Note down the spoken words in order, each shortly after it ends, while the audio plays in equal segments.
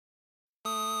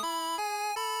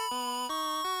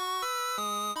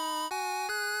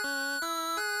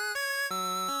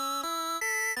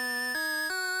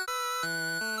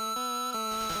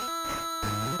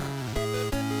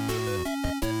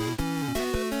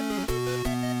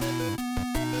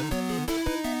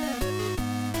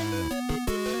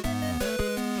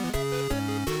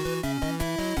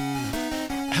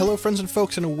Hello, friends and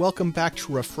folks, and welcome back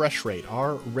to Refresh Rate,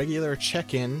 our regular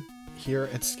check-in here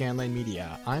at Scanline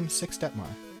Media. I'm Six Detmar.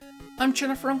 I'm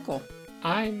Jennifer Uncle.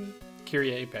 I'm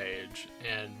Kyrie Page,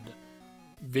 and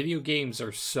video games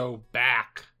are so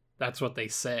back. That's what they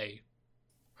say.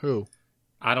 Who?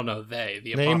 I don't know. The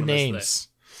name names.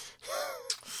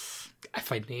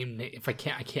 If I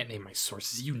can't name my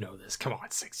sources. You know this. Come on,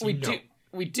 Six.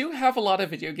 We do have a lot of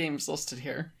video games listed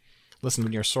here. Listen,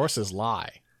 when your sources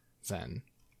lie, then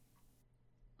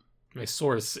my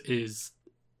source is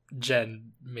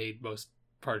Jen made most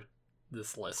part of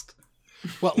this list.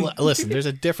 Well, listen, there's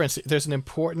a difference. There's an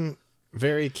important,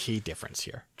 very key difference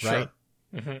here, right?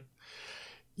 Sure. Mm-hmm.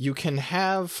 You can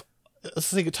have,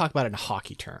 let's talk about it in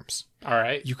hockey terms. All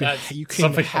right. You can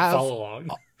have follow along.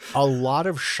 a lot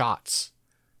of shots,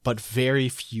 but very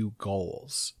few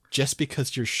goals. Just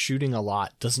because you're shooting a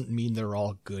lot doesn't mean they're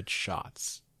all good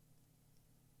shots.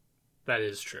 That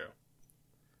is true.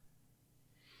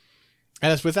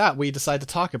 And as with that, we decided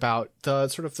to talk about the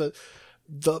sort of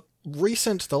the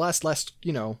last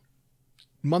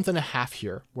month and a half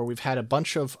here, where we've had a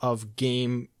bunch of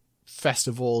game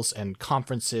festivals and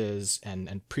conferences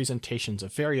and presentations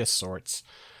of various sorts,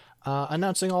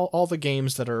 announcing all the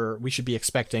games that we should be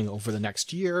expecting over the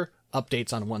next year,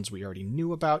 updates on ones we already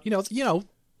knew about,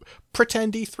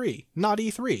 pretend E3, not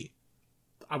E3.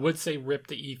 I would say rip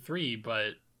the E3,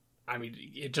 but I mean,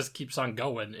 it just keeps on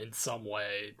going in some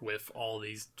way with all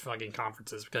these fucking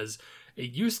conferences, because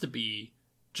it used to be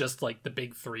just like the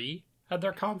big three had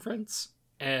their conference.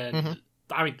 And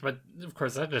I mean, but of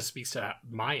course that just speaks to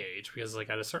my age, because like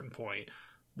at a certain point,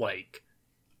 like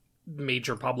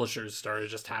major publishers started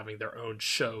just having their own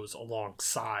shows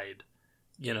alongside,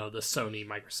 the Sony,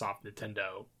 Microsoft,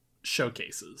 Nintendo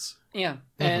showcases. Yeah,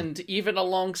 and even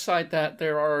alongside that,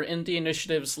 there are indie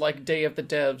initiatives like Day of the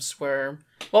Devs, where,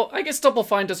 well, I guess Double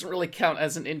Fine doesn't really count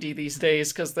as an indie these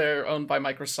days because they're owned by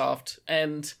Microsoft,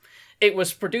 and it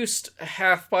was produced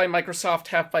half by Microsoft,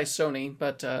 half by Sony,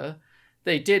 but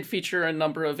they did feature a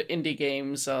number of indie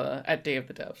games at Day of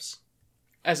the Devs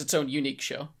as its own unique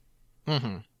show.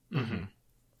 And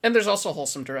there's also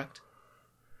Wholesome Direct.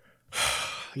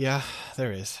 Yeah,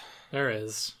 there is. There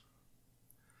is.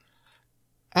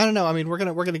 I don't know. I mean, we're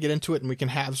gonna get into it, and we can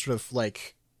have sort of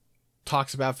like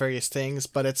talks about various things,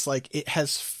 but it's like it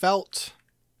has felt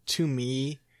to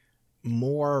me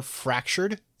more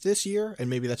fractured this year, and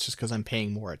maybe that's just because I'm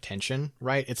paying more attention,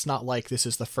 right? It's not like this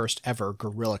is the first ever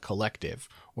Guerrilla Collective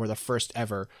or the first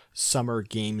ever Summer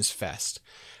Games Fest,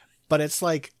 but it's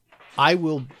like I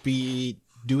will be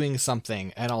doing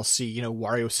something and I'll see,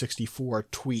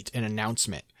 Wario64 tweet an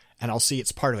announcement, and I'll see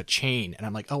it's part of a chain, and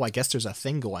I'm like, oh, I guess there's a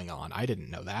thing going on. I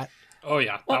didn't know that. Oh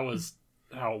yeah, that was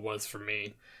how it was for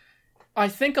me. I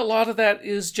think a lot of that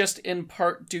is just in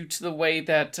part due to the way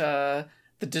that the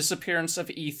disappearance of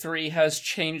E3 has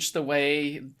changed the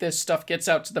way this stuff gets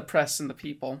out to the press and the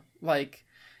people. Like,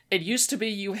 it used to be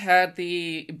you had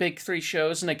the big three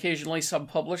shows and occasionally some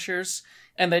publishers,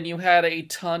 and then you had a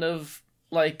ton of,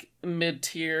 like,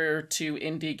 mid-tier to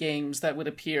indie games that would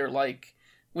appear, like,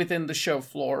 within the show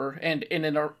floor and in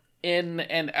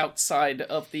and outside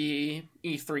of the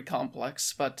E3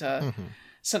 complex. But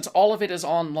since all of it is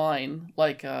online,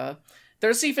 like,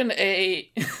 there's even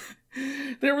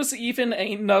there was even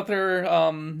another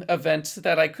event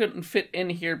that I couldn't fit in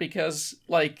here because,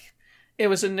 like, it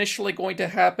was initially going to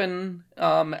happen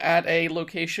at a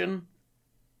location,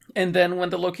 and then when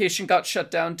the location got shut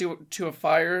down due to a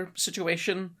fire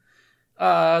situation,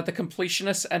 the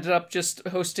Completionist ended up just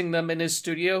hosting them in his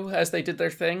studio as they did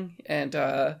their thing, and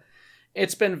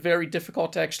it's been very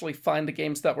difficult to actually find the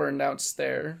games that were announced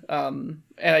there, and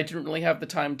I didn't really have the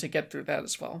time to get through that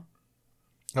as well.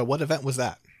 What event was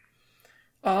that?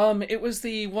 It was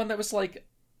the one that was like,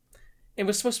 it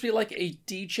was supposed to be like a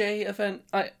DJ event.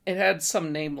 It had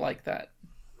some name like that.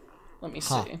 Let me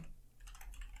see.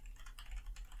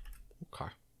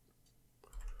 Okay.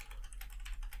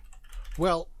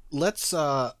 Well, let's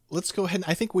go ahead.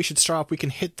 I think we should start off. We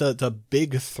can hit the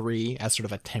big three as sort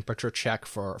of a temperature check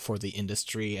for the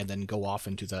industry, and then go off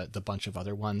into the bunch of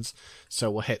other ones.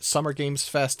 So we'll hit Summer Games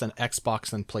Fest, then Xbox,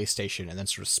 then PlayStation, and then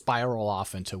sort of spiral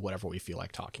off into whatever we feel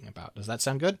like talking about. Does that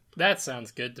sound good? That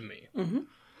sounds good to me. Mm-hmm.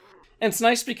 And it's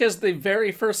nice because the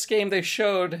very first game they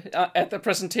showed at the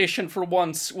presentation for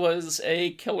once was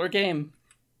a killer game.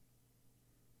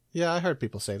 Yeah, I heard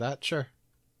people say that. Sure.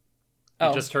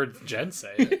 I just heard Jen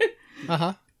say it.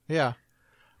 Yeah.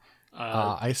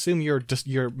 I assume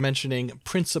you're mentioning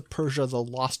Prince of Persia: The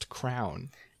Lost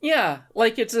Crown. Yeah,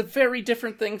 like, it's a very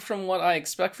different thing from what I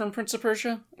expect from Prince of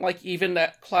Persia. Like, even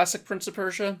that classic Prince of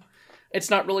Persia. it's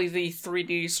not really the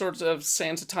 3D sort of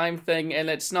Sands of Time thing, and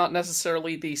it's not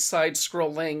necessarily the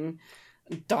side-scrolling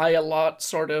die-a-lot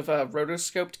sort of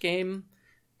rotoscoped game.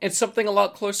 It's something a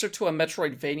lot closer to a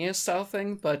Metroidvania style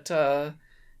thing, but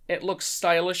it looks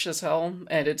stylish as hell,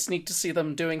 and it's neat to see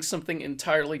them doing something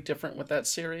entirely different with that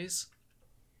series.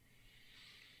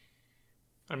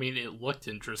 I mean, it looked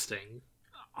interesting.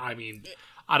 I mean,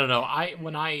 I don't know.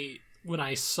 When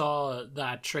I saw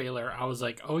that trailer, I was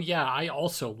like, oh yeah, I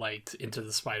also liked Into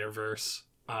the Spider-Verse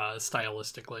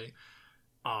stylistically.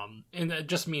 And that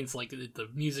just means like the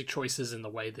music choices and the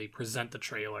way they present the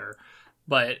trailer.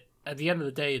 But at the end of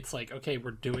the day, it's like, okay,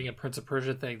 we're doing a Prince of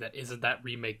Persia thing that isn't that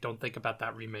remake. Don't think about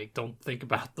that remake. Don't think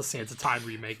about the Sands of Time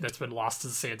remake that's been lost to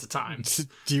the Sands of Time.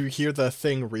 Do you hear the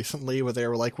thing recently where they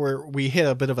were like, we hit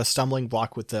a bit of a stumbling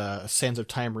block with the Sands of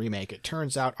Time remake. It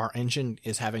turns out our engine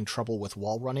is having trouble with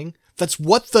wall running. That's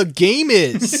what the game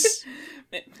is!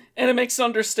 And it makes it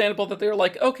understandable that they're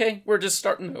like, okay, we're just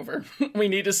starting over. We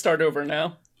need to start over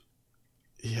now.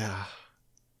 Yeah.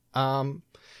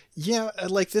 Yeah,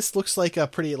 like this looks like a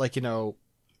pretty, like, you know,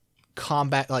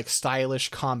 combat, like stylish,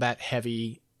 combat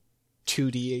heavy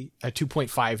 2D,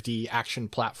 2.5D action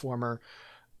platformer.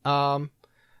 I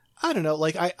don't know,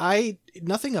 like I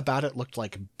nothing about it looked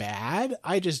like bad.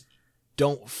 I just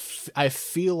don't, I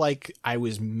feel like I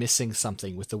was missing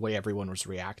something with the way everyone was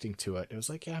reacting to it. It was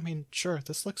like, yeah, I mean, sure,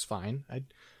 this looks fine. I'd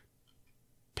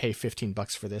pay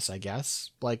 $15 for this, I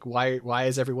guess. Like, why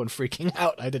is everyone freaking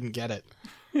out? I didn't get it.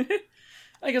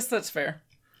 I guess that's fair.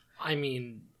 I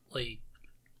mean, like,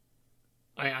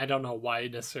 I don't know why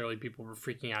necessarily people were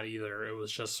freaking out either. It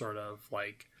was just sort of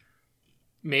like,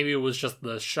 maybe it was just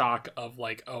the shock of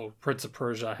like, oh, Prince of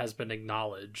Persia has been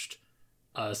acknowledged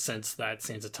since that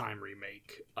Sands of Time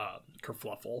remake,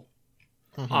 kerfluffle,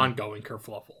 ongoing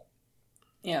kerfluffle.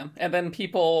 Yeah, and then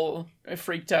people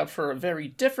freaked out for a very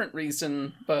different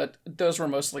reason, but those were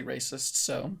mostly racist,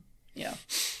 so, yeah.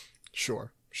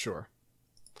 Sure.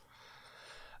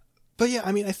 But yeah,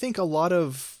 I mean, I think a lot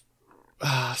of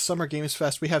Summer Games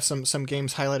Fest, we have some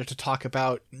games highlighted to talk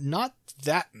about. Not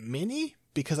that many,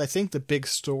 because I think the big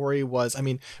story was, I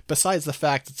mean, besides the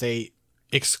fact that they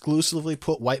exclusively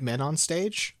put white men on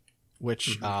stage,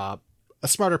 which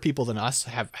smarter people than us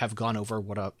have gone over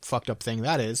what a fucked up thing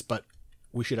that is, but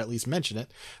we should at least mention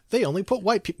it. They only put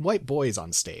white boys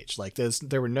on stage. Like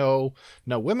there were no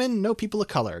women, no people of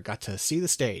color got to see the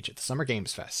stage at the Summer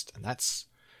Games Fest, and that's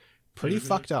pretty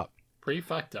fucked up. Pretty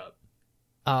fucked up.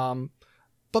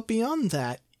 But beyond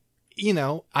that, you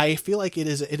know, I feel like it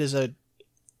is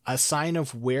a sign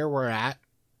of where we're at,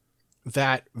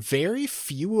 that very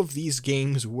few of these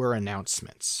games were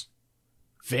announcements.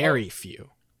 Very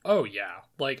few. Oh yeah.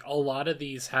 Like a lot of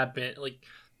these have been like,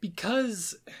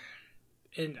 because,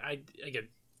 and again,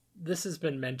 this has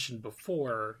been mentioned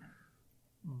before,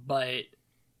 but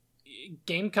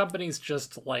game companies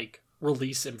just like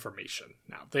release information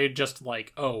now. They just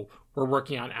like, oh, we're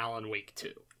working on Alan Wake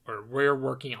 2, or we're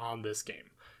working on this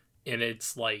game. And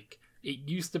it's like, it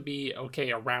used to be,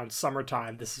 okay, around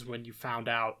summertime, this is when you found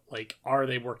out, like, are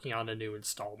they working on a new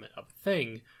installment of a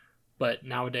thing? But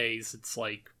nowadays, it's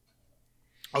like,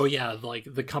 oh yeah, like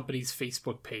the company's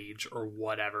Facebook page or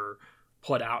whatever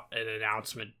put out an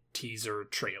announcement teaser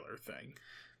trailer thing.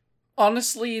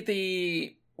 Honestly,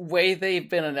 the way they've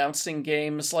been announcing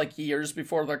games like years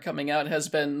before they're coming out has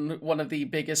been one of the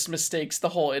biggest mistakes the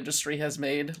whole industry has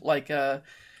made. Like,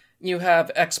 you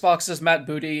have Xbox's Matt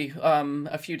Booty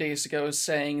a few days ago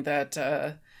saying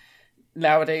that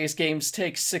nowadays games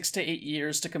take 6 to 8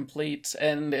 years to complete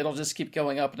and it'll just keep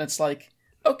going up. And it's like,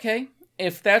 okay,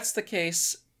 if that's the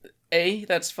case, A,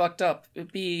 that's fucked up.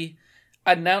 B,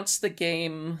 announce the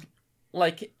game,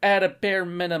 like, at a bare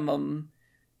minimum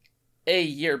a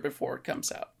year before it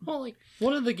comes out. Well, like,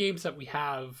 one of the games that we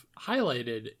have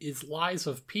highlighted is Lies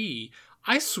of P.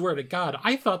 I swear to God,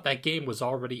 I thought that game was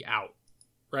already out,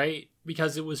 right?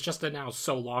 Because it was just announced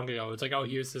so long ago. It's like, oh,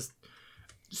 here's this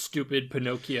stupid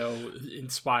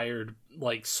Pinocchio-inspired,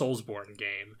 like, Soulsborne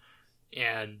game.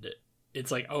 And it's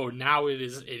like, oh, now it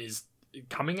is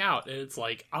coming out. And it's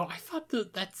like, oh, I thought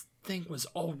that thing was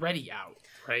already out,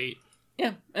 right?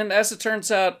 Yeah, and as it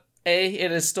turns out, A,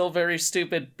 it is still very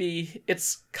stupid. B,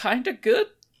 it's kind of good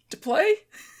to play.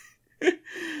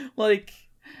 Like,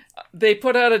 they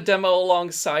put out a demo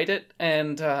alongside it,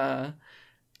 and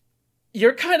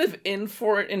you're kind of in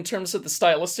for it in terms of the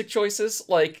stylistic choices.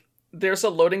 Like, there's a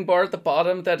loading bar at the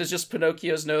bottom that is just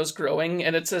Pinocchio's nose growing,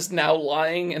 and it says now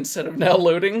lying instead of now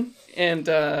loading. And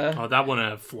oh, that wouldn't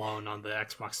have flown on the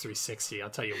Xbox 360. I'll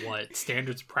tell you what,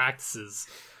 standards practices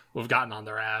would have gotten on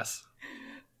their ass.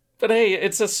 But hey,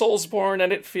 it's a Soulsborne,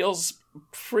 and it feels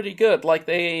pretty good. Like,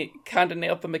 they kind of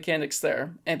nailed the mechanics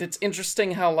there. And it's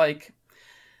interesting how, like,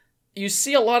 you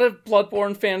see a lot of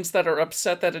Bloodborne fans that are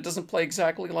upset that it doesn't play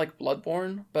exactly like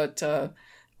Bloodborne, but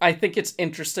I think it's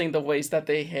interesting the ways that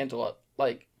they handle it.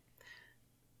 Like,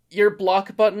 your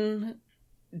block button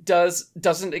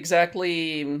doesn't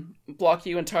exactly block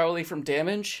you entirely from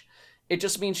damage. It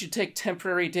just means you take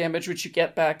temporary damage, which you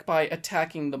get back by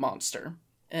attacking the monster.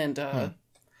 And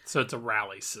so it's a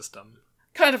rally system.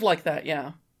 Kind of like that,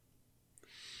 yeah.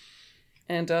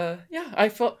 And yeah, I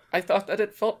thought that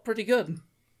it felt pretty good.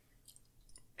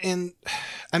 And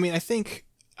I mean, I think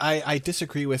I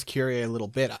disagree with Kyrie a little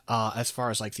bit as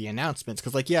far as like the announcements,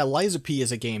 because like, yeah, Lies of P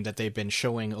is a game that they've been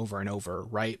showing over and over,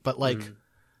 right? But like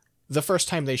the first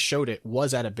time they showed it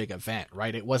was at a big event,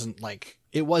 right? It wasn't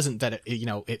that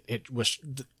it was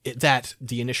that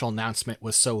the initial announcement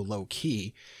was so low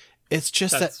key. It's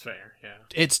just that's fair, yeah.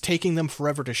 It's taking them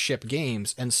forever to ship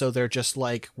games, and so they're just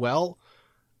like, well,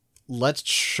 let's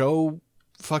show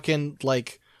fucking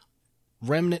like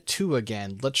Remnant 2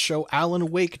 again. Let's show Alan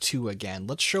Wake 2 again.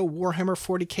 Let's show Warhammer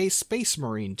 40k Space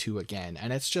Marine 2 again.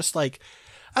 And it's just like,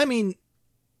 I mean,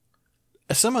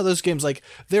 some of those games, like,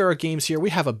 there are games here.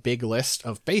 We have a big list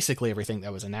of basically everything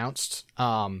that was announced.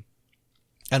 And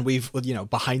we've,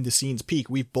 behind the scenes peek,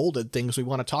 we've bolded things we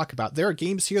want to talk about. There are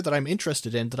games here that I'm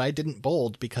interested in that I didn't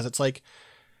bold because it's like,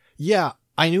 yeah,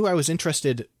 I knew I was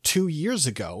interested 2 years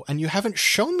ago, and you haven't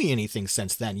shown me anything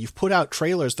since then. You've put out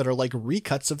trailers that are like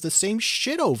recuts of the same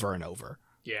shit over and over.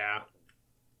 Yeah.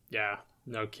 Yeah,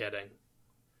 no kidding.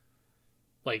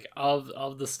 Like,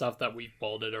 of the stuff that we've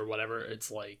bolded or whatever, it's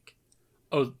like,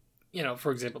 oh,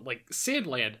 for example, like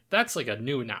Sandland, that's like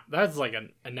that's like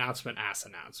an announcement,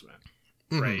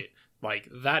 mm-hmm. right? Like,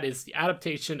 that is the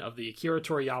adaptation of the Akira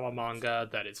Toriyama manga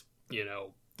that is,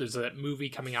 there's a movie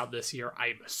coming out this year.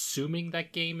 I'm assuming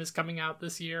that game is coming out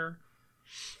this year.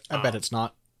 I bet it's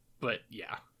not. But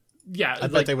yeah. I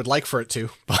bet they would like for it to.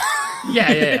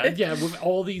 yeah. With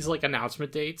all these like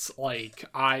announcement dates, like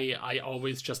I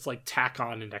always just like tack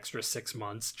on an extra 6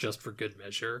 months just for good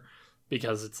measure,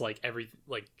 because it's like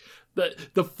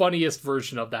the funniest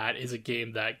version of that is a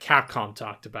game that Capcom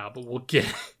talked about, but we'll get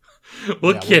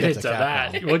into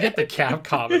that. We'll get to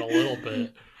Capcom in a little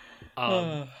bit.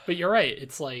 But you're right.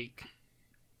 It's like,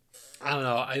 I don't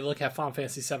know. I look at Final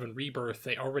Fantasy VII Rebirth.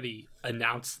 They already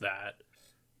announced that,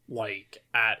 like,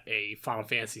 at a Final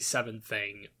Fantasy VII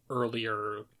thing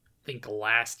earlier, I think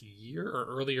last year or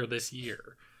earlier this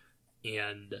year,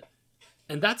 and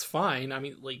that's fine. I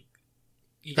mean, like,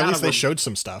 at least they showed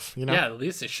some stuff, Yeah, at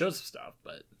least they showed some stuff.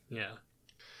 But yeah.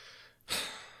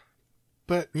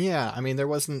 But yeah, I mean,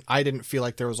 I didn't feel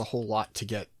like there was a whole lot to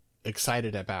get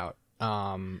excited about.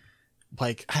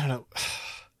 Like, I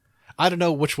don't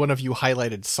know which one of you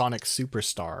highlighted Sonic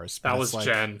Superstars. That was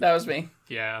Jen. That was me.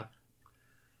 Yeah.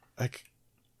 Like,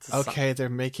 okay, they're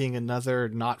making another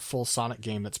not full Sonic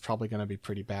game that's probably going to be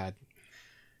pretty bad.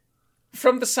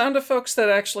 From the sound of folks that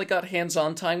actually got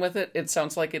hands-on time with it, it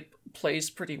sounds like it plays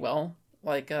pretty well.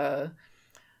 Like,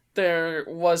 there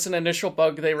was an initial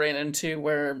bug they ran into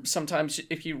where sometimes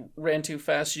if you ran too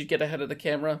fast, you get ahead of the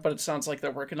camera, but it sounds like they're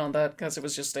working on that because it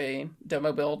was just a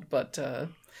demo build. But,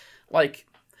 like,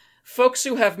 folks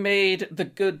who have made the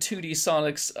good 2D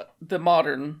Sonics, the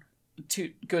modern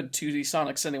good 2D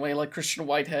Sonics anyway, like Christian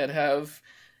Whitehead, have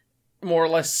more or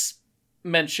less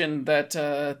mentioned that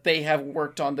they have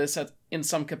worked on this in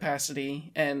some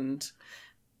capacity, and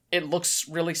it looks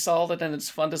really solid, and it's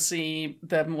fun to see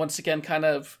them once again kind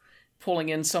of pulling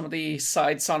in some of the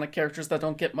side Sonic characters that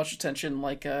don't get much attention,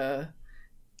 like I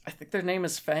think their name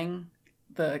is Fang,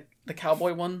 the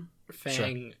cowboy one. Fang,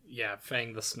 sure. Yeah,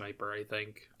 Fang the sniper, I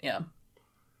think. Yeah.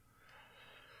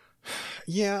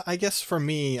 Yeah, I guess for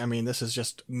me, I mean, this is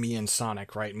just me and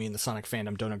Sonic, right? Me and the Sonic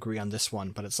fandom don't agree on this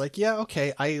one, but it's like, yeah,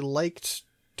 okay, I liked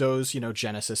those,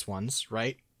 Genesis ones,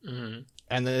 right? Mm-hmm.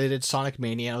 And then they did Sonic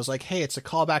Mania, and I was like, hey, it's a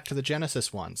callback to the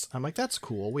Genesis ones. I'm like, that's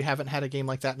cool. We haven't had a game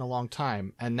like that in a long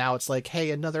time. And now it's like,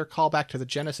 hey, another callback to the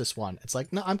Genesis one. It's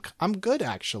like, no, I'm good,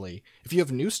 actually. If you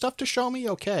have new stuff to show me,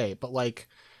 okay. But, like,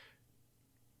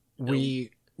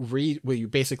 we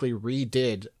basically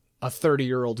redid a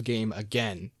 30-year-old game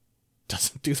again.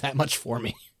 Doesn't do that much for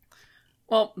me.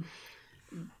 Well,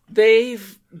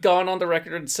 they've gone on the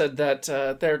record and said that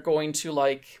they're going to,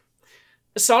 like,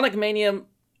 Sonic Mania,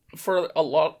 for a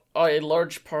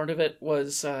large part of it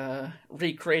was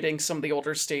recreating some of the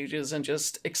older stages and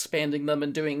just expanding them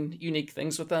and doing unique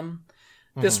things with them.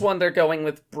 Mm-hmm. This one, they're going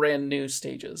with brand new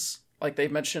stages. Like, they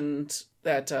mentioned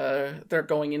that they're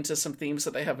going into some themes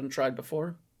that they haven't tried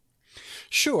before.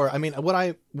 Sure. I mean, what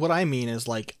I mean is,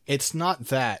 like, it's not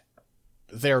that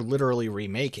they're literally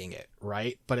remaking it,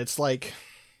 right? But it's like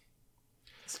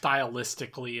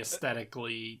stylistically,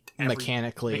 aesthetically,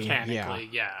 mechanically,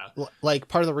 yeah. Like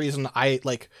part of the reason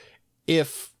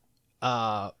if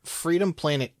Freedom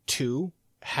Planet 2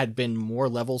 had been more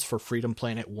levels for Freedom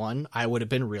Planet 1, I would have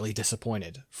been really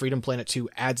disappointed. Freedom Planet 2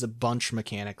 adds a bunch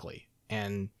mechanically,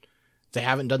 and they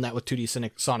haven't done that with 2D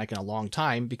Sonic in a long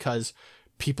time because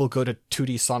people go to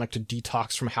 2D Sonic to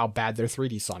detox from how bad their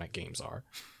 3D Sonic games are.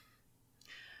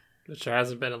 There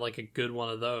hasn't been like a good one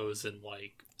of those in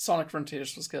like... Sonic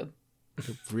Frontiers was good.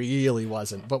 It really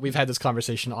wasn't, but we've had this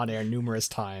conversation on air numerous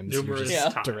times. You're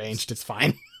just deranged, it's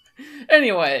fine.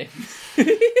 Anyway.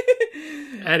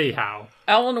 Anyhow.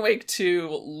 Alan Wake 2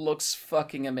 looks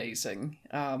fucking amazing.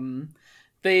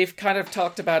 They've kind of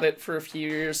talked about it for a few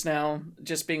years now,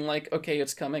 just being like, okay,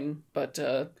 it's coming. But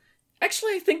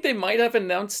actually, I think they might have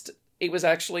announced it was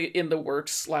actually in the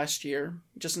works last year,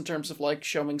 just in terms of like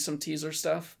showing some teaser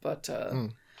stuff. But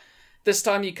this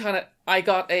time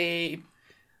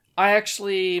I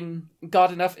actually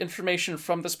got enough information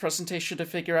from this presentation to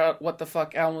figure out what the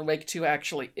fuck Alan Wake 2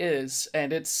 actually is,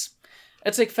 and it's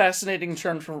a fascinating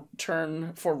turn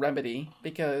for Remedy,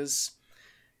 because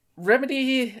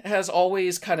Remedy has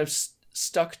always kind of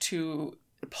stuck to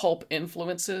pulp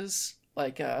influences.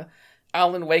 Like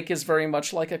Alan Wake is very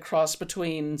much like a cross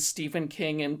between Stephen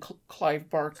King and Clive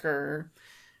Barker.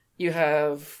 You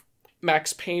have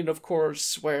Max Payne, of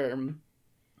course, where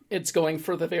it's going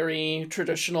for the very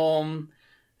traditional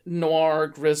noir,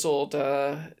 grizzled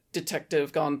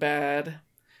detective gone bad.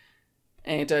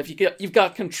 And you've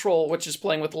got Control, which is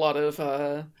playing with a lot of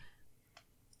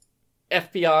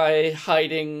FBI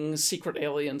hiding secret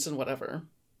aliens and whatever.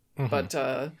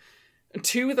 Mm-hmm. But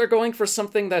 2, they're going for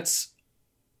something that's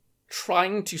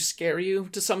trying to scare you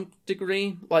to some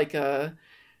degree. Like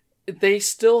they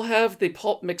still have the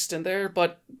pulp mixed in there,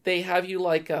 but they have you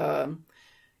like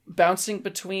bouncing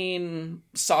between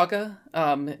Saga,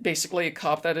 basically a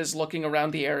cop that is looking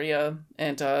around the area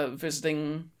and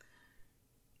visiting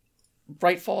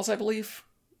Bright Falls, I believe.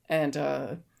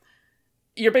 And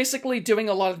you're basically doing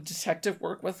a lot of detective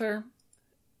work with her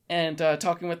and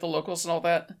talking with the locals and all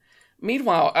that.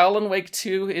 Meanwhile, Alan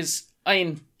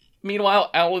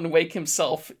Wake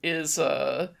himself is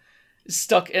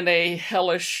stuck in a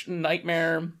hellish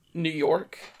nightmare New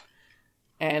York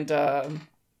and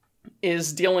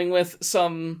is dealing with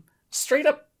some straight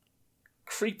up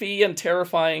creepy and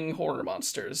terrifying horror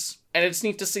monsters. And it's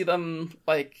neat to see them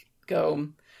like go,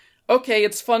 okay,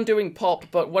 it's fun doing pulp,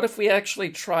 but what if we actually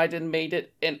tried and made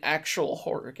it an actual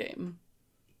horror game?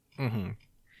 Mm-hmm.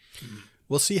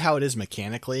 We'll see how it is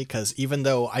mechanically, because even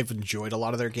though I've enjoyed a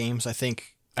lot of their games,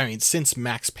 since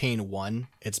Max Payne 1,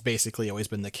 it's basically always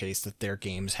been the case that their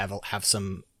games have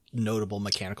some notable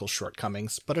mechanical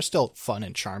shortcomings, but are still fun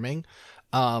and charming.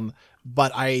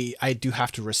 But I do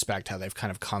have to respect how they've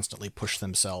kind of constantly pushed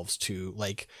themselves to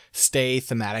like stay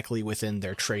thematically within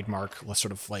their trademark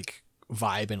sort of like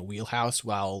vibe and wheelhouse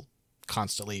while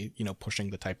constantly, pushing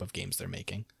the type of games they're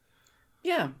making.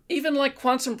 Yeah, even like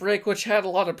Quantum Break, which had a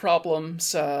lot of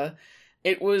problems,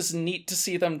 it was neat to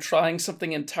see them trying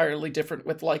something entirely different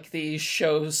with like the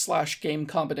show/game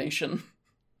combination.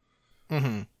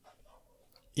 Mm-hmm.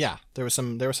 Yeah, there was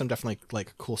some definitely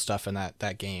like cool stuff in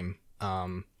that game. Yeah,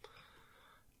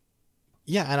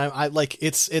 and I like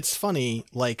it's funny,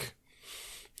 like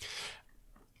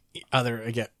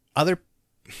other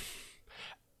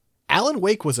Alan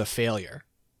Wake was a failure,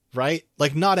 right?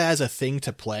 Like not as a thing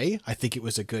to play. I think it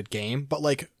was a good game, but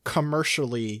like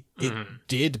commercially it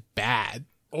did bad.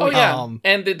 Oh yeah,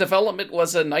 and the development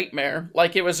was a nightmare.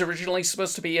 Like it was originally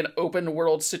supposed to be an open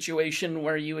world situation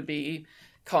where you would be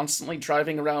constantly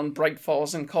driving around Bright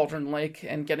Falls and Cauldron Lake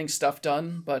and getting stuff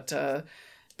done, but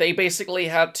they basically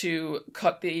had to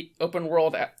cut the open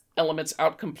world elements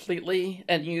out completely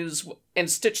and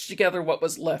stitch together what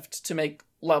was left to make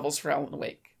levels for Alan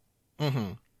Wake.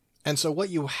 Mm-hmm. And so what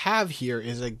you have here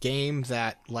is a game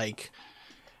that like,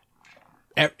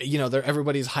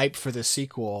 everybody's hyped for the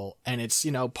sequel, and it's,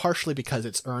 partially because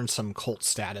it's earned some cult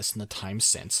status in the time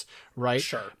since, right?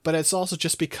 Sure. But it's also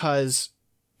just because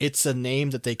it's a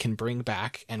name that they can bring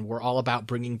back, and we're all about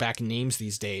bringing back names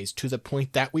these days, to the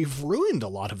point that we've ruined a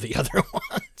lot of the other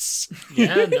ones.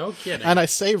 Yeah, no kidding. And I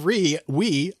say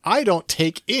I don't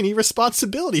take any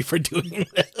responsibility for doing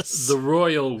this. The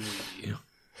royal we.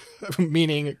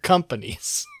 Meaning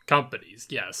companies. Companies,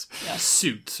 yes. Yeah.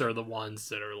 Suits are the ones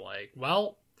that are like,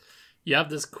 well, you have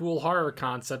this cool horror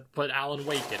concept, put Alan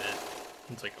Wake in it.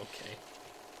 It's like, okay.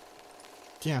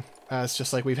 Yeah. It's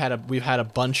just like we've had a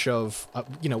bunch of,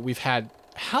 we've had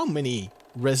how many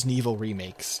Resident Evil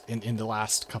remakes in the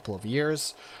last couple of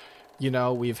years?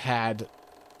 we've had...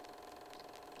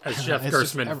 As Jeff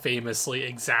Gerstmann famously,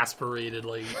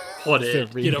 exasperatedly put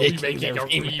it, we're making a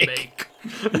remake.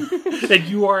 And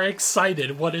you are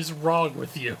excited. What is wrong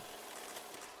with you?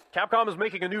 Capcom is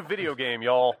making a new video game,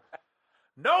 y'all.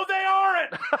 No, they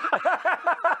aren't!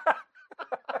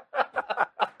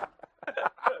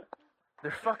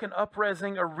 They're fucking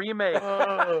up-resing a remake.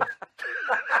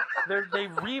 They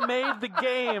remade the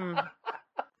game.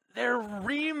 They're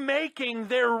remaking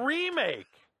their remake.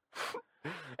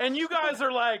 And you guys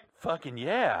are like, fucking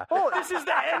yeah. Oh, this is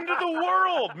the end of the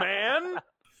world, man.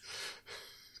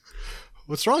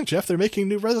 What's wrong, Jeff? They're making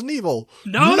new Resident Evil.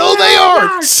 No, they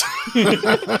aren't!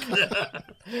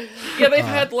 Yeah,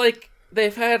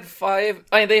 they've had 5...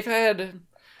 they've had...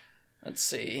 Let's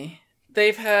see.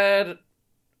 They've had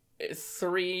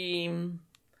 3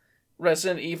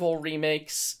 Resident Evil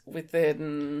remakes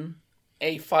within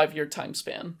a 5-year time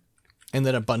span. And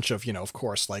then a bunch of, of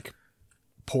course, like,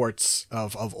 ports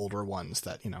of older ones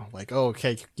that,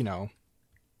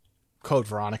 Code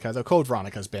Veronica. Though Code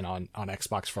Veronica's been on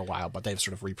Xbox for a while, but they've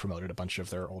sort of re-promoted a bunch of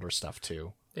their older stuff,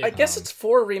 too. I guess it's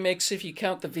 4 remakes if you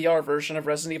count the VR version of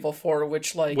Resident Evil 4,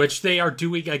 which they are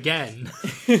doing again.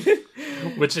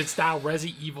 Which it's now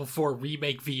Resident Evil 4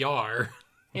 Remake VR.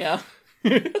 Yeah.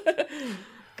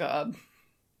 God.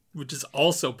 Which is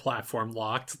also platform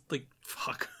locked. Like,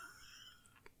 fuck.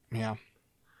 Yeah.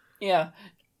 Yeah.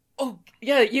 Oh,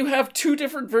 yeah, you have 2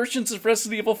 different versions of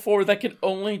Resident Evil 4 that can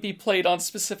only be played on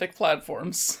specific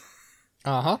platforms.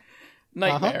 Uh-huh.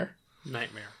 Nightmare.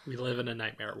 Nightmare. We live in a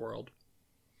nightmare world.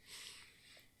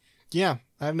 Yeah,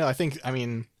 I don't know.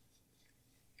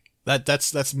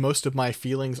 That's most of my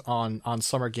feelings on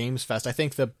Summer Games Fest. I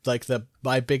think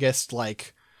my biggest,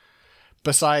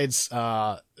 besides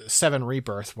 7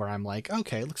 Rebirth, where I'm like,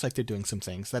 okay, it looks like they're doing some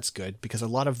things. That's good, because a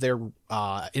lot of their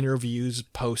interviews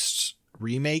post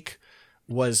remake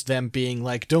was them being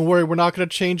like, don't worry, we're not going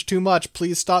to change too much.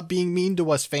 Please stop being mean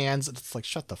to us, fans. It's like,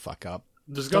 shut the fuck up.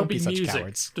 There's going to be music.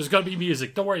 Cowards. There's going to be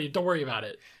music. Don't worry about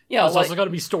it. Yeah, There's also going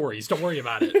to be stories. Don't worry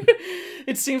about it.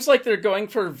 It seems like they're going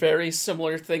for a very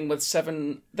similar thing with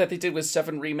 7 that they did with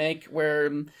 7 Remake,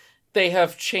 where they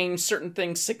have changed certain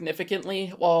things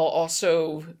significantly while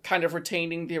also kind of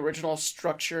retaining the original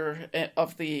structure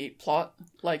of the plot.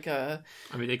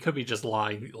 They could be just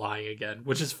lying again,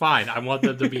 which is fine. I want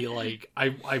them to be like,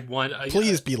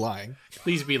 Please be lying.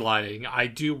 Please be lying. I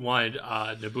do want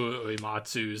Nobuo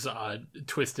Uematsu's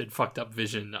twisted, fucked up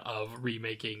vision of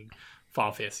remaking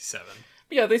Final Fantasy VII.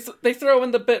 Yeah, they throw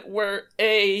in the bit where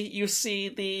you see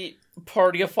the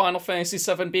party of Final Fantasy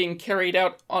VII being carried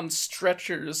out on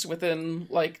stretchers within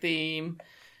the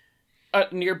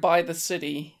nearby the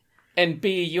city, and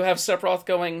B, you have Sephiroth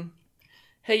going,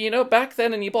 hey, back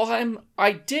then in Nibelheim,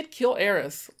 I did kill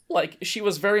Aerith. She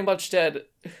was very much dead.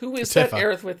 Who is that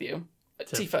Aerith with you?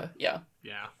 Tifa, yeah.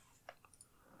 Yeah.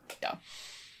 Yeah.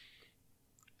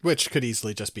 Which could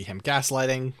easily just be him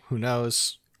gaslighting. Who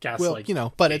knows? Well,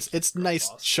 but it's nice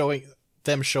showing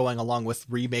along with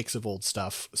remakes of old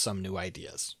stuff some new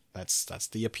ideas. That's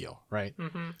the appeal, right?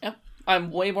 Mm-hmm. Yeah,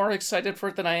 I'm way more excited for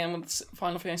it than I am with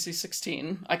Final Fantasy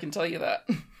 16. I can tell you that.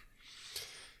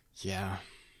 Yeah.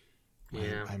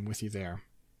 Yeah, I'm with you there.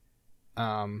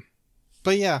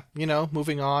 But yeah,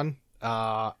 moving on.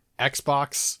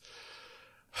 Xbox.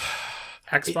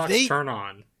 Turn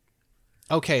on.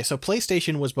 Okay, so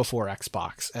PlayStation was before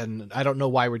Xbox, and I don't know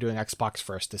why we're doing Xbox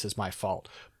first. This is my fault.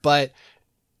 But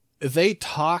they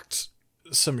talked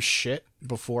some shit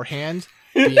beforehand,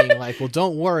 being like, well,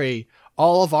 don't worry,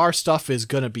 all of our stuff is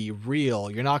going to be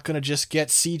real. You're not going to just get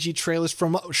CG trailers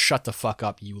from... Shut the fuck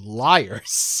up, you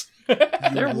liars.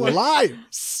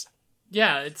 Liars.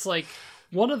 Yeah, it's like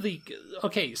one of the...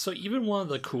 Okay, so even one of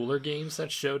the cooler games that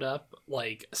showed up,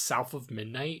 South of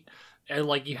Midnight... And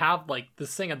you have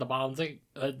this thing at the bottom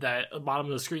bottom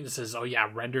of the screen that says, "Oh yeah,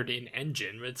 rendered in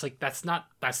engine." It's that's not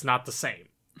the same.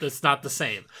 That's not the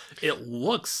same. It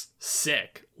looks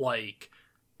sick.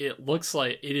 It looks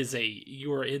like it is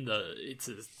in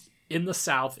the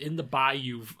South, in the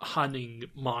bayou, hunting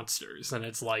monsters, and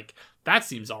it's that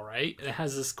seems all right. It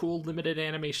has this cool limited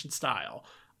animation style.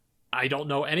 I don't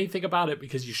know anything about it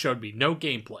because you showed me no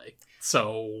gameplay,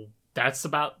 so that's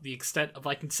about the extent of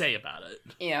I can say about it.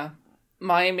 Yeah.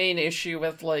 My main issue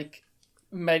with,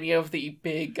 many of the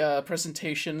big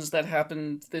presentations that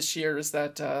happened this year is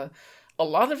that a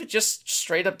lot of it just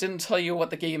straight up didn't tell you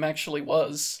what the game actually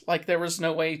was. There was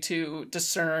no way to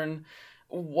discern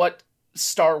what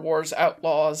Star Wars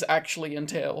Outlaws actually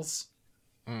entails.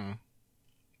 Mm.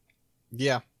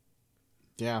 Yeah.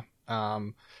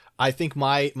 I think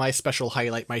my special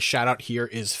highlight, my shout out here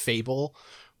is Fable,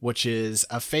 which is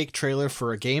a fake trailer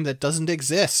for a game that doesn't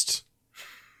exist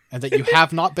and that you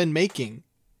have not been making.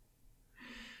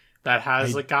 That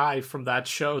has a guy from that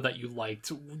show that you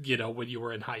liked, you know, when you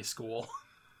were in high school.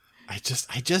 I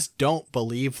just don't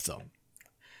believe them.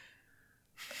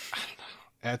 I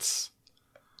don't know.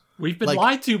 We've been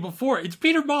lied to before. It's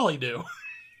Peter Molyneux.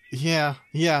 Yeah.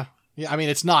 I mean,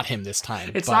 it's not him this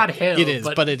time. It's not him. It is,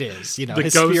 but it is. You know, the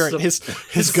his ghost spirit, of-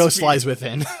 his ghost spirit. lies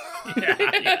within.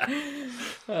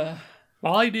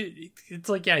 It's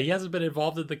like, he hasn't been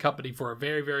involved in the company for a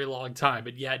very, very long time,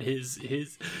 and yet his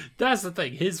that's the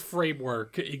thing, his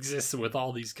framework exists with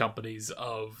all these companies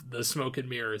of the Smoke and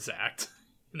Mirrors Act.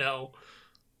 You know?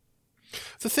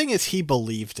 The thing is, he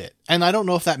believed it, and I don't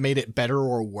know if that made it better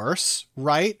or worse,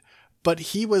 right? But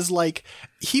he was like,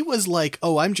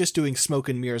 oh, I'm just doing smoke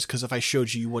and mirrors because if I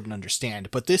showed you wouldn't understand.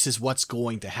 But this is what's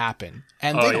going to happen.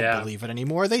 And they don't believe it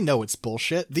anymore. They know it's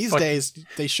bullshit. These days,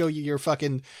 they show you your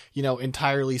fucking, you know,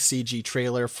 entirely CG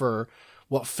trailer for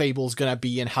what Fable's going to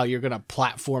be and how you're going to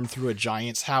platform through a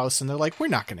giant's house. And they're like, we're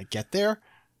not going to get there.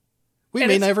 We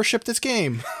may never ship this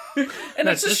game. And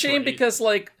it's a shame because,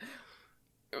 like,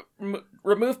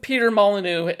 remove Peter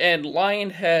Molyneux and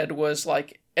Lionhead was,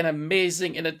 like, an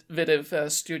amazing, innovative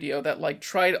studio that, like,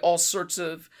 tried all sorts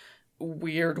of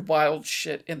weird, wild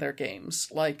shit in their games.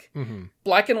 Like,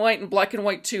 Black and White and Black and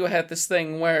White 2 had this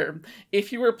thing where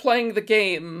if you were playing the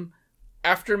game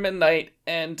after midnight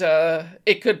and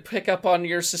it could pick up on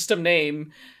your system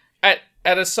name, at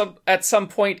some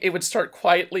point it would start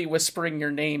quietly whispering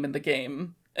your name in the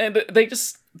game. And they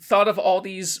just thought of all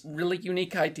these really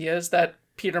unique ideas that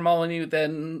Peter Molyneux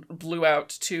then blew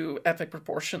out to epic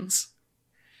proportions.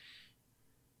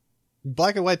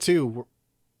 Black and White 2,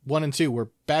 1 and 2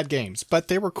 were bad games, but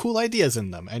there were cool ideas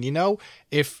in them. And you know,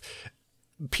 if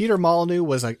Peter Molyneux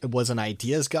was an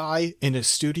ideas guy in a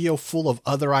studio full of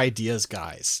other ideas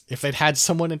guys, if it had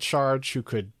someone in charge who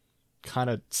could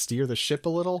kind of steer the ship a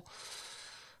little,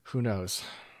 who knows?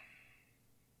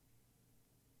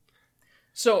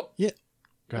 So, yeah.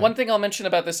 One thing I'll mention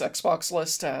about this Xbox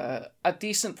list, a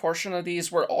decent portion of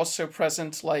these were also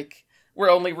present, like, were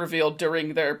only revealed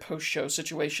during their post-show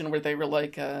situation where they were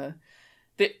like,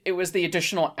 it was the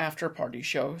additional after-party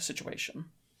show situation.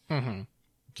 Mm-hmm.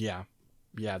 Yeah,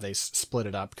 they split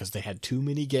it up because they had too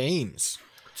many games.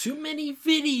 Too many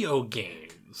video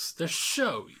games to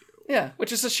show you. Yeah,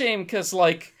 which is a shame because,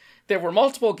 like, there were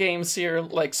multiple games here,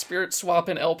 like Spirit Swap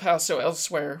and El Paso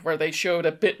Elsewhere, where they showed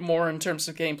a bit more in terms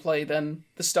of gameplay than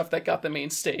the stuff that got the main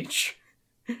stage.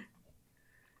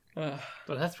 But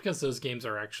that's because those games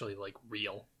are actually, like,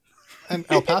 real. And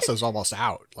El Paso's almost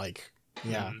out. Like,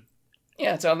 yeah.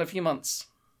 Yeah, it's out in a few months.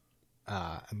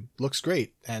 Looks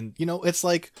great. And, you know, it's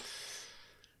like,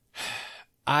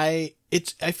 I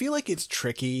feel like it's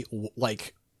tricky.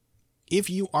 Like, if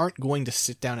you aren't going to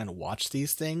sit down and watch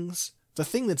these things, the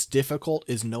thing that's difficult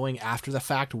is knowing after the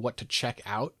fact what to check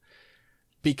out.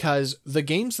 Because the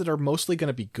games that are mostly going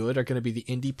to be good are going to be the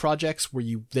indie projects where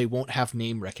they won't have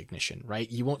name recognition,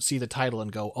 right? You won't see the title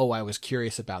and go, oh, I was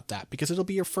curious about that, because it'll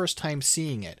be your first time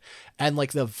seeing it. And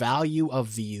like the value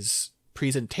of these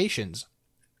presentations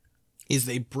is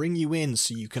they bring you in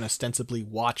so you can ostensibly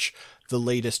watch the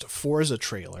latest Forza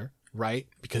trailer, right?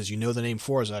 Because you know the name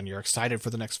Forza and you're excited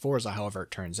for the next Forza, however it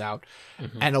turns out.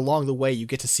 Mm-hmm. And along the way, you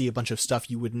get to see a bunch of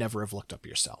stuff you would never have looked up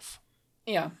yourself.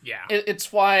 Yeah.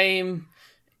 It's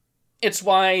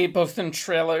why both in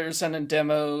trailers and in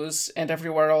demos and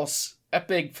everywhere else, a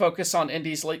big focus on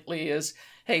indies lately is,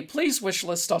 hey, please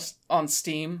wishlist us on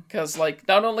Steam, because, like,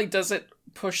 not only does it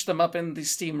push them up in the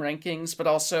Steam rankings, but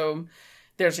also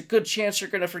there's a good chance you're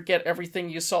going to forget everything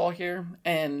you saw here,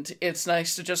 and it's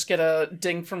nice to just get a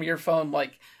ding from your phone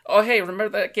like, oh, hey, remember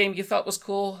that game you thought was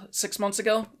cool 6 months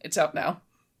ago? It's out now.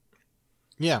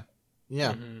 Yeah.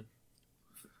 Mm-hmm.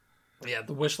 Yeah,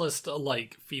 the wishlist,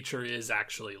 like, feature is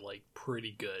actually, like,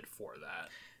 pretty good for that.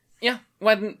 Yeah,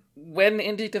 when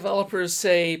indie developers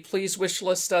say, please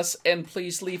wishlist us and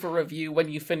please leave a review when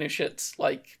you finish it,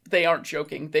 like, they aren't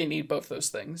joking. They need both those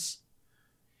things.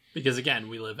 Because, again,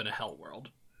 we live in a hell world.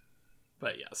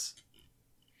 But, yes.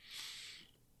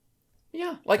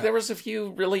 Yeah, like, there was a few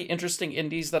really interesting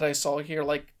indies that I saw here,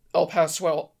 like El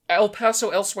Paso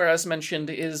Elsewhere, as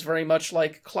mentioned, is very much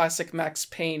like classic Max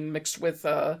Payne mixed with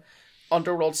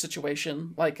Underworld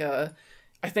situation. Like, I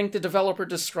think the developer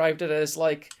described it as,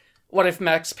 like, what if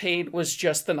Max Payne was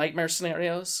just the nightmare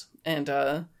scenarios? And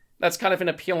that's kind of an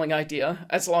appealing idea,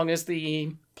 as long as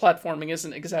the platforming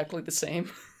isn't exactly the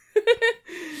same.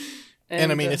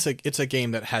 and I mean, it's a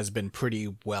game that has been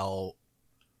pretty well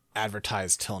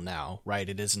advertised till now, right?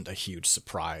 It isn't a huge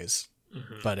surprise.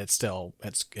 but it's still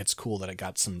it's cool that it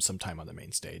got some time on the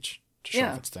main stage to show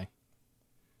off its thing.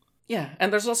 Yeah,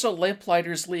 and there's also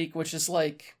Lamplighters League, which is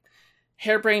like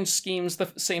harebrained schemes,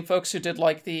 the same folks who did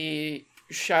like the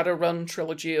Shadowrun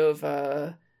trilogy of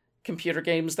computer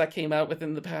games that came out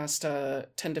within the past 10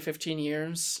 to 15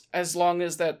 years, as long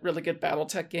as that really good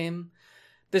BattleTech game.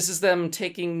 This is them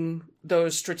taking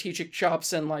those strategic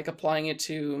chops and like applying it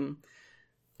to,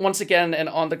 once again, an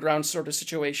on-the-ground sort of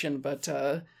situation, but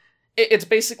it's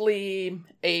basically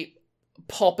a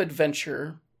pulp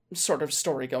adventure sort of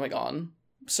story going on.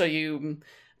 So you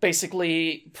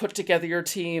basically put together your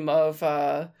team of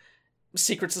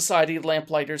secret society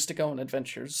lamplighters to go on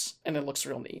adventures, and it looks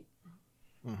real neat.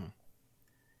 Mm-hmm.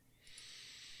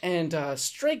 And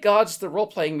Stray Gods, the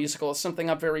role-playing musical, is something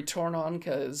I'm very torn on,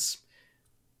 because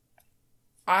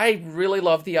I really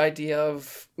love the idea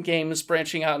of games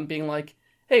branching out and being like,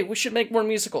 hey, we should make more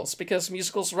musicals, because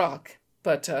musicals rock.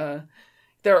 But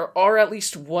there are at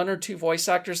least one or two voice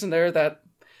actors in there that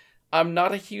I'm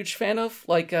not a huge fan of.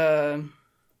 Like,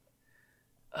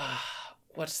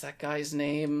 what's that guy's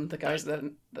name? The guy's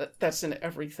that's in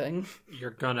everything.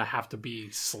 You're gonna have to be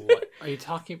Are you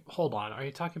talking... Hold on. Are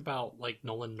you talking about, like,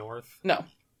 Nolan North? No.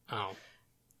 Oh.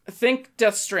 Think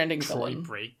Death Stranding Troy villain.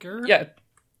 Baker? Yeah.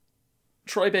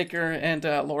 Troy Baker and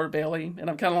Laura Bailey. And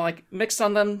I'm kind of, like, mixed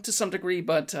on them to some degree,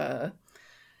 but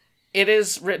it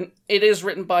is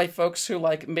written by folks who,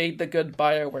 like, made the good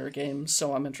BioWare games,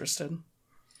 so I'm interested.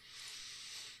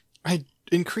 I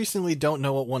increasingly don't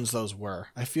know what ones those were.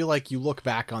 I feel like you look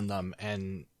back on them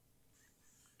and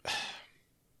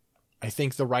I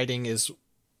think the writing is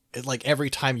like every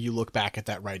time you look back at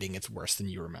that writing, it's worse than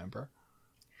you remember.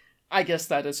 I guess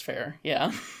that is fair.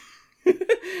 Yeah.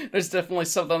 There's definitely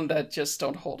some of them that just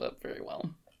don't hold up very well.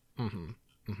 Mm-hmm.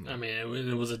 Mm-hmm. I mean,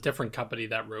 it was a different company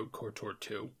that wrote KOTOR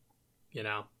 2, you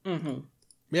know? Mm-hmm.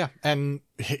 Yeah. And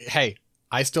hey,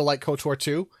 I still like KOTOR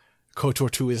 2.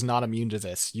 KOTOR 2 is not immune to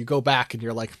this. You go back and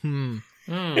you're like, some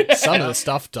of the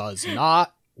stuff does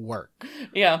not work.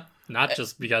 Yeah. Not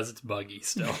just because it's buggy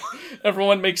still.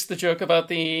 Everyone makes the joke about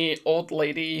the old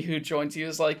lady who joins you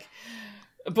is like,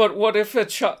 but what if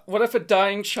a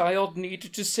dying child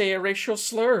needed to say a racial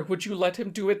slur? Would you let him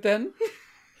do it then?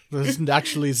 There's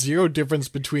actually zero difference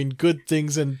between good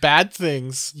things and bad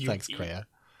things. Thanks, Kreia.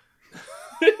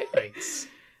 Thanks.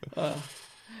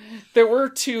 There were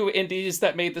two indies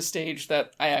that made the stage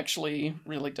that I actually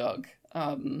really dug.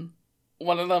 One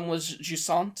of them was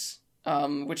Jusant,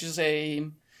 which is a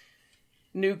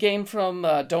new game from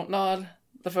Don't Nod,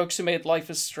 the folks who made Life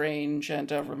is Strange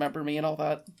and Remember Me and all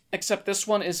that. Except this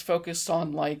one is focused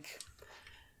on, like,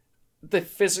 the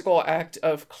physical act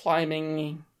of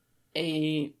climbing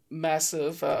a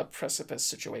massive precipice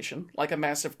situation. Like a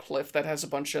massive cliff that has a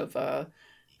bunch of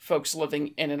folks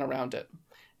living in and around it.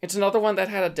 It's another one that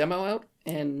had a demo out,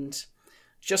 and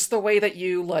just the way that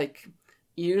you, like,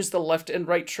 use the left and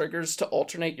right triggers to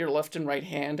alternate your left and right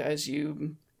hand as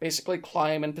you basically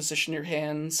climb and position your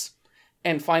hands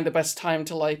and find the best time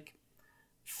to, like,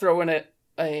 throw in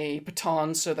a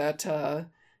baton so that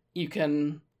you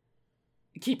can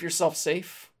keep yourself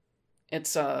safe.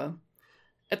 It's a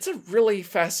really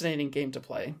fascinating game to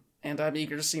play, and I'm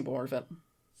eager to see more of it.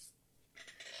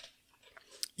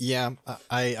 Yeah,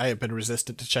 I have been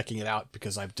resistant to checking it out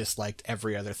because I've disliked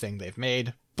every other thing they've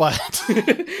made, but...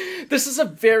 This is a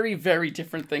very, very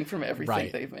different thing from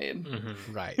everything they've made.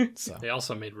 Mm-hmm. Right, so... They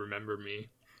also made Remember Me,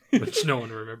 which no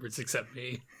one remembers except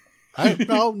me. I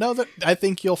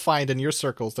think you'll find in your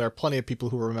circles there are plenty of people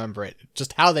who remember it.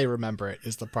 Just how they remember it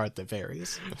is the part that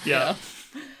varies. Yeah.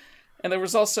 And there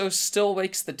was also Still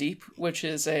Wakes the Deep, which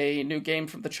is a new game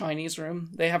from the Chinese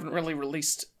room. They haven't really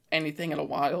released anything in a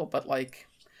while, but, like...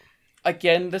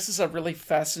 Again, this is a really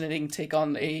fascinating take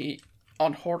on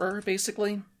horror,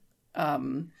 basically.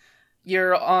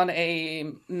 You're on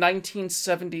a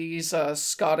 1970s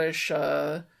Scottish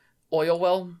oil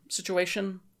well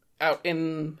situation out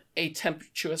in a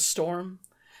tempestuous storm.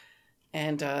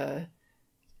 And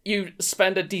you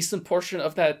spend a decent portion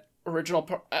of that original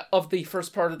of the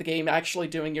first part of the game actually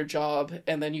doing your job,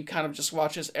 and then you kind of just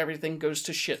watch as everything goes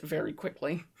to shit very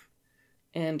quickly.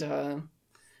 And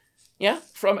yeah,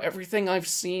 from everything I've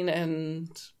seen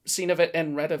of it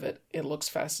and read of it, it looks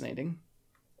fascinating.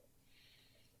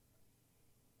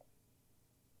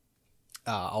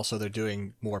 Also, they're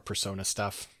doing more Persona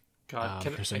stuff. God,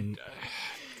 I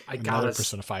another gotta...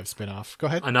 Persona 5 spin-off. Go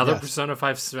ahead. Another Persona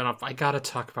 5 spin-off. I gotta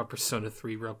talk about Persona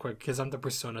 3 real quick, because I'm the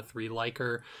Persona 3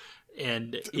 liker,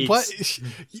 and it's... What?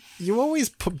 You always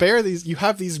bear these... You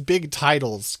have these big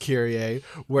titles, Kyrie,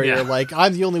 where you're like,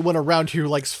 I'm the only one around here who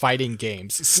likes fighting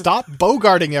games. Stop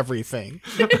bogarting everything.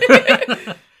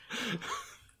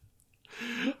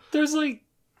 There's like,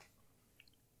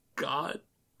 God,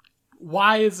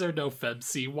 why is there no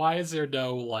FemC? Why is there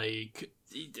no, like,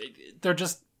 they're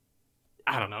just,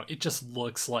 I don't know. It just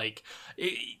looks like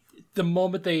the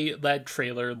moment that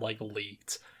trailer like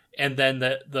leaked, and then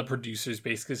the producers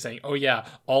basically saying, "Oh yeah,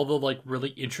 all the like really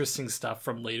interesting stuff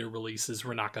from later releases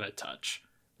we're not going to touch,"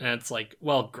 and it's like,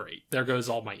 well, great. There goes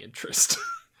all my interest.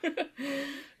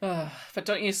 But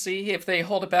don't you see, if they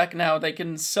hold it back now, they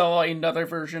can sell another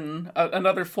version,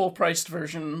 another full-priced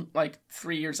version, like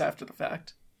 3 years after the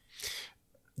fact.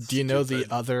 Do you know the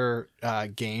other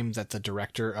game that the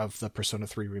director of the Persona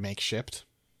 3 remake shipped?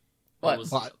 What?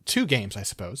 Well, 2 games, I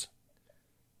suppose.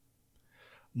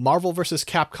 Marvel vs.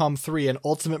 Capcom 3 and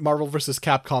Ultimate Marvel vs.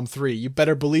 Capcom 3. You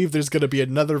better believe there's going to be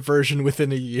another version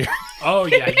within a year. Oh,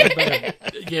 yeah. You better,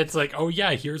 yeah, it's like, oh,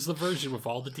 yeah, here's the version with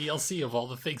all the DLC of all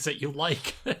the things that you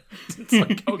like. It's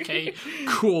like, okay,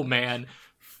 cool, man.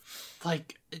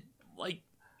 Like,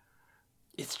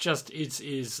 it's just, it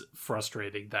is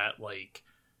frustrating that, like,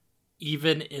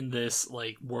 even in this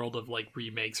like world of like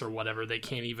remakes or whatever, they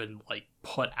can't even like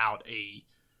put out a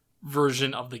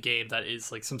version of the game that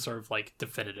is like some sort of like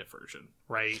definitive version,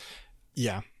 right?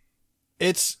 Yeah.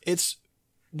 It's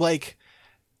like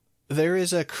there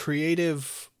is a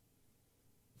creative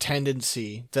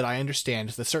tendency that I understand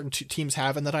that certain teams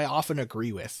have and that I often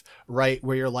agree with, right?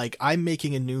 Where you're like, I'm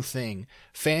making a new thing.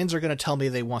 Fans are going to tell me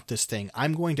they want this thing.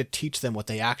 I'm going to teach them what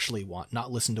they actually want,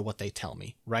 not listen to what they tell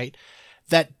me, right?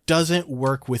 That doesn't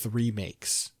work with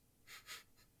remakes.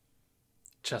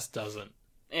 Just doesn't.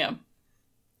 Yeah.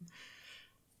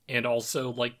 And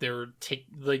also, like, they're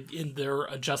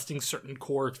adjusting certain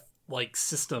core like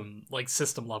system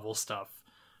level stuff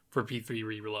for P3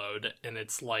 Reload, and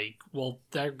it's like, well,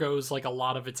 there goes like a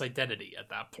lot of its identity at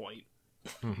that point.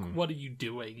 Mm-hmm. What are you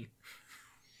doing?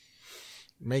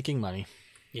 Making money.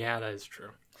 Yeah, that is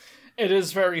true. It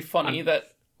is very funny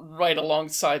that right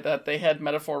alongside that, they had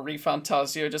Metaphor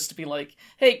ReFantazio just to be like,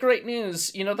 hey, great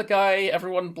news, you know the guy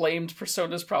everyone blamed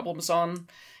Persona's problems on?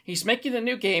 He's making a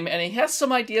new game, and he has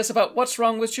some ideas about what's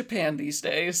wrong with Japan these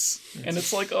days. And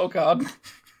it's like, oh god.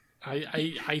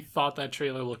 I thought that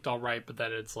trailer looked alright, but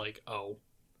then it's like, oh,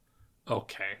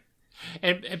 okay.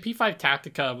 And P5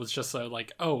 Tactica was just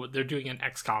like, oh, they're doing an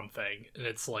XCOM thing. And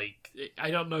it's like,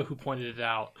 I don't know who pointed it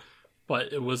out,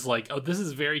 but it was like, oh, this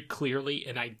is very clearly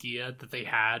an idea that they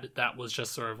had that was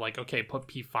just sort of like, okay, put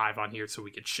P5 on here so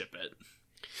we could ship it.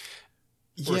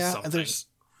 Yeah, there's...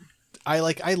 I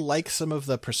like some of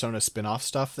the Persona spin-off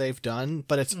stuff they've done,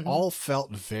 but it's all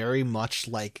felt very much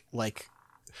like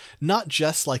not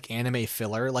just like anime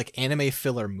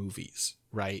filler movies,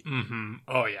 right? Mm-hmm.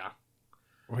 Oh, yeah.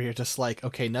 Where you're just like,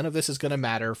 okay, none of this is going to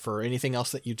matter for anything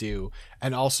else that you do.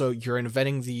 And also you're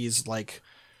inventing these like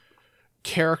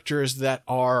characters that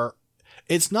are,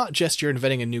 it's not just you're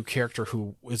inventing a new character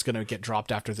who is going to get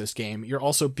dropped after this game. You're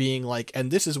also being like, and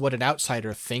this is what an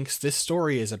outsider thinks this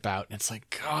story is about. And it's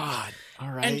like, God,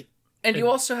 all right. And you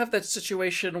also have that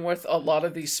situation with a lot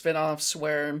of these spin-offs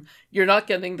where you're not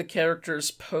getting the characters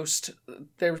post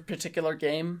their particular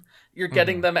game. You're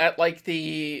getting them at like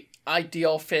the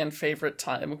ideal fan favorite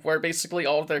time, where basically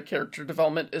all of their character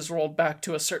development is rolled back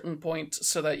to a certain point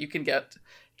so that you can get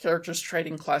characters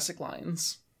trading classic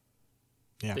lines.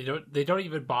 Yeah. They don't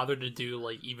even bother to do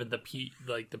like even the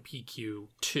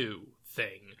PQ2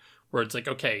 thing, where it's like,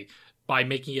 okay, by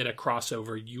making it a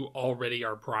crossover, you already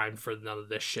are primed for none of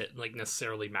this shit like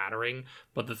necessarily mattering,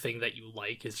 but the thing that you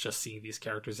like is just seeing these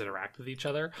characters interact with each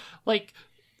other. Like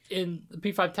in the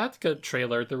P5 Tactica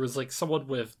trailer, there was like someone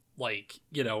with like,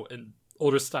 you know, an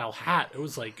older style hat. It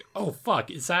was like, oh fuck,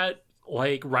 is that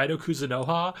like Raido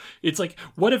Kuzunoha? It's like,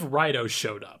 what if Raido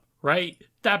showed up, right?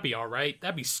 That'd be alright.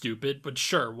 That'd be stupid, but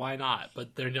sure, why not?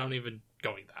 But they're not even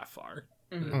going that far.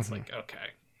 And it's like, okay,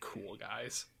 cool,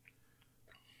 guys.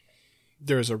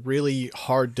 There's a really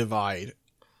hard divide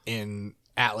in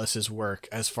Atlus's work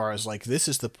as far as like, this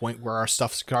is the point where our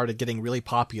stuff started getting really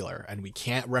popular and we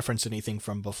can't reference anything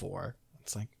from before.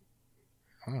 It's like,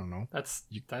 I don't know.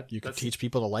 You could teach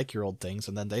people to like your old things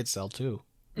and then they'd sell too.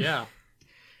 Yeah.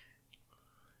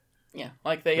 Yeah,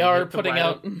 like they are putting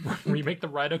out... remake the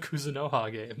Raido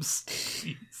Kuzunoha games.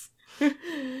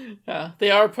 Yeah, they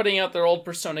are putting out their old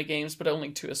Persona games, but only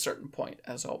to a certain point,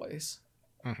 as always.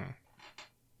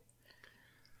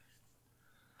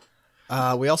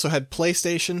 We also had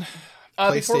PlayStation.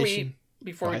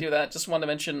 Before we do that, just want to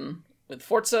mention with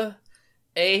Forza,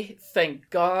 thank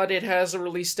God it has a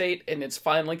release date, and it's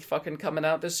finally fucking coming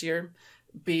out this year.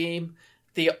 B,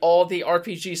 all the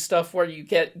RPG stuff where you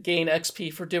gain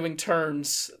XP for doing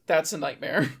turns, that's a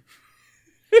nightmare.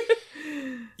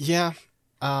 Yeah.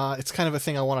 It's kind of a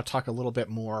thing I want to talk a little bit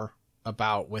more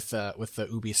about with the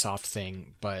Ubisoft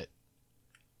thing, but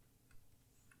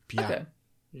yeah, Okay.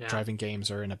 Yeah. driving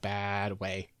games are in a bad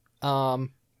way.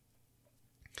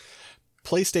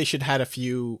 PlayStation had a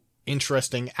few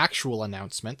interesting actual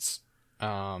announcements,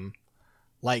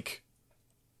 like,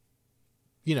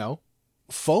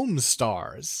 foam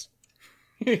stars.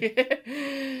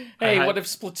 Hey, what if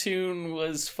Splatoon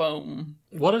was foam?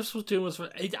 What if Splatoon was?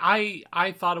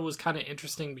 I thought it was kind of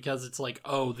interesting because it's like,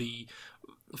 oh, the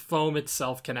foam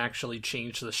itself can actually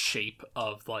change the shape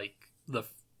of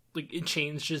it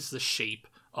changes the shape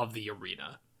of the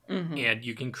arena, and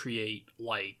you can create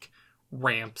like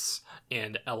ramps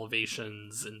and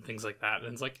elevations and things like that.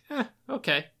 And it's like,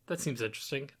 okay, that seems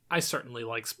interesting. I certainly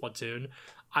like Splatoon.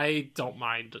 I don't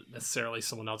mind necessarily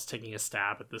someone else taking a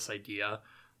stab at this idea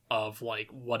of like,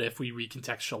 what if we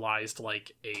recontextualized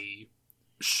like a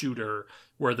shooter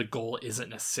where the goal isn't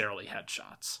necessarily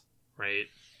headshots, right?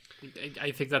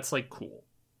 I think that's like cool.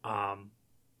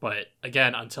 But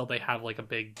again, until they have like a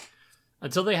beta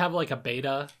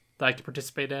that I can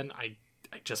participate in, I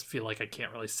just feel like I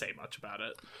can't really say much about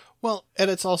it. Well, and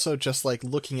it's also just like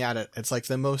looking at it, it's like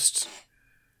the most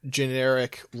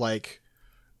generic, like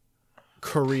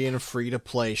Korean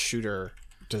free-to-play shooter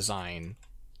design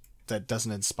that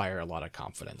doesn't inspire a lot of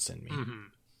confidence in me. Mm-hmm.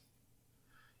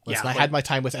 Listen, I had my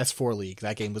time with S4 League.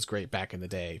 That game was great back in the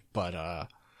day, but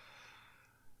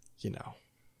Yeah.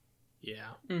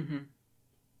 Mm-hmm.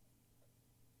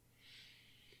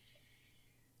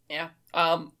 Yeah.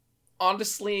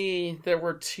 Honestly, there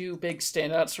were two big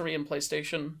standouts for me in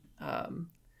PlayStation.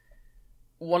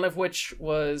 One of which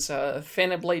was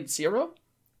Phantom Blade Zero.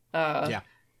 yeah.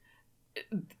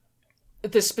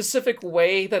 The specific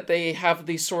way that they have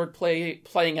the sword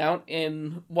playing out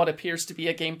in what appears to be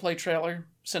a gameplay trailer,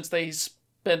 since they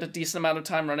spend a decent amount of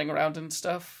time running around and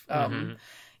stuff.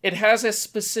 It has a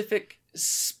specific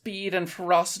speed and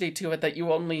ferocity to it that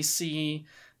you only see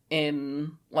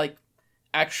in like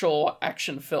actual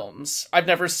action films. I've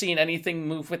never seen anything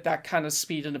move with that kind of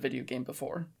speed in a video game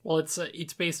before. Well,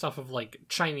 it's based off of like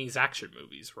Chinese action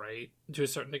movies, right? To a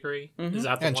certain degree, is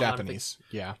that the And one I'm Japanese.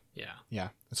 Yeah. Yeah. Yeah.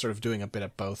 It's sort of doing a bit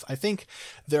of both. I think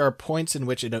there are points in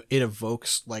which it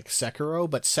evokes like Sekiro,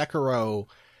 but Sekiro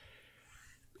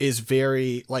is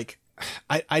very like,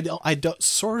 I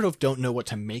don't know what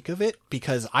to make of it,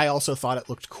 because I also thought it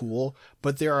looked cool,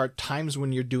 but there are times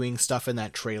when you're doing stuff in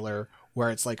that trailer where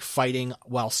it's like fighting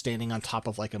while standing on top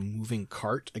of like a moving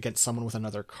cart against someone with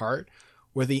another cart,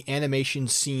 where the animation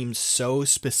seems so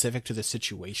specific to the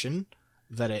situation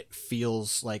that it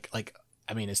feels like,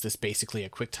 I mean, is this basically a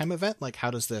QuickTime event? Like,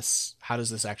 how does this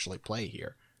actually play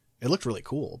here? It looked really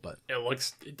cool, but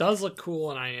it does look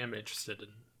cool, and I am interested in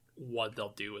what they'll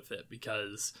do with it,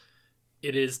 because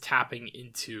it is tapping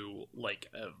into like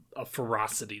a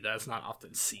ferocity that's not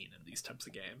often seen in these types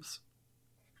of games.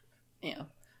 Yeah.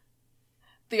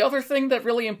 The other thing that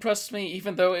really impressed me,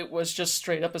 even though it was just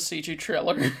straight up a CG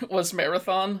trailer, was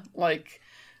Marathon. Like,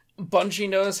 Bungie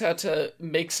knows how to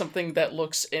make something that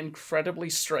looks incredibly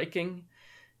striking,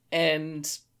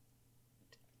 and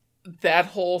that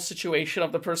whole situation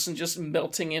of the person just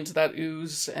melting into that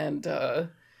ooze and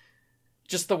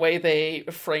just the way they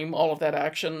frame all of that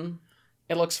action,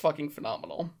 it looks fucking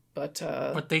phenomenal. But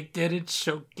they didn't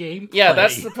show gameplay. Yeah,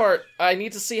 that's the part. I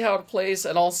need to see how it plays,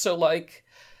 and also, like,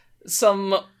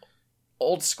 some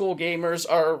old school gamers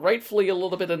are rightfully a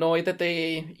little bit annoyed that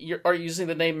they are using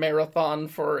the name Marathon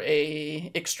for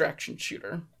a extraction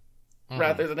shooter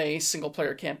rather than a single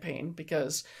player campaign,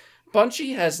 because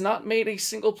Bungie has not made a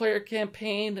single player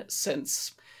campaign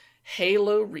since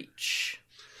Halo Reach.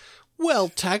 well,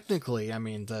 technically, I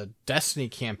mean, the Destiny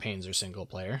campaigns are single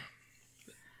player.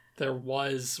 There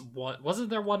was one. Wasn't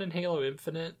there one in Halo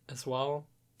Infinite as well?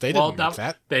 They didn't make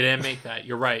that. They didn't make that.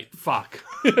 You're right. Fuck.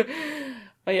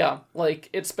 Yeah, like,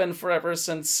 it's been forever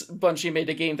since Bungie made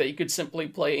a game that you could simply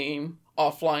play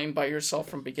offline by yourself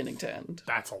from beginning to end.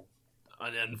 That's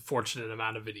an unfortunate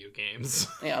amount of video games.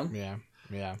 Yeah.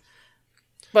 Yeah.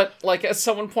 But, like, as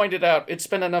someone pointed out, it's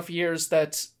been enough years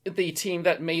that the team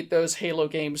that made those Halo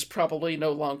games probably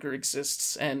no longer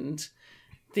exists, and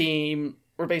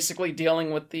we're basically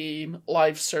dealing with the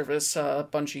live service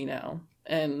Bungie now.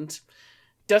 And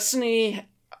Destiny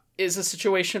is a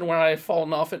situation where I've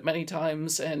fallen off it many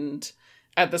times, and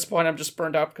at this point I'm just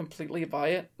burned out completely by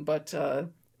it. But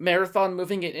Marathon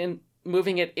moving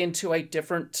it into a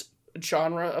different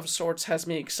genre of sorts has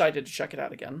me excited to check it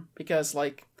out again. Because,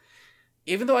 like,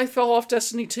 even though I fell off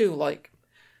Destiny 2, like,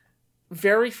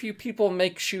 very few people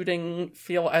make shooting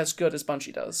feel as good as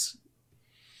Bungie does.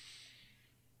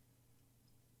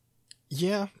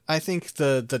 Yeah, I think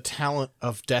the talent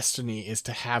of Destiny is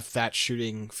to have that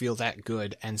shooting feel that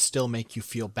good and still make you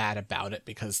feel bad about it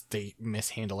because they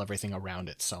mishandle everything around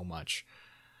it so much.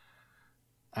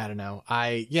 I don't know.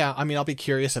 I'll be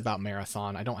curious about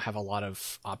Marathon. I don't have a lot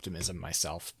of optimism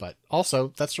myself, but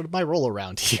also that's sort of my role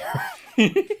around here.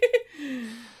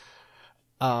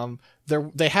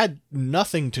 They had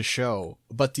nothing to show,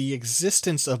 but the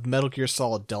existence of Metal Gear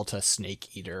Solid Delta Snake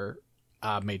Eater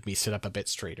made me sit up a bit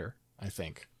straighter, I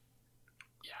think.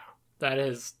 Yeah, I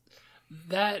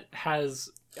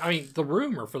mean, the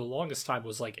rumor for the longest time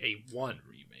was like a 1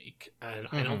 remake, and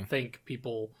I don't think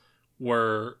people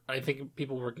were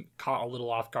caught a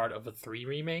little off guard of a 3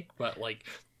 remake, but like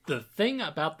the thing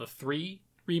about the 3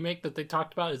 remake that they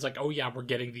talked about is like, oh yeah, we're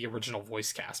getting the original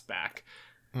voice cast back.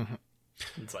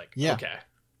 It's like, okay.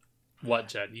 What,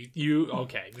 Jen? You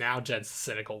okay, now Jen's the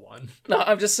cynical one. No,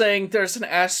 I'm just saying there's an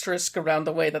asterisk around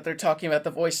the way that they're talking about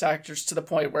the voice actors to the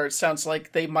point where it sounds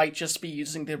like they might just be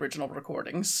using the original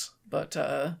recordings. But,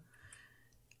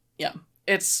 yeah.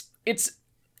 It's...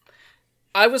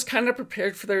 I was kind of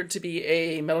prepared for there to be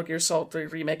a Metal Gear Solid 3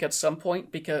 remake at some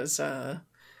point because,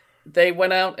 they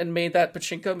went out and made that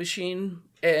pachinko machine,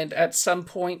 and at some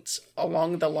point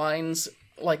along the lines,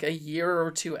 like a year or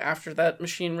two after that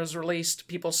machine was released,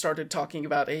 people started talking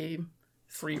about a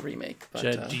 3 remake. But,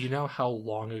 Jed, do you know how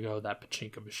long ago that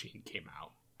pachinko machine came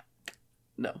out?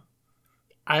 No.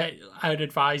 I'd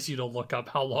advise you to look up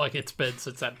how long it's been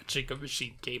since that pachinko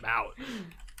machine came out.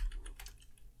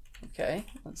 Okay,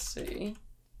 let's see.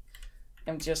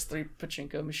 MGS3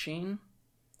 pachinko machine.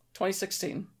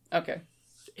 2016. Okay.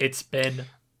 It's been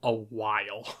a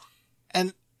while.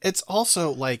 And it's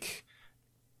also like...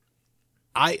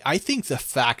 I think the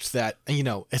fact that,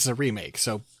 it's a remake,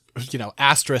 so,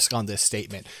 asterisk on this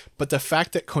statement, but the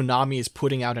fact that Konami is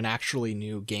putting out an actually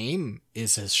new game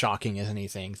is as shocking as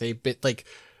anything. They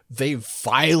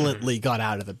violently got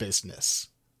out of the business.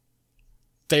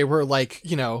 They were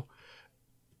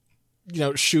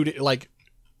shooting,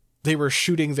 they were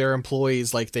shooting their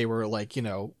employees like they were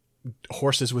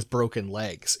horses with broken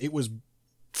legs. It was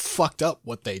fucked up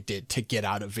what they did to get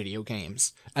out of video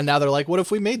games, and now they're like, what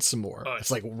if we made some more?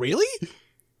 It's like, really?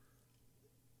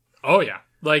 Oh yeah,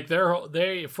 like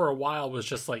they for a while was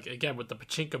just like, again with the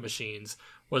pachinko machines,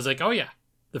 was like, oh yeah,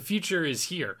 the future is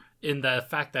here in the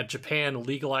fact that Japan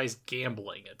legalized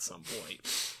gambling at some point.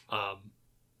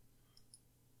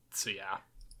 So yeah,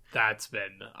 that's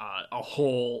been a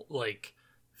whole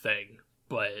thing,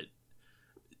 but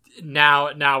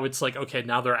now it's like, okay,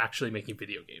 now they're actually making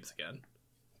video games again.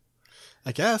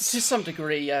 I guess. To some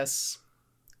degree, yes.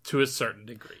 To a certain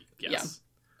degree, yes.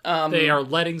 Yeah. They are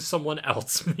letting someone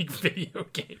else make video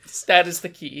games. That is the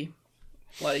key.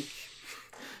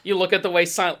 You look at the way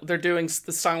they're doing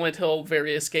the Silent Hill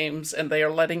various games, and they are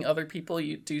letting other people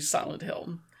do Silent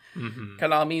Hill. Mm-hmm.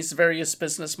 Konami's various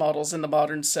business models in the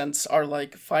modern sense are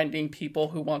like finding people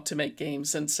who want to make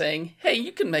games and saying, hey,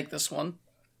 you can make this one.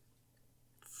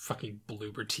 Fucking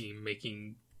Bloober Team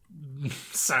making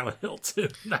Silent Hill 2.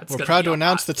 We're proud to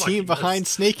announce the team behind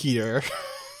Snake Eater.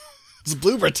 It's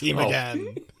Bloober Team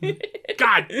again.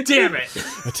 God damn it!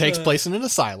 It takes place in an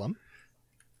asylum.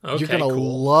 Okay, you're gonna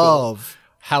love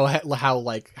how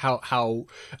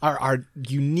our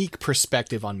unique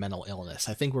perspective on mental illness.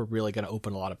 I think we're really gonna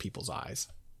open a lot of people's eyes.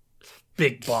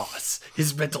 Big Boss,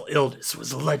 his mental illness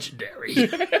was legendary.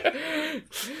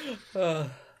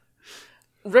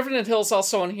 Revenant Hill's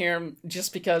also on here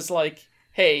just because,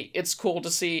 hey, it's cool to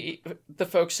see the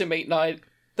folks who made Night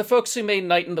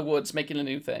in the Woods making a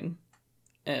new thing,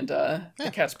 and the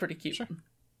cat's pretty cute.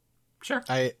 Sure.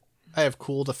 I have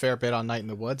cooled a fair bit on Night in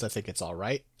the Woods. I think it's all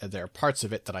right. There are parts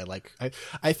of it that I like.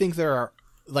 I think there are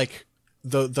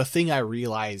the thing I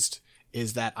realized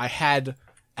is that I had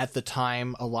at the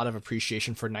time a lot of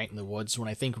appreciation for Night in the Woods, when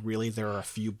I think really there are a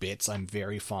few bits I'm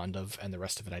very fond of, and the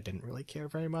rest of it I didn't really care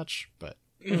very much. But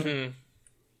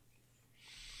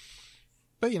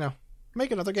but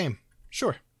make another game.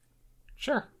 Sure.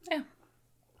 Yeah.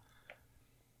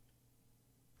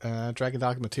 Dragon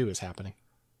Dogma 2 is happening.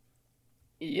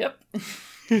 Yep.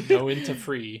 No into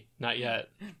free, not yet.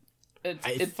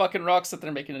 It fucking rocks that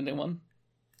they're making a new one.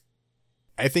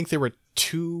 I think there were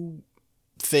two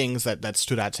things that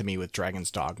stood out to me with Dragon's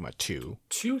Dogma 2.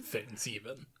 Two things,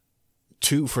 even.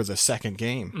 Two for the second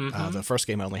game. Mm-hmm. The first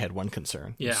game only had one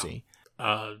concern, you see.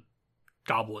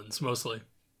 Goblins, mostly.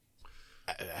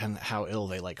 And how ill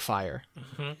they like fire.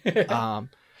 Mm-hmm.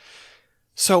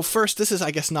 So first, this is, I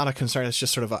guess, not a concern. It's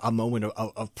just sort of a moment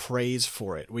of praise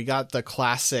for it. We got the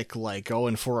classic,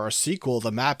 going for our sequel,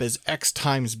 the map is X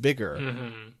times bigger.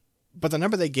 Mm-hmm. but the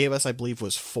number they gave us, I believe,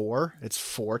 was 4. It's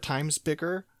 4 times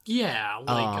bigger. Yeah,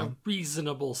 like a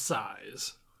reasonable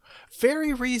size.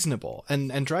 Very reasonable.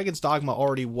 And Dragon's Dogma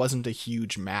already wasn't a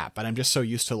huge map, and I'm just so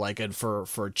used to like it for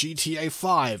GTA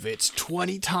 5, it's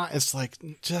 20 times. It's like,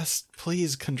 just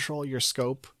please control your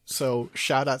scope. So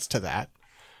shout outs to that.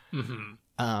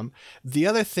 Mm-hmm. The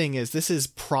other thing is, this is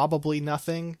probably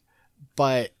nothing,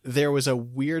 but there was a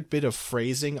weird bit of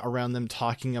phrasing around them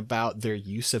talking about their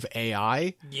use of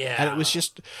AI. Yeah. And it was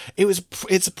just,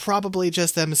 it's probably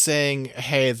just them saying,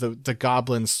 hey, the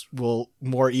goblins will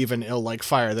more even ill like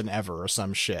fire than ever or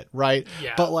some shit, right?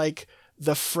 Yeah. But like,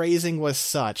 the phrasing was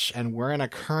such, and we're in a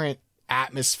current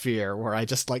atmosphere where I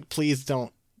just like, please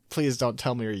don't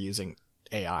tell me you're using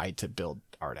AI to build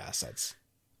art assets.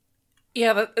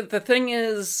 Yeah, the thing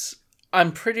is,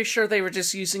 I'm pretty sure they were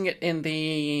just using it in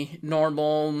the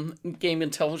normal game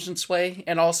intelligence way.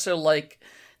 And also, like,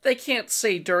 they can't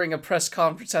say during a press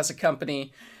conference as a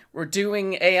company, we're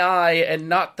doing AI and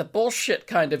not the bullshit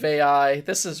kind of AI.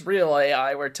 This is real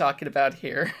AI we're talking about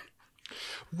here.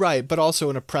 Right, but also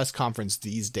in a press conference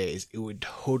these days, it would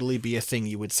totally be a thing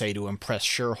you would say to impress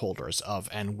shareholders of,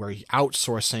 and we're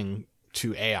outsourcing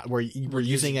to AI. We're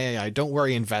using AI. Don't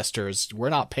worry, investors. We're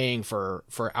not paying for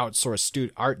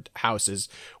outsourced art houses.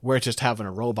 We're just having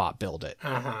a robot build it.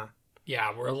 Uh-huh.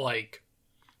 Yeah, we're like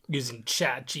using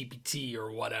Chat GPT or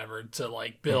whatever to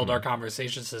like build our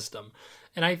conversation system.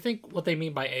 And I think what they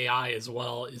mean by AI as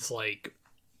well is like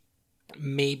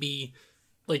maybe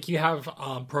like you have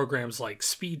programs like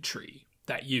SpeedTree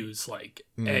that use like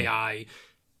AI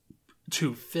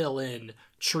to fill in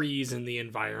trees in the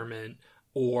environment,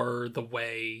 or the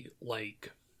way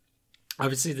like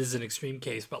obviously this is an extreme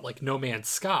case, but like No Man's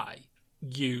Sky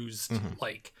used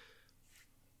like,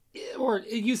 or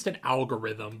it used an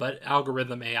algorithm, but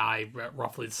algorithm AI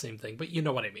roughly the same thing, but you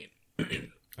know what I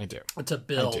mean. I do. To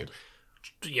build,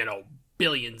 you know,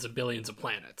 billions and billions of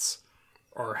planets,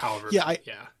 or however. Yeah,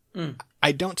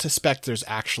 I don't suspect there's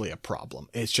actually a problem.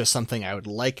 It's just something I would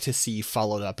like to see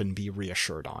followed up and be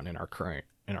reassured on in our current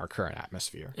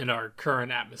atmosphere. And our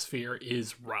current atmosphere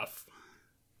is rough.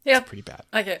 Yeah, it's pretty bad.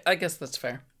 I guess that's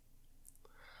fair.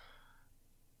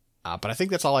 But I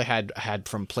think that's all I had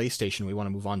from PlayStation. We want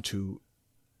to move on to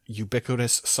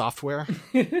ubiquitous software.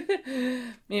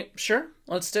 Yeah, sure,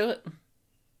 let's do it.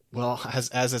 Well,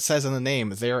 as it says in the name,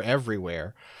 they're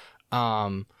everywhere. I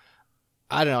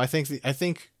don't know. I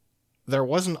think there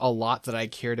wasn't a lot that I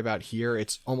cared about here.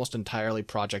 It's almost entirely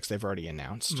projects they've already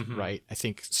announced, right? I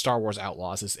think Star Wars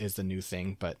Outlaws is the new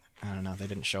thing, but I don't know. They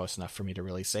didn't show us enough for me to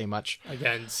really say much.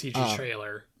 Again, CG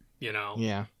trailer, you know.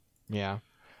 Yeah.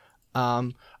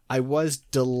 I was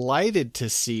delighted to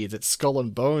see that Skull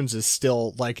and Bones is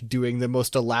still like doing the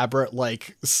most elaborate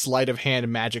like sleight of hand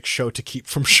magic show to keep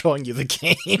from showing you the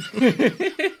game.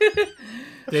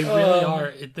 They really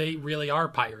are. They really are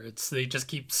pirates. They just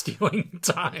keep stealing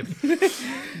time.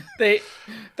 They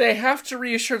have to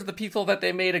reassure the people that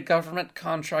they made a government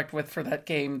contract with for that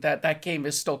game that game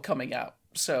is still coming out.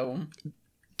 So,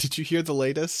 did you hear the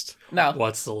latest? No.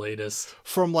 What's the latest?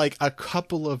 From like a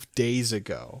couple of days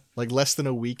ago, like less than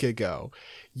a week ago,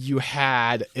 you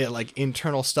had like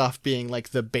internal stuff being like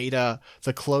the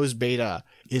closed beta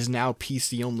is now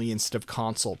PC only instead of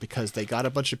console, because they got a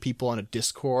bunch of people on a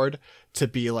Discord to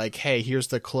be like, hey, here's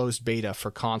the closed beta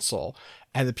for console.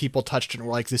 And the people touched it and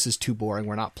were like, this is too boring.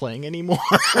 We're not playing anymore.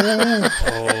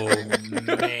 Oh,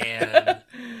 man.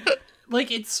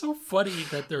 Like, it's so funny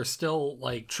that they're still,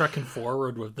 like, trucking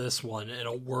forward with this one in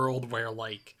a world where,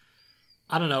 like,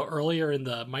 I don't know, earlier in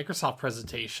the Microsoft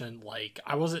presentation, like,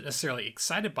 I wasn't necessarily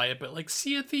excited by it, but, like,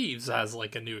 Sea of Thieves has,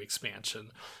 like, a new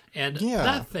expansion. And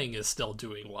that thing is still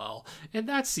doing well. And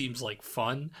that seems like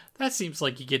fun. That seems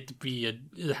like you get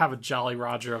to have a Jolly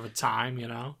Roger of a time, you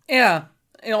know? Yeah.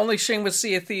 The only shame with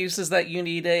Sea of Thieves is that you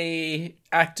need a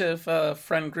active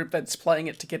friend group that's playing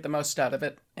it to get the most out of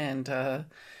it. And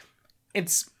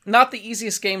it's not the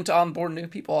easiest game to onboard new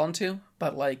people onto,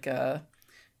 but, like,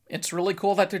 it's really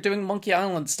cool that they're doing Monkey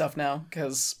Island stuff now,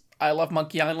 because I love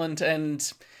Monkey Island,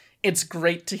 and it's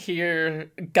great to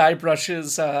hear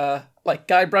Guybrush's, the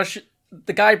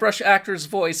Guybrush actor's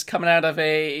voice coming out of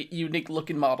a unique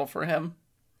looking model for him.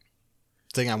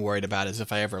 The thing I'm worried about is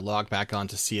if I ever log back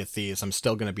onto Sea of Thieves, I'm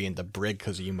still going to be in the brig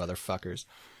because of you motherfuckers.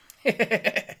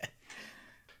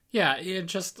 Yeah, it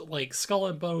just, like, Skull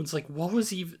and Bones, like, what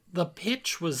was even... The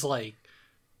pitch was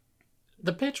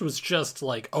just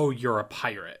like, oh, you're a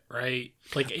pirate, right?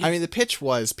 Like, the pitch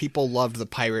was people loved the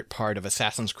pirate part of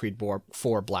Assassin's Creed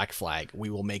 4 Black Flag. We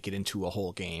will make it into a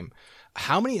whole game.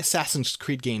 How many Assassin's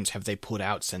Creed games have they put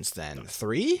out since then?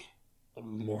 3?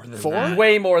 More than 4? that.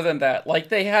 Way more than that. Like,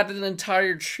 they had an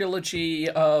entire trilogy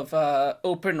of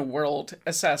open world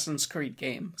Assassin's Creed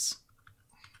games.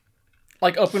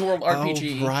 Like, open world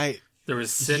RPG. Oh, right. There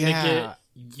was Syndicate, Yeah.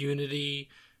 Unity,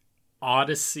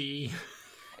 Odyssey.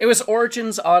 It was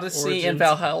Origins, Odyssey, and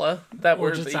Valhalla. That were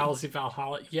Origins, the... Odyssey,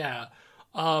 Valhalla. Yeah.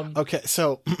 Okay,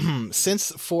 so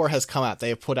since 4 has come out, they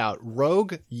have put out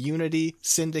Rogue, Unity,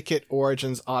 Syndicate,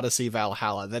 Origins, Odyssey,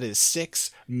 Valhalla. That is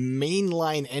 6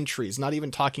 mainline entries, not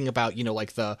even talking about,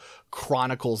 like the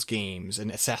Chronicles games and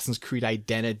Assassin's Creed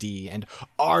Identity and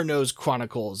Arno's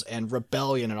Chronicles and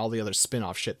Rebellion and all the other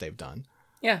spin-off shit they've done.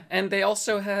 Yeah, and they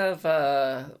also have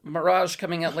Mirage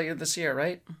coming out later this year,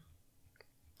 right?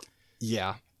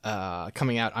 Yeah,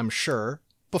 coming out, I'm sure,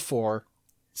 before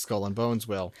Skull and Bones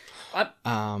will.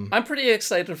 I'm pretty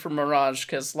excited for Mirage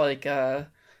because, like,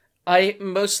 I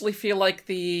mostly feel like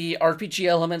the RPG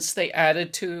elements they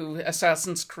added to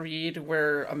Assassin's Creed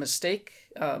were a mistake.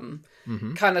 Kind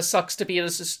of sucks to be in a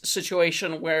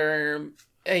situation where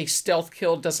a stealth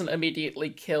kill doesn't immediately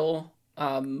kill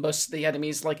most of the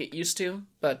enemies like it used to,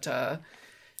 but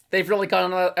they've really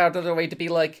gone out of their way to be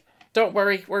like, don't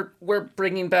worry, we're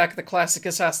bringing back the classic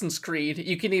Assassin's Creed.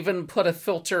 You can even put a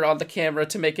filter on the camera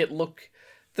to make it look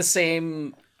the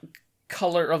same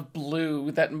color of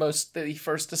blue that the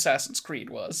first Assassin's Creed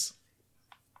was.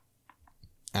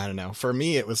 I don't know. For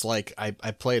me, it was like I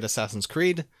played Assassin's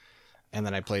Creed, and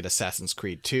then I played Assassin's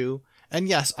Creed 2. And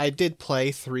yes, I did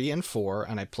play 3 and 4,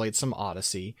 and I played some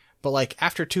Odyssey. But like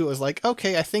after 2, it was like,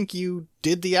 okay, I think you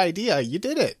did the idea. You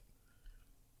did it.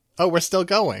 Oh, we're still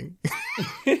going.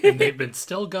 And they've been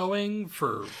still going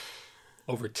for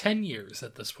over 10 years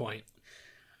at this point.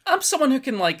 I'm someone who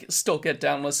can, like, still get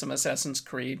down with some Assassin's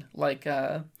Creed. Like,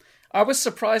 I was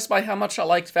surprised by how much I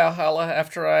liked Valhalla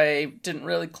after I didn't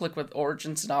really click with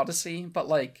Origins and Odyssey, but,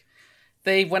 like,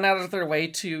 they went out of their way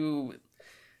to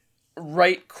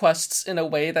write quests in a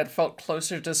way that felt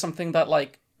closer to something that,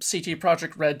 like, CT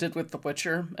Project Red did with The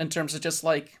Witcher, in terms of just,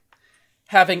 like,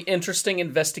 having interesting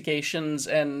investigations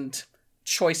and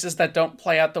choices that don't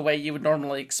play out the way you would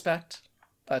normally expect.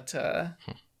 But,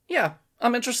 yeah,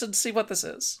 I'm interested to see what this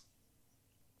is.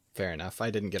 Fair enough.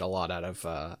 I didn't get a lot out of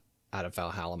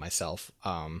Valhalla myself.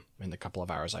 In the couple of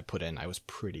hours I put in, I was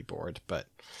pretty bored, but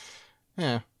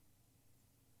yeah.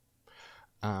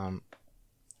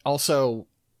 Also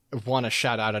want to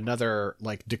shout out another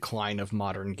like decline of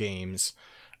modern games.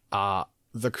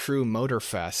 The Crew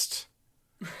Motorfest.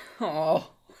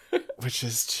 Oh, which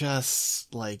is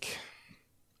just like,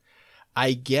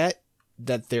 I get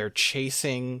that they're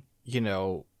chasing,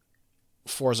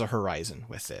 Forza Horizon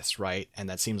with this, right? And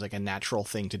that seems like a natural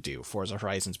thing to do. Forza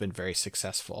Horizon's been very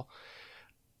successful.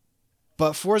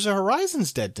 But Forza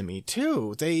Horizon's dead to me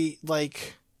too.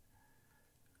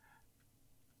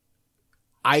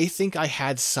 I think I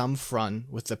had some fun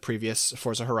with the previous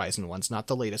Forza Horizon ones, not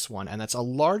the latest one, and that's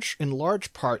in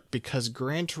large part because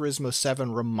Gran Turismo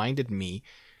 7 reminded me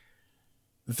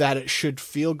that it should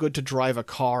feel good to drive a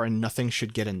car and nothing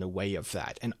should get in the way of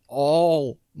that. And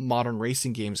all modern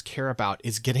racing games care about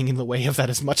is getting in the way of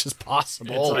that as much as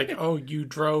possible. It's like, oh, you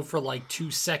drove for like 2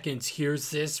 seconds.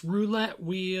 Here's this roulette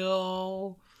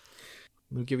wheel.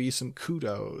 We'll give you some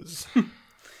kudos.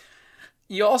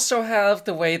 you also have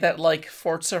the way that, like,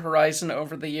 Forza Horizon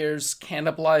over the years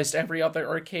cannibalized every other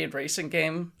arcade racing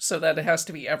game, so that it has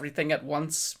to be everything at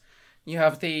once. You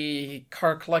have the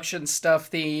car collection stuff,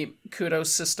 the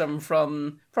kudos system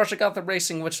from Project Gotham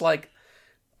Racing, which, like,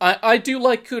 I do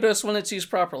like kudos when it's used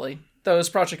properly. Those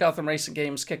Project Gotham Racing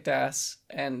games kicked ass,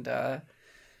 and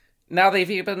now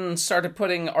they've even started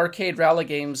putting arcade rally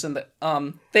games in the...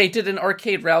 they did an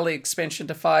arcade rally expansion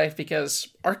to 5 because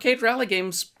arcade rally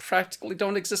games practically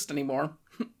don't exist anymore.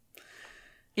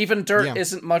 Even Dirt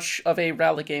isn't much of a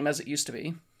rally game as it used to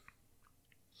be.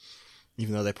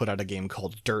 Even though they put out a game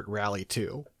called Dirt Rally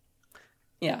 2.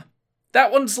 Yeah.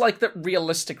 That one's like the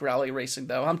realistic rally racing,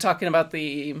 though. I'm talking about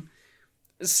the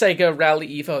Sega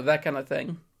Rally Evo, that kind of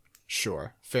thing.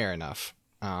 Sure. Fair enough.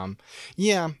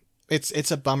 Yeah.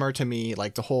 It's a bummer to me,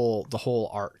 like the whole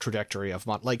art trajectory of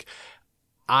like,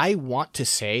 I want to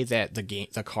say that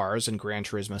the cars in Gran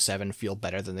Turismo 7 feel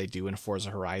better than they do in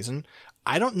Forza Horizon.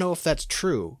 I don't know if that's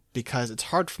true because it's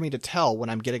hard for me to tell when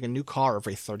I'm getting a new car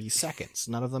every 30 seconds.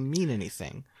 None of them mean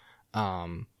anything.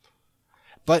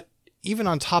 But even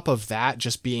on top of that,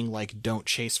 just being like, don't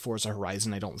chase Forza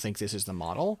Horizon, I don't think this is the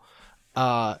model.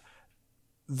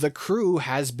 The Crew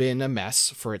has been a mess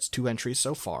for its 2 entries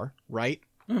so far, right?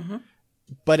 Mm-hmm.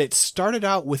 But it started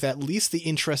out with at least the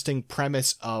interesting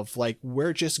premise of like,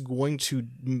 we're going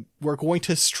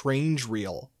to strange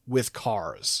reel with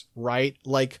cars, right?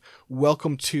 Like,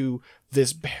 welcome to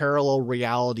this parallel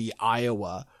reality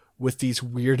Iowa with these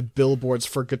weird billboards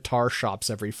for guitar shops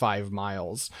every 5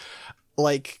 miles.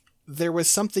 Like, there was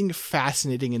something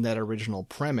fascinating in that original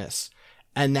premise,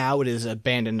 and now it has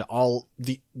abandoned all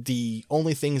the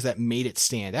only things that made it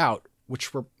stand out,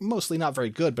 which were mostly not very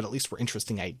good, but at least were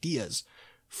interesting ideas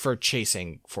for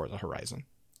chasing Forza Horizon.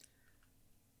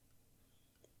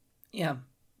 Yeah.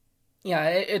 Yeah,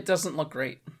 it doesn't look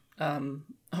great.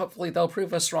 Hopefully they'll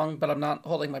prove us wrong, but I'm not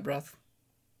holding my breath.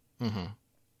 Mm-hmm.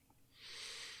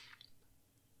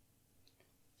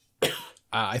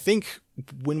 I think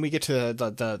when we get to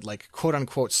the like quote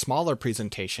unquote smaller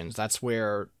presentations, that's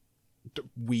where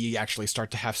we actually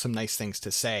start to have some nice things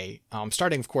to say.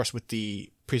 Starting, of course, with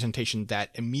the presentation that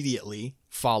immediately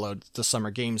followed the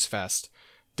Summer Games Fest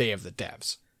Day of the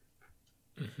Devs.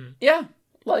 Mm-hmm. Yeah,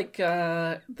 like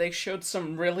they showed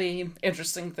some really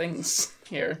interesting things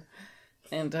here.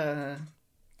 And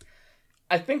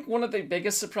I think one of the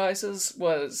biggest surprises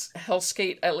was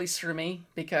Hellskate, at least for me,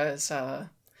 because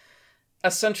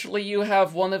essentially you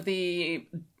have one of the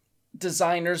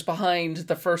designers behind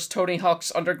the first Tony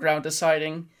Hawk's Underground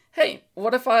deciding, hey,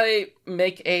 what if I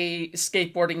make a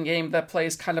skateboarding game that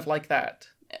plays kind of like that,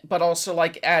 but also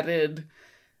like added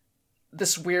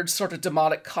this weird sort of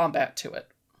demonic combat to it.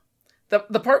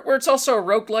 The part where it's also a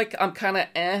roguelike, I'm kind of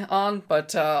on,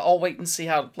 but I'll wait and see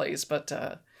how it plays. But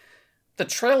the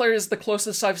trailer is the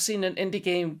closest I've seen an indie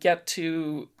game get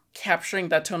to capturing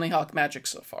that Tony Hawk magic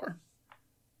so far.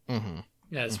 Mm-hmm.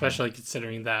 Yeah, especially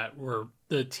considering that we're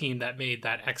the team that made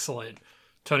that excellent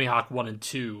Tony Hawk 1 and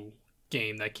 2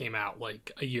 game that came out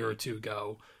like a year or two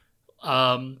ago.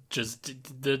 Just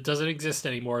doesn't exist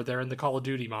anymore. They're in the Call of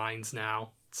Duty mines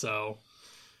now. So,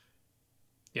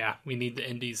 yeah, we need the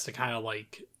indies to kind of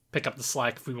like pick up the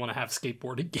slack if we want to have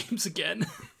skateboarding games again.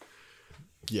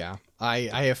 Yeah, I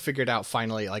have figured out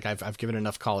finally, like I've given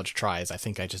enough college tries. I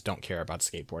think I just don't care about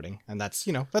skateboarding, and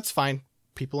that's fine.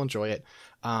 People enjoy it.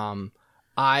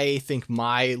 I think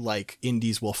my like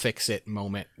indies will fix it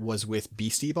moment was with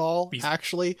Beastie Ball,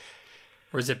 actually.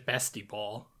 Or is it Bestie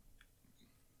Ball?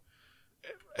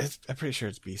 I'm pretty sure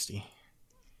it's Beastie.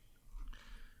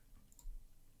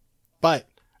 But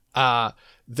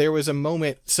there was a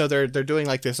moment, so they're doing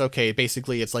like this, okay,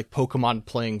 basically it's like Pokemon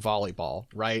playing volleyball,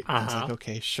 right? Uh-huh. It's like,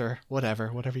 okay, sure,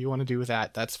 whatever you want to do with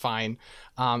that, that's fine.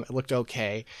 It looked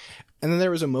okay. And then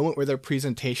there was a moment where their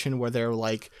presentation where they're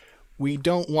like, we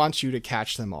don't want you to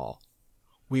catch them all.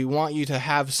 We want you to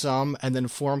have some and then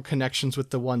form connections with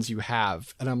the ones you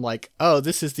have. And I'm like, oh,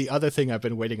 this is the other thing I've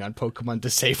been waiting on Pokemon to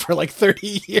say for like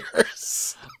 30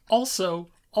 years. Also,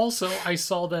 I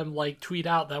saw them like tweet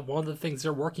out that one of the things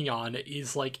they're working on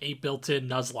is like a built-in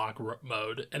Nuzlocke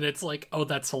mode. And it's like, oh,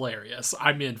 that's hilarious.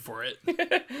 I'm in for it.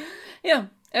 Yeah,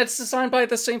 it's designed by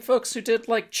the same folks who did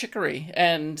like Chicory,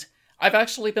 and I've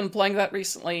actually been playing that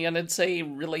recently, and it's a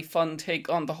really fun take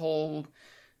on the whole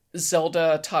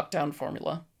Zelda top-down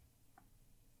formula.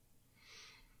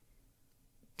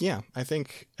 Yeah, I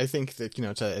think that, you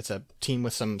know, it's a team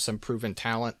with some proven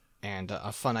talent and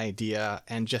a fun idea,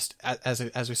 and just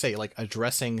as we say, like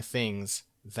addressing things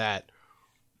that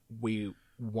we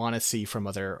want to see from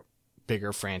other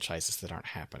bigger franchises that aren't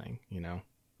happening, you know.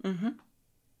 Mm-hmm.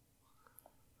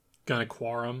 Gonna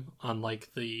quorum unlike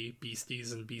the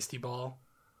Beasties and Beastie Ball.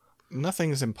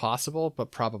 Nothing's impossible,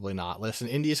 but probably not. Listen,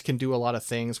 indies can do a lot of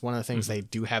things. One of the things they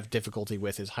do have difficulty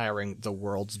with is hiring the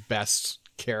world's best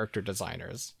character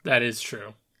designers. That is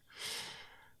true.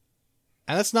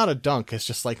 And that's not a dunk. It's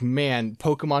just like, man,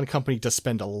 Pokemon Company does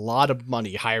spend a lot of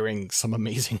money hiring some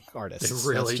amazing artists. They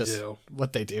really that's just do.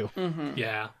 what they do. Mm-hmm.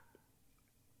 Yeah.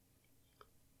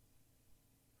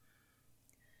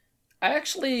 I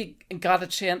actually got a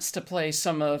chance to play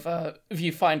some of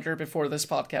Viewfinder before this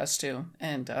podcast too,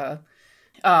 and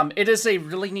it is a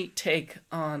really neat take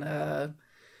on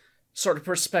sort of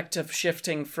perspective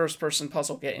shifting first-person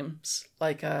puzzle games.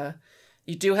 Like,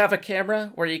 you do have a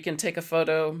camera where you can take a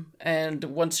photo, and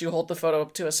once you hold the photo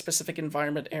up to a specific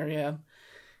environment area,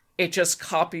 it just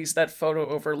copies that photo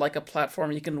over like a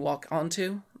platform you can walk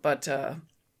onto. But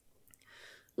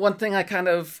one thing I kind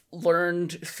of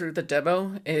learned through the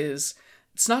demo is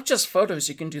it's not just photos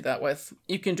you can do that with.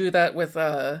 You can do that with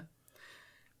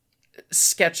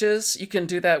sketches. You can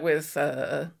do that with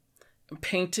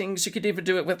paintings. You could even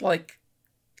do it with like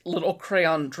little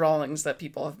crayon drawings that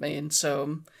people have made.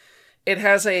 So it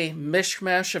has a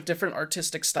mishmash of different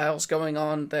artistic styles going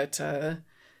on that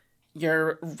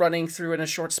you're running through in a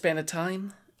short span of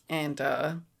time. And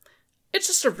it's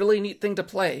just a really neat thing to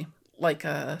play. Like,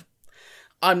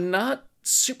 I'm not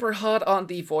super hot on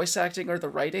the voice acting or the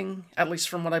writing, at least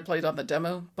from what I played on the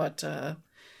demo, but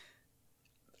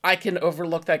I can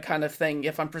overlook that kind of thing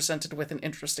if I'm presented with an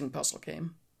interesting puzzle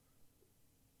game.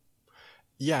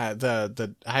 Yeah,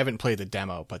 the I haven't played the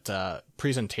demo, but the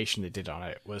presentation they did on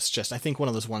it was just, I think, one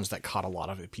of those ones that caught a lot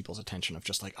of people's attention of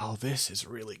just like, oh, this is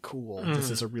really cool. This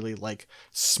is a really like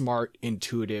smart,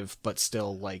 intuitive, but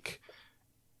still like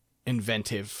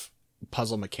inventive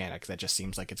puzzle mechanic that just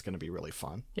seems like it's going to be really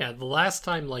fun. Yeah, the last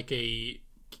time like a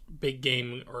big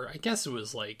game, or I guess it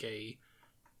was like a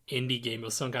indie game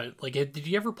of some kind, like did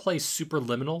you ever play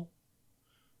Superliminal?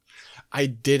 I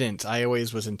didn't. I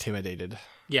always was intimidated.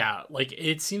 Yeah, like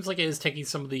it seems like it is taking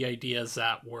some of the ideas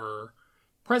that were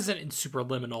present in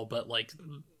Superliminal, but like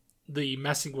the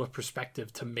messing with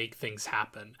perspective to make things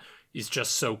happen is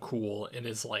just so cool, and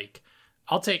is like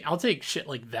I'll take shit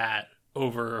like that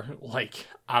over like,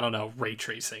 I don't know, ray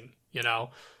tracing, you know?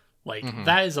 Like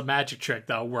that is a magic trick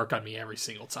that'll work on me every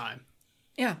single time.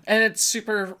 Yeah, and it's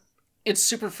super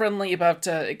friendly about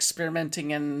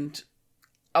experimenting and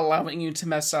allowing you to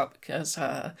mess up, because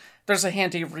there's a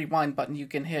handy rewind button you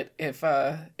can hit if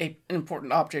an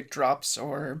important object drops,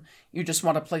 or you just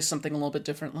want to play something a little bit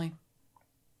differently.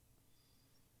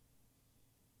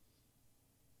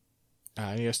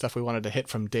 Any other stuff we wanted to hit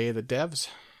from Day of the Devs?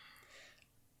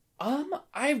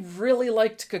 I really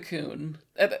liked Cocoon.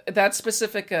 That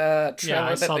specific trailer Yeah,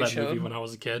 I saw they that showed. movie when I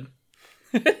was a kid.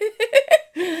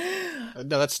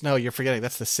 No, you're forgetting.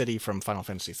 That's the city from Final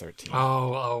Fantasy 13.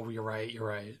 Oh, you're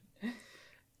right.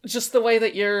 Just the way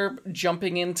that you're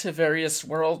jumping into various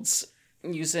worlds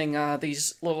using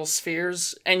these little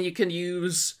spheres, and you can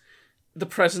use the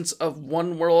presence of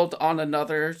one world on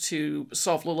another to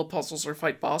solve little puzzles or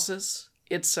fight bosses.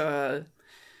 It's a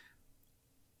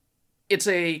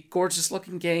gorgeous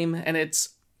looking game, and it's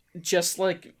just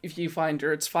like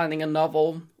Viewfinder. It's finding a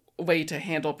novel way to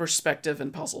handle perspective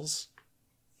and puzzles.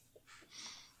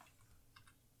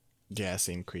 Yeah, it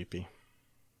seemed creepy.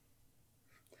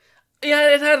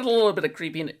 Yeah, it had a little bit of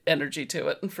creepy energy to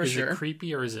it, for sure. Is it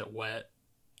creepy or is it wet?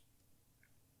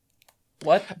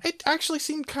 What? It actually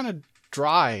seemed kind of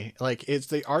dry. Like,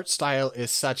 the art style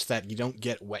is such that you don't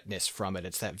get wetness from it.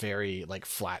 It's that very like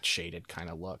flat shaded kind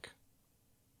of look.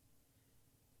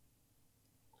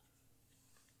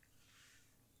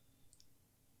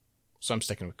 So I'm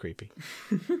sticking with creepy.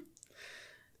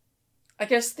 I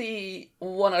guess the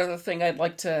one other thing I'd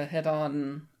like to hit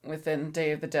on within Day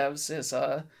of the Devs is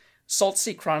Salt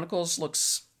Sea Chronicles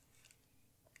looks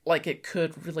like it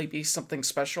could really be something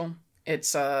special.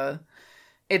 It's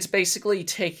basically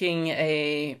taking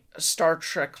a Star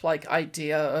Trek-like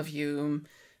idea of you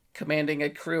commanding a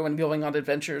crew and going on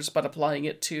adventures, but applying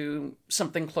it to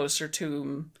something closer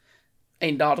to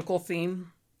a nautical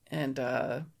theme. And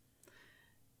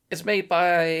it's made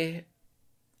by...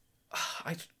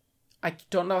 I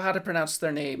don't know how to pronounce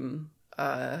their name.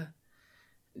 Die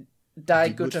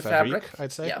Gute Fabrik,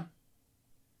 I'd say. Yeah.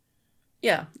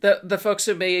 Yeah, the folks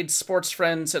who made Sports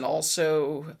Friends, and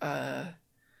also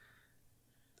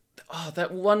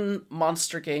that one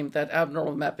monster game that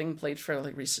Abnormal Mapping played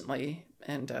fairly recently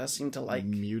and seemed to like.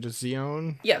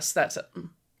 Mutazione? Yes, that's it.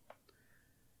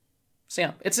 So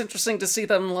yeah, it's interesting to see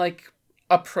them like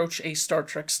approach a Star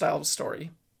Trek style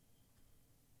story.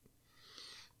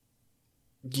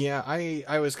 Yeah,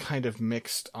 I was kind of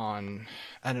mixed on,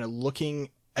 I don't know,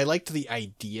 I liked the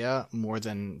idea more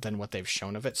than what they've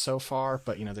shown of it so far,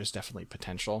 but there's definitely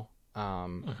potential.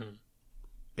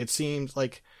 It seemed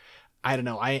like, I don't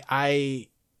know, I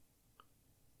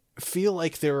feel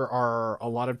like there are a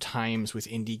lot of times with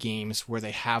indie games where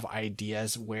they have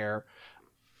ideas where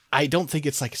I don't think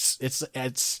it's like,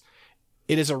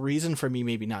 it is a reason for me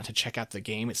maybe not to check out the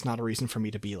game. It's not a reason for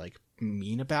me to be like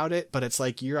mean about it, but it's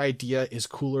like your idea is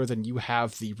cooler than you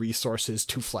have the resources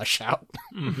to flesh out,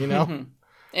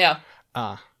 Yeah.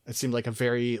 It seemed like a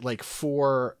very like,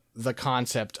 for the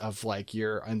concept of like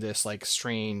you're in this like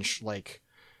strange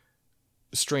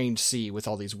sea with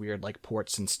all these weird like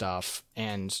ports and stuff,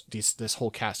 and this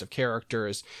whole cast of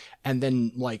characters, and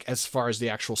then like as far as the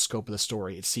actual scope of the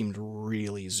story, it seemed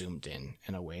really zoomed in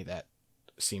a way that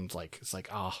seemed like it's like,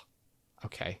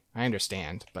 okay, I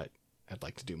understand, but I'd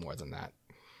like to do more than that.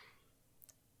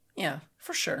 Yeah,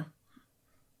 for sure.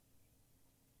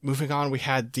 Moving on, we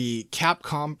had the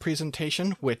Capcom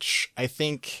presentation, which I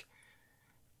think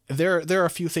there are a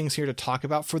few things here to talk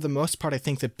about. For the most part, I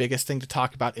think the biggest thing to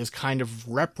talk about is kind of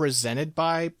represented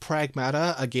by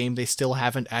Pragmata, a game they still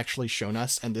haven't actually shown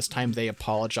us, and this time they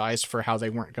apologized for how they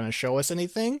weren't going to show us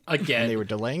anything. Again, and they were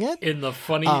delaying it. In the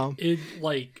funny,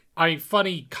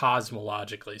 funny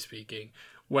cosmologically speaking,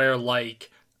 where like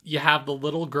you have the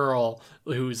little girl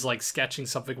who's like sketching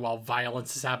something while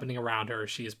violence is happening around her.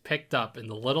 She is picked up and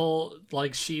the little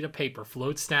like sheet of paper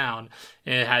floats down,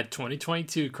 and it had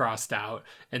 2022 crossed out,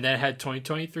 and then it had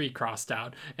 2023 crossed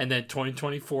out, and then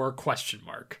 2024 question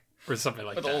mark or something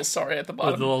like that. With a little sorry at the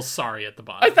bottom. With a little sorry at the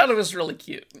bottom. I thought it was really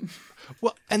cute.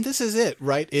 Well, and this is it,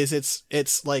 right?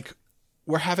 It's like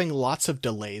we're having lots of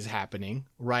delays happening,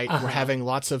 right? We're having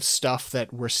lots of stuff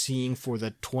that we're seeing for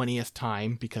the 20th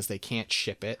time because they can't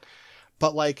ship it.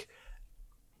 But like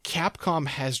Capcom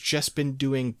has just been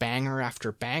doing banger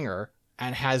after banger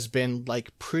and has been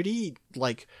like pretty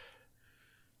like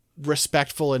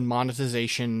respectful in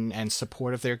monetization and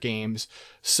support of their games.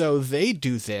 So they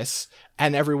do this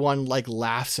and everyone like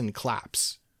laughs and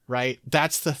claps. Right?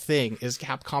 That's the thing, is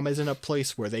Capcom is in a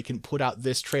place where they can put out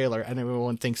this trailer and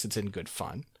everyone thinks it's in good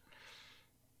fun.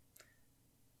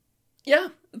 Yeah,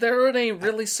 they're in a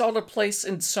really solid place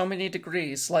in so many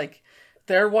degrees. Like,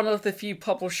 they're one of the few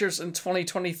publishers in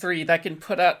 2023 that can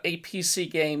put out a PC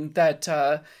game that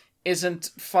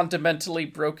isn't fundamentally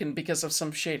broken because of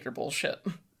some shader bullshit.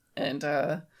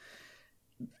 And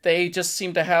they just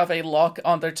seem to have a lock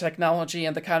on their technology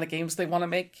and the kind of games they want to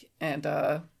make. And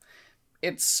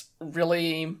it's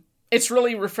really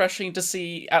refreshing to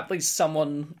see at least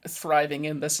someone thriving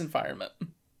in this environment.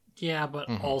 Yeah, but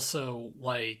also,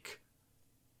 like,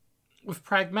 with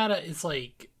Pragmata, it's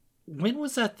like, when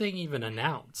was that thing even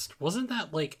announced? Wasn't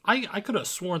that, like, I could have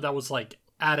sworn that was, like,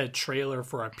 at a trailer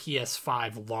for a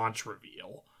PS5 launch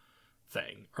reveal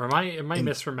thing. Or am I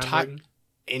misremembering?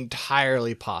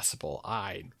 Entirely possible.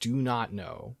 I do not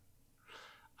know.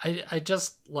 I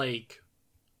just, like,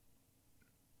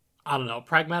 I don't know.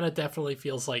 Pragmata definitely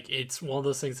feels like it's one of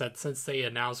those things that since they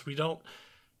announced, we don't,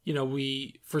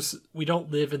 we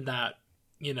don't live in that,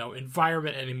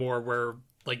 environment anymore where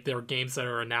like there are games that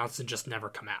are announced and just never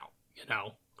come out,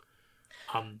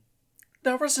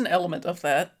 There was an element of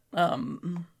that,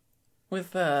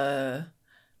 with,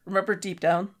 remember Deep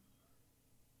Down?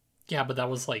 Yeah, but that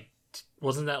was like,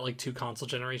 wasn't that like 2 console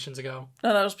generations ago?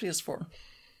 No, that was PS4.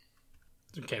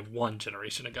 Okay, 1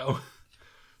 generation ago.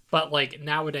 But, like,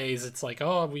 nowadays, it's like,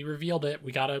 oh, we revealed it.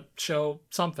 We gotta show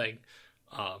something.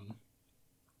 I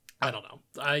don't know.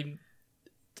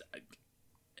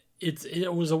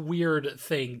 It was a weird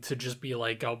thing to just be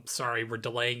like, oh, sorry, we're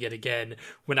delaying it again,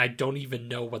 when I don't even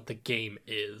know what the game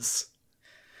is.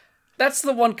 That's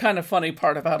the one kind of funny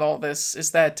part about all this,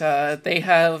 is that they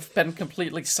have been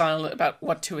completely silent about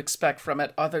what to expect from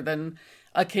it, other than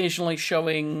occasionally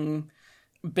showing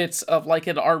bits of like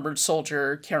an armored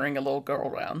soldier carrying a little girl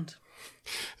around.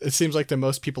 It seems like the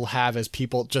most people have is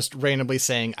people just randomly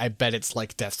saying, I bet it's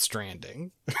like Death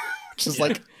Stranding. Which is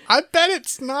like, I bet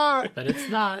it's not. But it's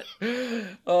not.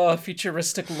 Oh,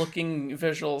 futuristic looking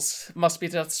visuals. Must be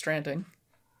Death Stranding.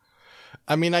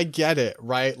 I mean, I get it,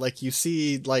 right? Like you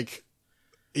see like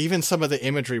even some of the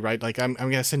imagery, right? Like I'm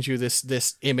going to send you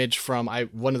this image from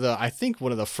one of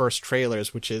the first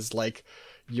trailers, which is like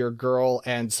your girl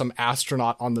and some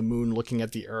astronaut on the moon looking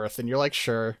at the Earth, and you're like,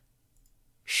 sure,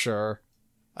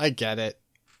 I get it.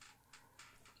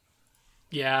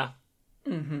 Yeah.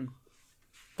 Mm-hmm.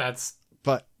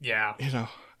 But yeah,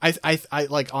 I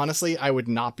like, honestly, I would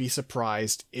not be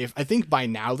surprised if, I think by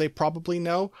now they probably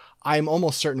know. I'm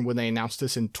almost certain when they announced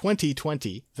this in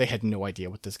 2020, they had no idea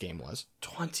what this game was.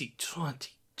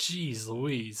 2020, jeez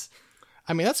Louise.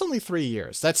 I mean, that's only 3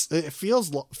 years. It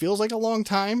feels like a long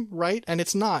time, right? And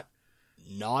it's not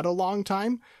a long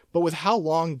time, but with how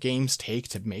long games take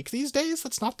to make these days,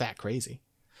 that's not that crazy.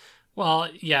 Well,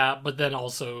 yeah, but then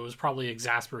also it was probably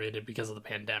exasperated because of the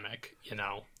pandemic,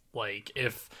 Like,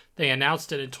 if they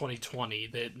announced it in 2020,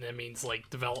 that means, like,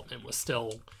 development was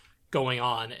still going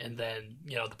on, and then,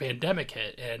 the pandemic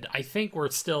hit, and I think we're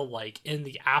still, like, in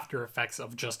the after effects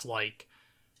of just, like,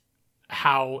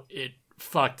 how it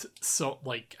fucked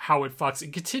how it fucks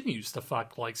and continues to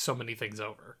fuck like so many things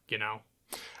over,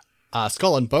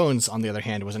 Skull and Bones, on the other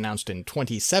hand, was announced in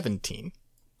 2017.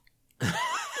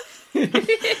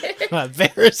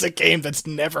 There's a game that's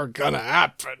never gonna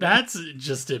happen. That's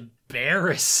just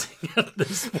embarrassing at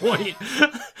this point.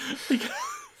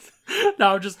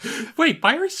 No, wait,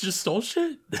 Virus just stole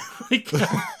shit?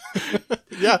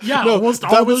 Yeah, no, almost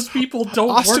all those people don't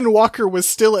Austin work. Walker was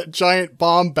still at Giant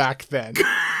Bomb back then.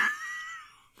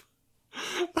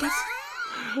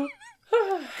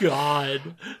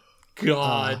 God.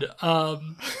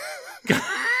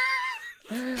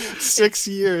 6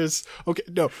 years. Okay,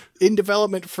 no. In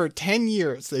development for 10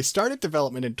 years. They started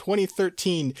development in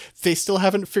 2013. They still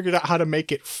haven't figured out how to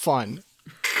make it fun.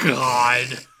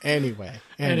 God. Anyway.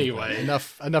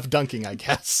 Enough dunking, I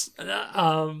guess.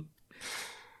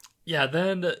 Yeah,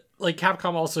 then, like,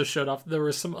 Capcom also showed off, there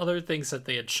were some other things that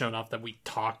they had shown off that we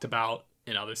talked about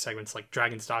in other segments, like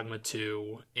Dragon's Dogma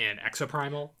 2 and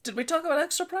Exoprimal. Did we talk about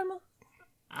Exoprimal?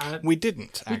 We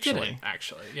didn't, actually. We didn't,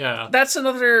 actually, yeah. That's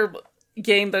another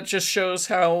game that just shows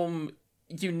how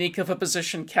unique of a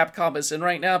position Capcom is in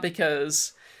right now,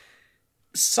 because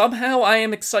somehow I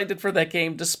am excited for that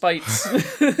game despite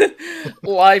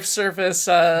live service.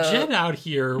 Jen out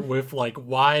here with, like,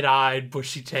 wide-eyed,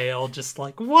 bushy tail, just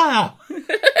like, wow!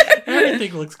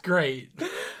 Everything looks great.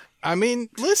 I mean,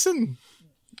 listen,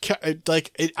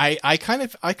 I kind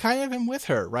of am with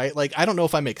her, right? Like, I don't know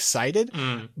if I'm excited,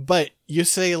 but you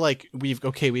say, like, we've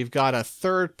got a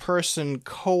third-person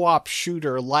co-op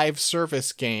shooter live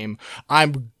service game.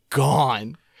 I'm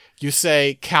gone. You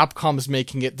say Capcom's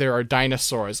making it, there are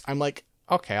dinosaurs. I'm like,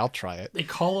 okay, I'll try it. They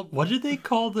call it, what did they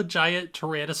call the giant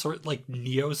Tyrannosaurus? Like,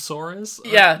 Neosaurus?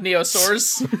 Yeah,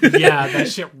 Neosaurs. Yeah, that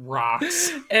shit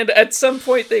rocks. And at some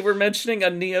point they were mentioning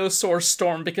a Neosaur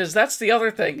storm, because that's the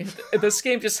other thing. This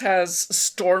game just has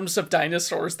storms of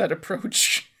dinosaurs that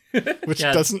approach. Which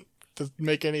doesn't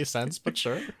make any sense, but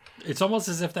sure. It's almost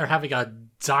as if they're having a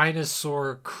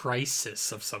dinosaur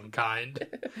crisis of some kind.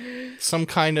 Some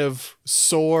kind of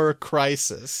sore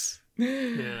crisis.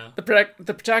 Yeah. The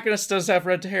protagonist does have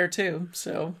red hair too,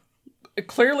 so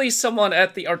clearly someone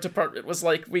at the art department was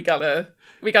like, we gotta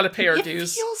pay our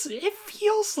dues. It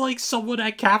feels like someone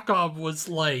at Capcom was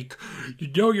like,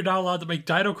 you're not allowed to make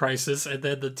Dino Crisis, and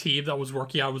then the team that was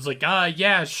working on it was like,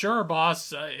 yeah, sure,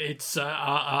 boss,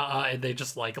 and they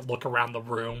just, like, look around the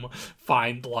room,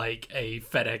 find, like, a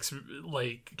FedEx,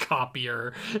 like,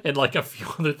 copier, and, like, a few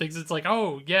other things. It's like,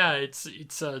 oh, yeah, it's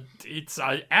a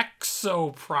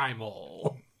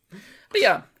Exoprimal. But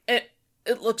yeah,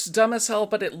 it looks dumb as hell,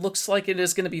 but it looks like it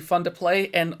is going to be fun to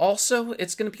play, and also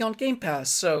it's going to be on Game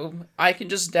Pass, so I can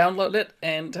just download it,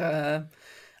 and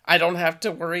I don't have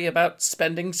to worry about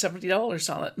spending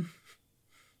 $70 on it.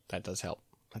 That does help.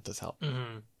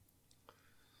 Mm-hmm.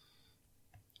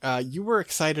 You were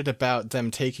excited about them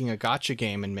taking a gacha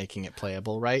game and making it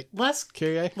playable, right? Less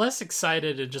Kyrie?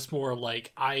 excited and just more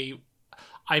like, I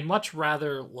much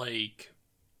rather, like,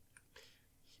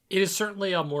 it is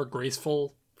certainly a more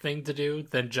graceful thing to do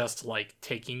than just, like,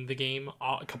 taking the game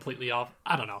completely off.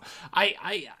 I don't know.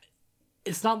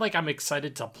 It's not like I'm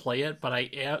excited to play it, but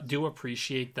I do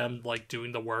appreciate them, like,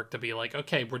 doing the work to be like,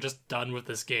 okay, we're just done with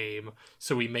this game,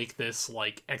 so we make this,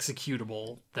 like,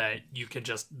 executable that you can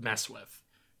just mess with,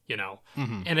 you know?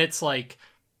 Mm-hmm. And it's like,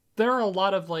 there are a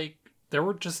lot of, like,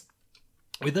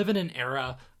 we live in an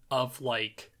era of,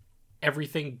 like,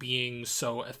 everything being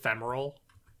so ephemeral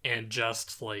and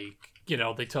just, like, you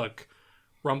know, they took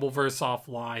Rumbleverse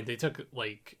offline. They took,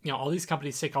 like, you know, all these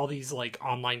companies take all these, like,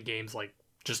 online games, like,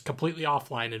 just completely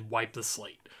offline and wipe the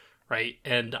slate, right?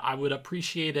 And I would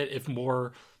appreciate it if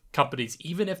more companies,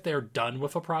 even if they're done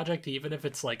with a project, even if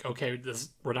it's like, okay,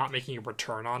 we're not making a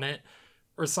return on it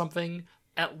or something,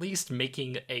 at least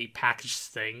making a packaged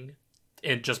thing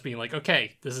and just being like,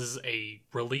 okay, this is a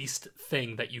released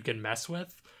thing that you can mess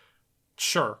with.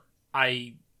 Sure,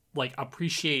 I like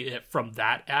appreciate it from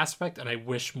that aspect, and I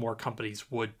wish more companies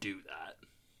would do that.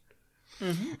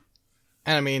 Mm-hmm.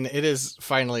 And I mean, it is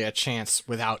finally a chance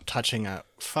without touching a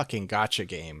fucking gacha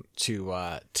game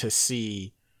to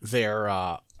see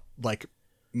their like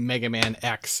Mega Man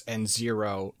X and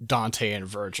Zero, Dante and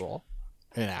Virgil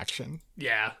in action.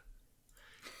 Yeah.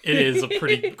 It is a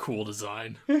pretty cool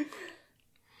design.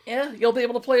 Yeah, you'll be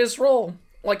able to play as Roll,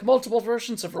 like multiple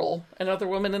versions of Roll, and other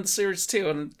women in the series too,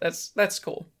 and that's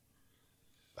cool.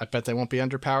 I bet they won't be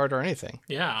underpowered or anything.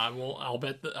 Yeah, I'll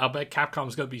bet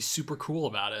Capcom's gonna be super cool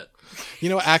about it. You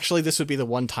know, actually, this would be the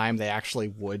one time they actually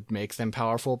would make them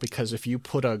powerful, because if you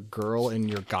put a girl in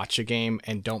your gacha game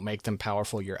and don't make them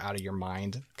powerful, you're out of your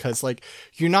mind. Because, like,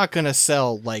 you're not gonna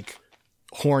sell, like,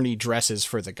 horny dresses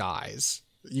for the guys.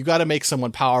 You gotta make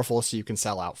someone powerful so you can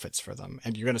sell outfits for them.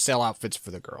 And you're gonna sell outfits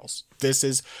for the girls.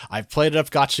 I've played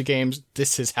enough gacha games,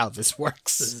 this is how this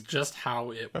works. This is just how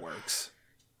it works.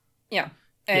 Yeah.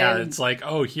 Yeah, it's like,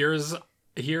 oh, here's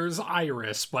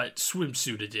Iris, but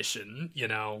swimsuit edition, you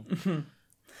know?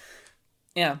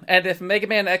 Yeah, and if Mega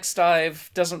Man X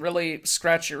Dive doesn't really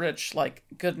scratch your itch, like,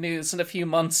 good news, in a few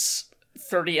months,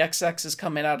 30XX is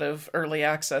coming out of early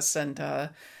access, and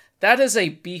that is a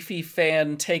beefy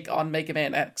fan take on Mega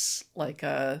Man X. Like,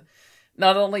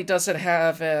 not only does it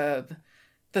have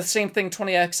the same thing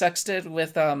 20XX did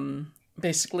with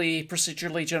basically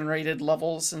procedurally generated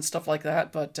levels and stuff like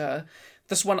that, but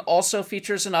this one also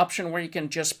features an option where you can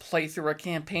just play through a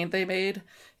campaign they made,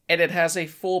 and it has a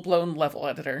full-blown level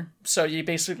editor. So you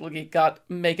basically got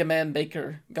Mega Man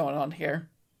Maker going on here.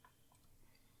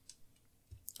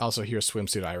 Also, here's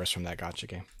Swimsuit Iris from that gacha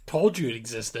game. Told you it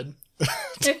existed.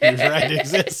 You're right, it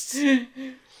exists.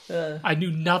 I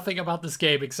knew nothing about this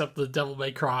game except the Devil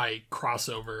May Cry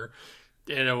crossover.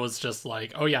 And it was just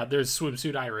like, oh yeah, there's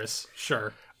Swimsuit Iris.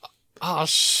 Sure. Oh,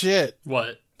 shit.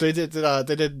 What? They did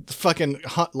fucking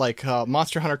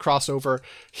Monster Hunter crossover.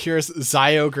 Here's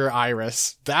Zyogre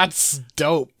Iris. That's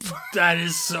dope. That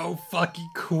is so fucking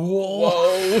cool.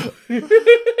 Whoa.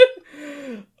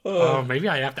 Oh, maybe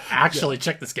I have to actually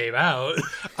check this game out.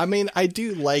 I mean, I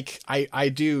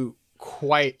do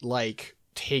quite like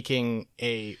taking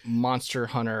a Monster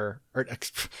Hunter or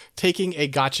taking a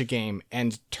gacha game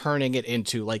and turning it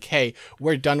into like, hey,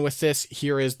 we're done with this.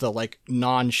 Here is the like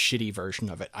non-shitty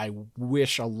version of it. I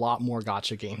wish a lot more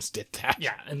gacha games did that.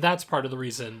 Yeah, and that's part of the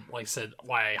reason, like I said,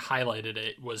 why I highlighted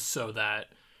it was so that,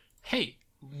 hey,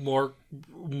 more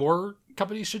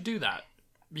companies should do that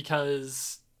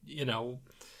because, you know,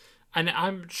 and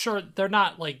I'm sure they're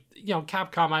not like, you know,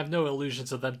 Capcom, I have no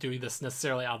illusions of them doing this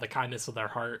necessarily out of the kindness of their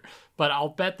heart, but I'll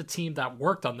bet the team that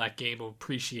worked on that game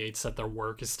appreciates that their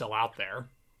work is still out there,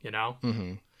 you know?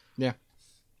 Mm-hmm. Yeah.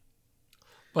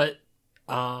 But,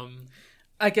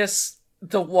 I guess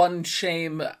the one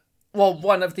shame, well,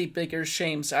 one of the bigger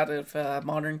shames out of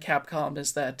modern Capcom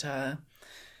is that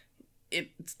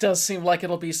it does seem like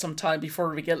it'll be some time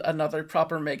before we get another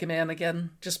proper Mega Man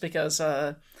again, just because...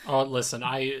 oh, listen,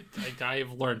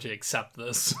 I've learned to accept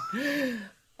this.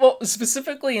 Well,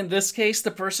 specifically in this case,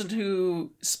 the person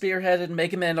who spearheaded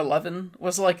Mega Man 11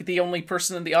 was, like, the only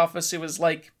person in the office who was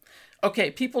like,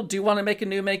 okay, people do want to make a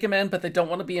new Mega Man, but they don't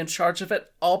want to be in charge of it.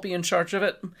 I'll be in charge of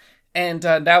it. And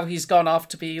now he's gone off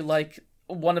to be, like,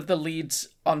 one of the leads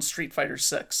on Street Fighter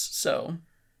 6, so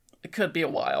it could be a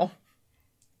while.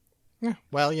 Yeah,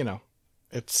 well, you know,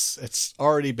 it's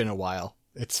already been a while.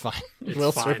 It's fine.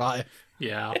 We'll fine. survive.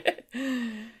 Yeah.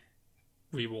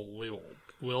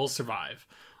 We'll survive.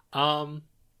 And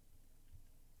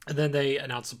then they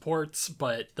announced supports,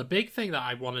 but the big thing that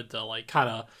I wanted to like kind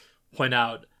of point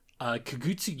out,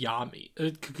 Kagutsugami,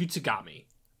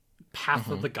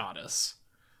 Path of the Goddess.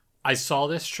 I saw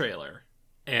this trailer,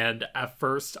 and at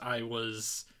first I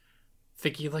was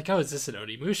thinking like, oh, is this an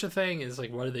Onimusha thing? Is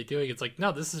like, what are they doing? It's like,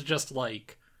 no, this is just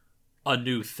like a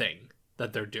new thing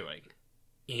that they're doing.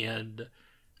 And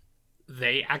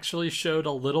they actually showed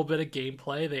a little bit of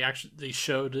gameplay. They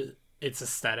showed its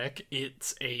aesthetic.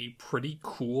 It's a pretty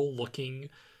cool looking,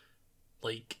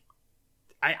 like,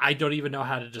 I don't even know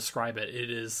how to describe it. It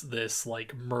is this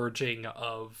like merging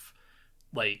of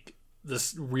like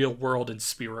this real world and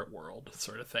spirit world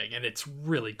sort of thing. And it's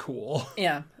really cool.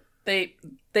 Yeah. They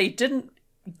didn't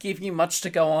give you much to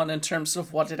go on in terms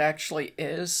of what it actually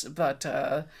is, but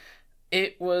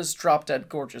it was drop dead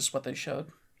gorgeous what they showed.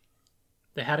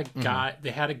 They had a guy. They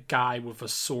had a guy with a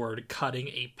sword cutting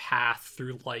a path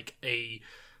through like a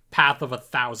path of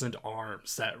 1,000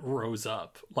 arms that rose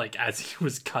up, like as he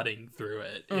was cutting through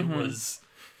it. Mm-hmm.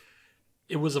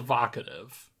 It was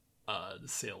evocative, to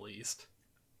say the least.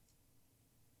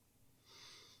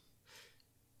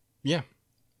 Yeah.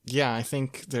 Yeah, I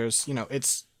think there's, you know,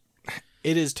 it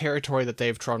is territory that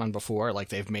they've trod on before. Like,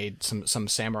 they've made some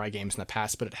samurai games in the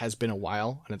past, but it has been a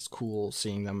while, and it's cool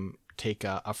seeing them take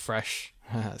a fresh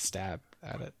stab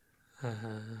at it.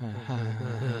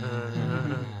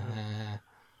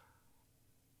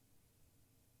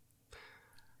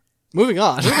 Moving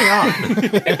on.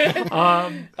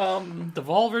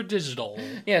 Devolver Digital.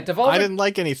 Yeah, Devolver... I didn't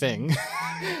like anything.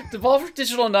 Devolver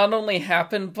Digital not only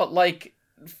happened, but like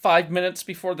 5 minutes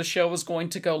before the show was going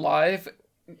to go live,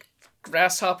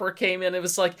 Grasshopper came in and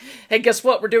was like, hey, guess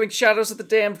what? We're doing Shadows of the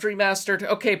Damned remastered.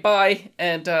 Okay, bye.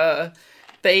 And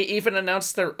they even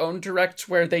announced their own direct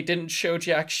where they didn't show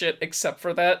jack shit except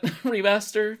for that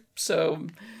remaster. So,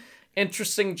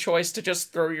 interesting choice to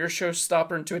just throw your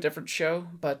showstopper into a different show.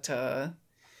 But,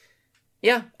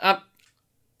 yeah.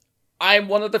 I'm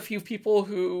one of the few people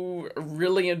who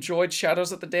really enjoyed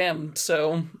Shadows of the Damned,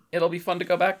 so it'll be fun to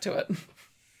go back to it.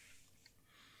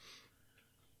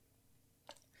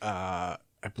 I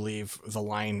believe the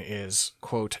line is,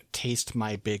 quote, taste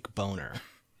my big boner.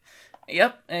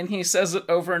 Yep, and he says it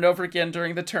over and over again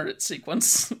during the turret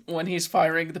sequence when he's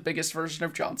firing the biggest version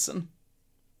of Johnson.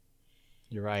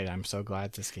 You're right, I'm so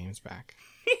glad this game's back.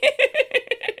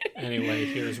 Anyway,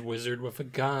 here's Wizard with a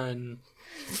gun.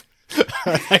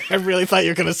 I really thought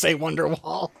you were going to say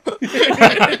Wonderwall.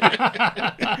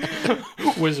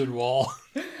 Wizard Wall.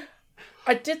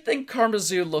 I did think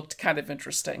Karmazoo looked kind of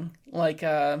interesting. Like,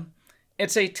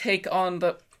 it's a take on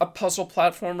a puzzle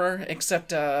platformer,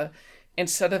 except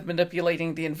instead of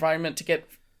manipulating the environment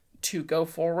to go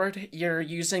forward, you're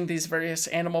using these various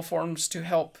animal forms to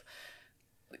help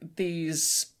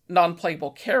these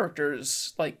non-playable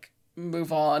characters like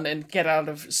move on and get out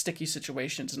of sticky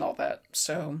situations and all that.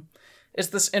 So it's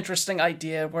this interesting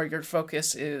idea where your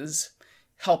focus is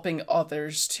helping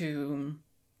others to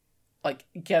like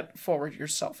get forward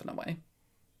yourself in a way.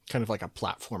 Kind of like a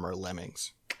platformer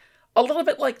Lemmings. A little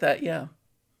bit like that, yeah.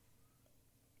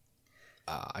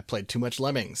 I played too much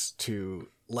Lemmings to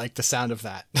like the sound of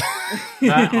that.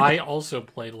 I also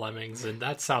played Lemmings, and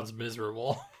that sounds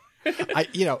miserable.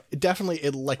 Definitely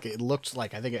it looked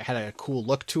like, I think it had a cool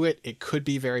look to it. It could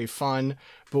be very fun,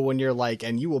 but when you're like,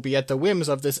 and you will be at the whims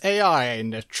of this AI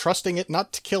and trusting it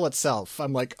not to kill itself,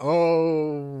 I'm like,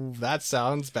 oh, that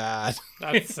sounds bad.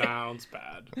 That sounds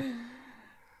bad.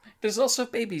 There's also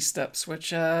Baby Steps,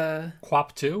 which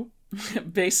Quap 2?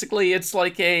 basically it's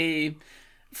like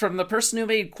from the person who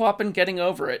made Quap and Getting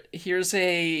Over It. Here's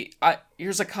a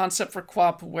concept for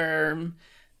Quap where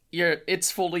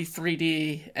it's fully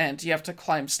 3D and you have to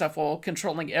climb stuff while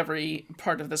controlling every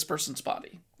part of this person's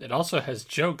body. It also has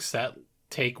jokes that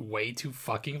take way too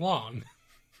fucking long.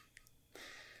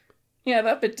 Yeah,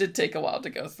 that bit did take a while to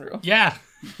go through. Yeah.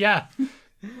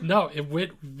 No, it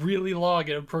went really long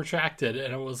and protracted,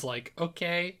 and it was like,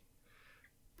 okay.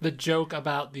 The joke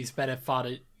about these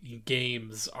Benefit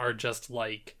games are just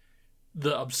like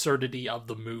the absurdity of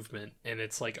the movement, and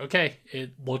it's like, okay,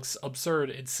 it looks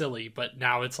absurd, it's silly, but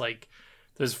now it's like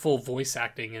there's full voice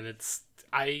acting, and it's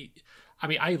I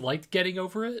mean, I liked Getting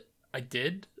Over It. I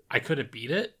did. I couldn't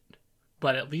beat it,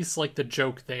 but at least like the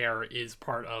joke there is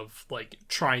part of like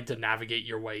trying to navigate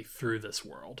your way through this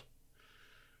world.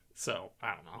 So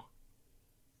I don't know.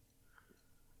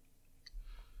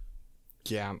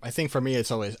 Yeah, I think for me,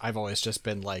 I've always just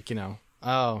been like,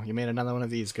 oh, you made another one of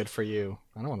these, good for you.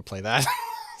 I don't want to play that.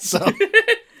 So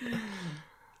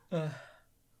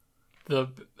the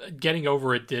Getting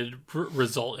Over It did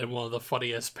result in one of the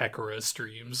funniest Pekora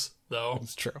streams, though.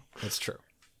 It's true.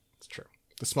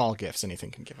 The small gifts anything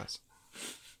can give us.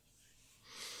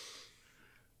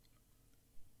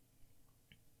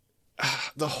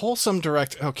 The wholesome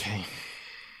direct. Okay.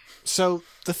 So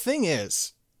the thing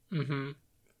is,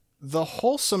 the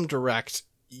wholesome direct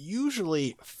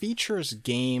usually features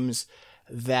games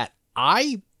that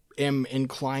I am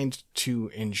inclined to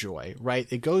enjoy,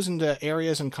 right? It goes into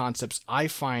areas and concepts I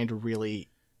find really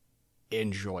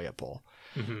enjoyable.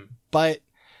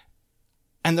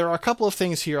 And there are a couple of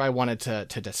things here I wanted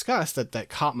to discuss that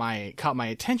caught my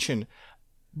attention.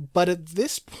 But at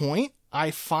this point, I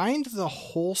find the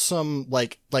wholesome,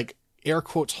 like air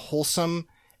quotes, wholesome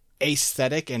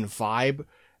aesthetic and vibe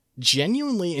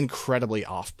genuinely incredibly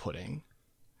off-putting.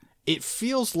 It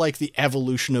feels like the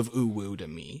evolution of uwu to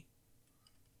me.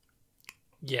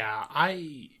 Yeah,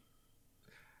 I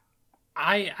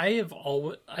have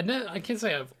always, I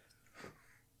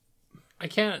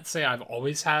can't say I've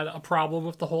always had a problem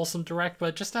with the wholesome direct,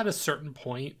 but just at a certain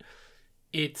point,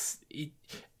 it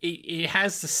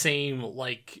has the same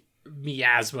like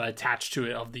miasma attached to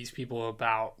it of these people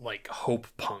about like hope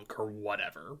punk or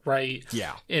whatever, right?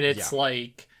 Yeah, and it's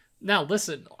like, now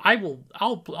listen,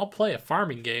 I'll play a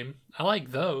farming game. I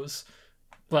like those,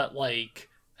 but like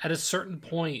at a certain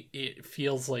point, it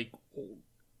feels like,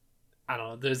 I don't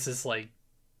know, there's this like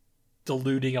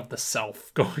diluting of the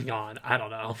self going on. I don't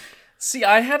know. See,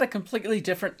 I had a completely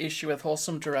different issue with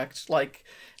Wholesome Direct. Like,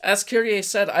 as Kyrie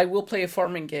said, I will play a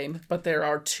farming game, but there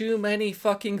are too many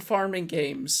fucking farming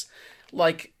games.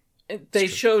 Like, they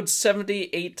showed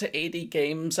 78 to 80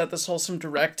 games at this Wholesome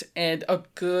Direct, and a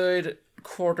good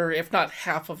quarter, if not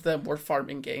half of them, were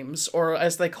farming games, or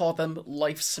as they call them,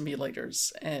 life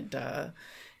simulators. And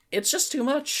it's just too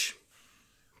much.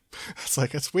 It's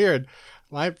like, it's weird.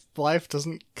 My life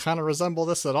doesn't kind of resemble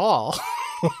this at all.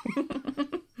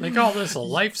 They call this a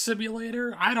life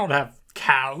simulator? I don't have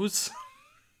cows.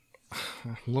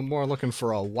 A little more looking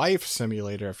for a wife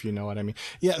simulator, if you know what I mean.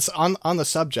 Yes, on the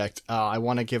subject, I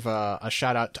want to give a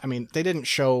shout out. I mean, they didn't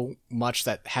show much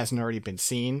that hasn't already been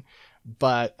seen,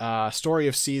 but Story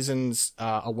of Seasons,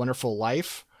 A Wonderful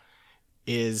Life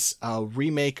is a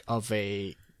remake of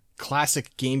a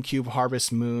classic GameCube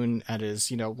Harvest Moon. That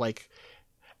is, like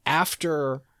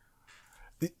after...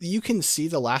 You can see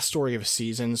the last Story of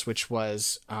Seasons, which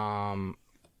was,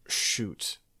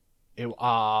 Pioneers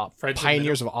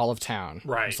of Olive Town.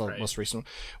 Right, the most recent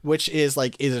one, which is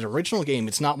an original game.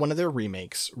 It's not one of their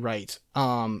remakes, right?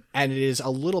 And it is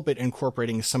a little bit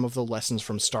incorporating some of the lessons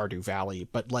from Stardew Valley,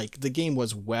 but the game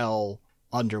was well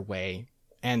underway,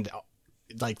 and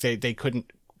they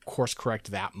couldn't course correct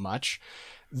that much.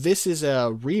 This is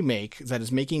a remake that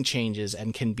is making changes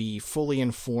and can be fully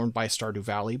informed by Stardew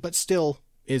Valley, but still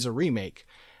is a remake.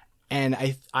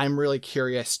 And I'm really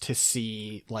curious to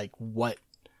see what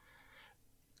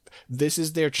this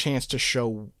is their chance to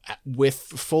show with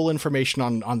full information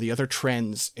on the other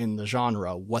trends in the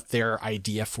genre what their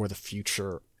idea for the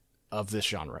future of this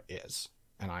genre is.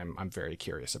 And I'm very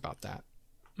curious about that.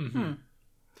 Mm-hmm.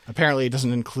 Apparently it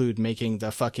doesn't include making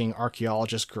the fucking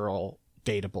archaeologist girl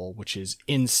dateable, which is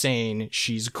insane.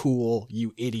 She's cool,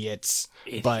 you idiots.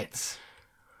 But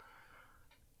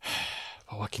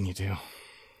what can you do?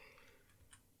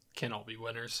 Can all be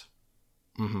winners.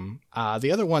 Mm-hmm.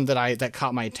 The other one that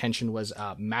caught my attention was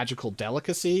Magical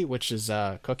Delicacy, which is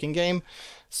a cooking game.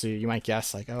 So you might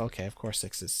guess, like, oh, okay, of course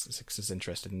Six is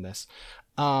interested in this.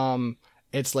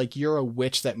 It's like you're a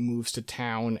witch that moves to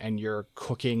town and you're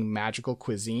cooking magical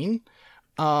cuisine.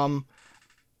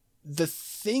 The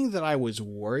thing that I was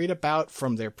worried about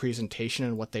from their presentation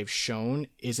and what they've shown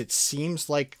is it seems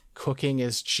like cooking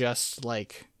is just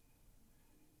like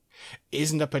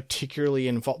isn't a particularly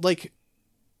involved, like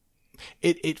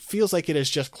it feels like it is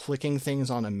just clicking things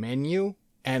on a menu,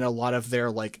 and a lot of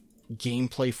their like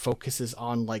gameplay focuses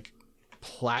on like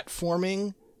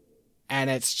platforming, and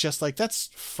it's just like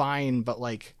that's fine, but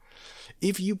like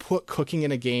if you put cooking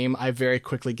in a game, I very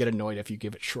quickly get annoyed if you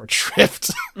give it short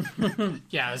shrift.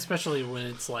 Yeah, especially when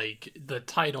it's like the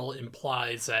title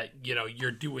implies that, you know,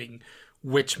 you're doing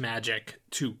witch magic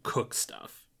to cook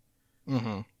stuff.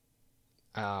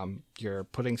 You're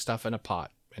putting stuff in a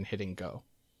pot and hitting go,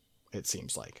 it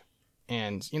seems like.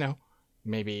 And, you know,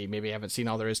 maybe I haven't seen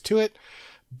all there is to it,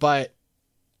 but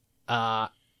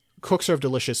Cook Serve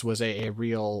Delicious was a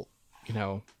real, you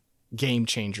know, game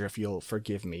changer, if you'll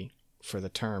forgive me for the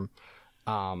term.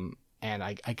 And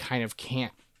I kind of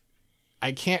can't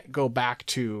go back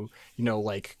to, you know,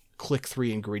 like click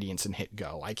 3 ingredients and hit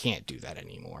go. I can't do that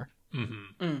anymore.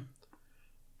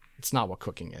 It's not what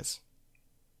cooking is.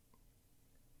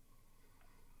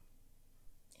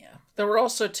 Yeah. There were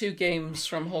also 2 games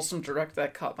from Wholesome Direct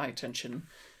that caught my attention.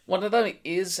 One of them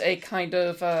is a kind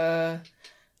of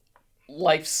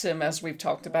life sim, as we've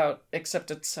talked about,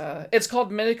 except it's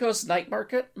called Miniko's Night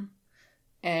Market,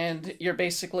 and you're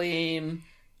basically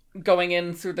going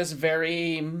in through this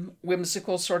very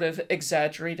whimsical, sort of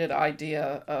exaggerated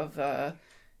idea of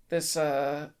this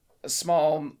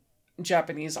small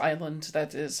Japanese island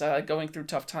that is going through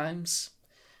tough times.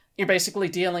 You're basically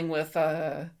dealing with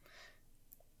the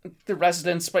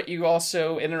residents, but you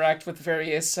also interact with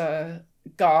various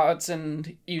gods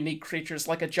and unique creatures,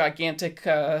 like a gigantic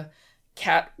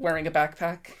cat wearing a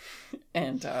backpack.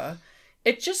 And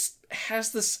it just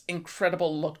has this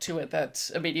incredible look to it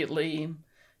that immediately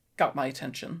got my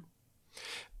attention.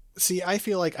 See, I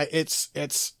feel like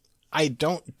I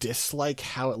don't dislike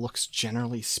how it looks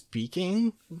generally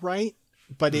speaking, right?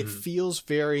 But it feels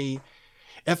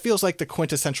like the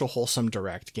quintessential Wholesome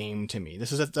Direct game to me.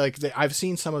 This is I've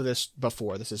seen some of this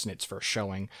before. This isn't its first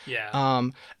showing. Yeah.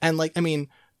 And like, I mean,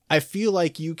 I feel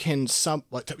like you can sum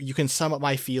up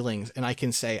my feelings, and I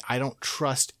can say I don't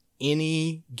trust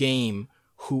any game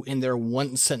who in their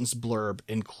one sentence blurb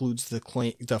includes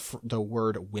the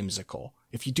word whimsical.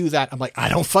 If you do that, I'm like, I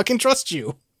don't fucking trust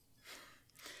you.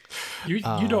 You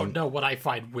don't know what I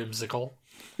find whimsical.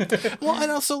 Well,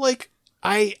 and also like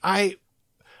I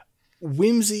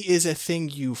whimsy is a thing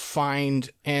you find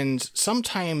and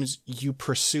sometimes you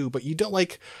pursue, but you don't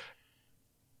like.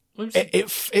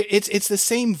 It's the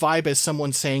same vibe as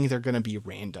someone saying they're going to be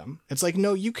random. It's like,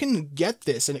 no, you can get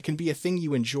this and it can be a thing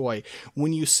you enjoy.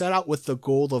 When you set out with the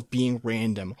goal of being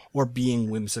random or being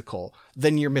whimsical,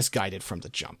 then you're misguided from the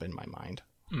jump, in my mind.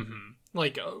 Mm-hmm.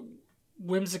 Like,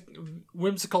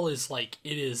 whimsical is like,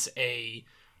 it is a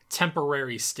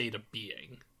temporary state of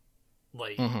being.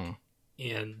 Like,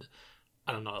 and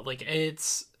I don't know, like,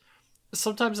 it's,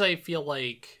 sometimes I feel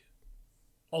like,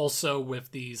 also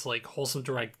with these like Wholesome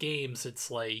Direct games,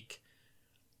 it's like,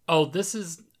 oh, this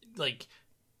is like,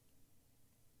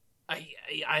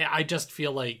 I just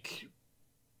feel like,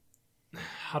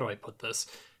 how do I put this?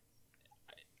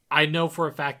 I know for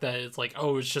a fact that it's like,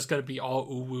 oh, it's just gonna be all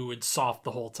ooh-woo and soft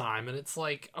the whole time, and it's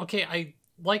like, okay, I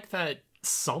like that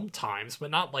sometimes,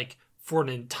 but not like for an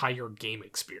entire game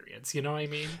experience, you know what I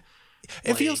mean?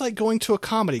 It feels like going to a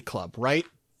comedy club, right?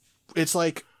 It's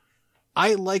like,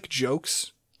 I like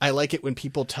jokes. I like it when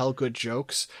people tell good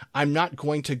jokes. I'm not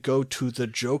going to go to the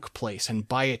joke place and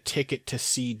buy a ticket to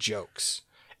see jokes.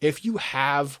 If you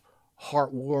have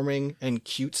heartwarming and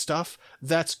cute stuff,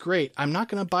 that's great. I'm not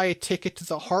going to buy a ticket to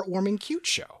the heartwarming cute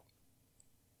show.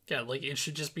 Yeah, like it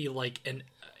should just be like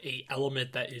a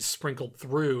element that is sprinkled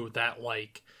through that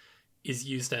like is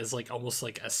used as like almost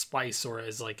like a spice or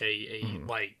as like a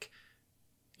like,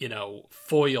 you know,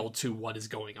 foil to what is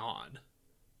going on.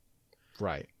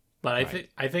 Right. But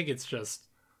I think it's just,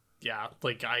 yeah,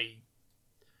 like I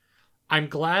I'm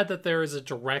glad that there is a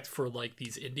direct for like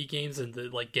these indie games and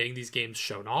like getting these games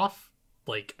shown off.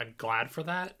 Like, I'm glad for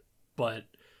that, but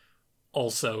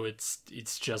also it's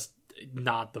just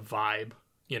not the vibe.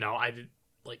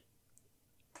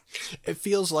 It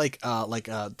feels like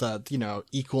the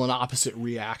equal and opposite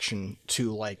reaction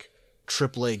to like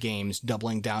AAA games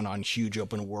doubling down on huge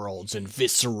open worlds and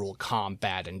visceral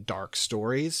combat and dark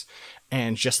stories,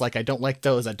 and just like I don't like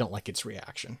those, I don't like its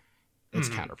reaction. It's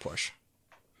counterpush.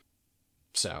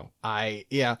 So I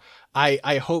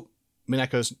hope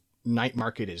Mineko's Night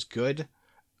Market is good.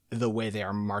 The way they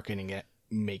are marketing it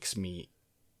makes me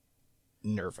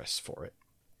nervous for it.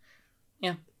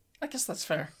 Yeah, I guess that's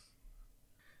fair.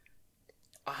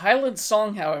 Highland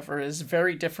Song, however, is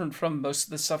very different from most of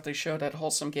the stuff they showed at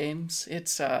Wholesome Games.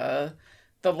 It's the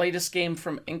latest game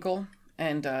from Inkle,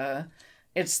 and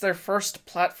it's their first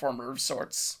platformer of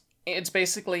sorts. It's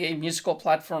basically a musical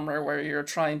platformer where you're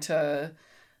trying to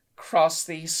cross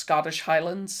the Scottish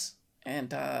Highlands,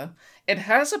 and it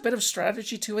has a bit of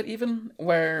strategy to it even,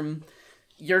 where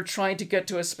you're trying to get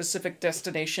to a specific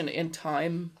destination in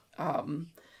time,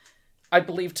 I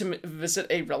believe to visit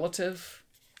a relative.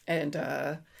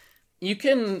 And you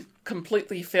can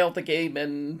completely fail the game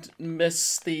and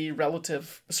miss the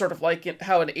relative, sort of like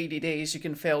how in 80 days you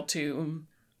can fail to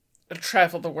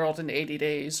travel the world in 80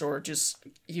 days, or just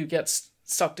you get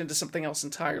sucked into something else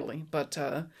entirely. But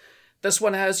this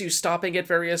one has you stopping at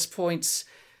various points,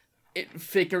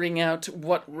 figuring out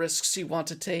what risks you want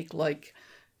to take, like,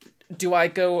 do I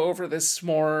go over this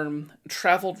more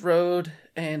traveled road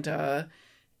and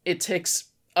it takes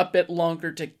a bit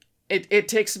longer to... It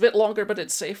takes a bit longer, but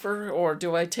it's safer, or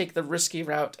do I take the risky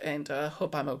route and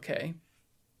hope I'm okay?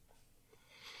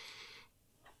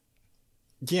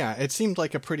 Yeah, it seemed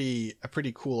like a pretty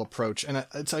cool approach, and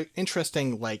it's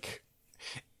interesting. Like,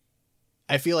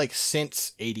 I feel like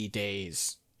since 80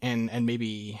 days, and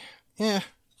maybe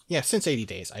since 80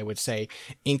 days, I would say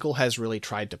Inkle has really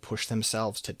tried to push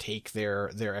themselves to take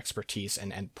their expertise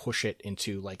and push it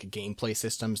into like gameplay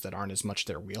systems that aren't as much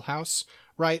their wheelhouse,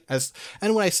 right?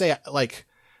 And when I say like,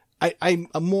 I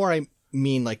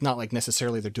mean like not like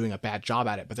necessarily they're doing a bad job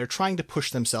at it, but they're trying to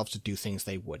push themselves to do things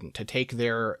they wouldn't, to take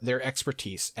their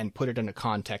expertise and put it in a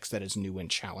context that is new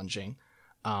and challenging.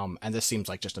 And this seems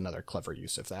like just another clever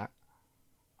use of that.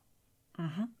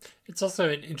 Mm-hmm. It's also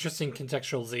an interesting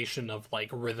contextualization of like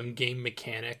rhythm game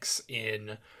mechanics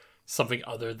in something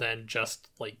other than just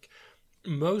like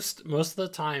most of the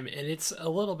time, and it's a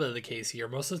little bit of the case here.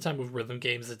 Most of the time with rhythm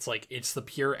games, it's like it's the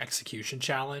pure execution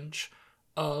challenge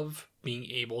of being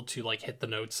able to like hit the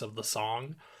notes of the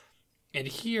song. And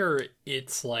here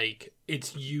it's like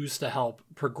it's used to help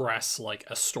progress like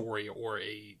a story or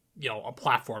a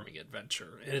platforming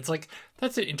adventure. And it's like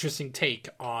that's an interesting take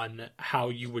on how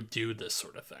you would do this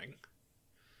sort of thing.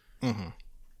 Mm-hmm.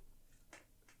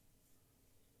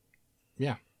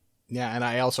 Yeah. Yeah, and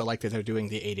I also like that they're doing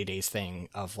the 80 days thing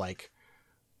of like,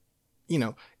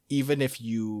 even if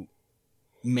you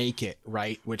make it,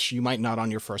 right, which you might not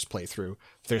on your first playthrough,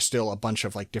 there's still a bunch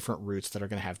of like different routes that are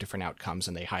going to have different outcomes,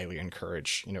 and they highly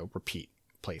encourage, repeat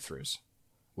playthroughs,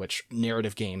 which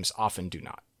narrative games often do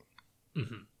not.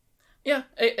 Mm-hmm. Yeah,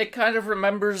 it kind of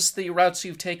remembers the routes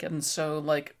you've taken, so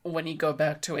like when you go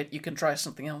back to it, you can try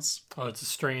something else. Oh, it's a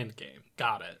Strand game.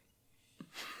 Got it.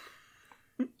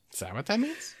 Is that what that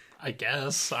means? I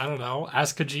guess. I don't know.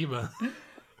 Ask Kojima.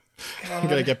 I'm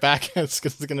gonna get back. It's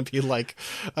gonna be like,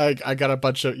 I got a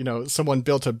bunch of, someone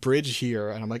built a bridge here,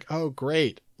 and I'm like, oh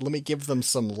great, let me give them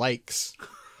some likes.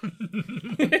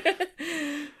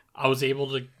 I was able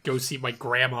to go see my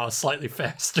grandma slightly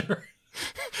faster.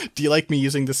 Do you like me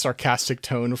using this sarcastic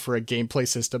tone for a gameplay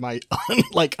system I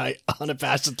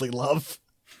unabashedly love?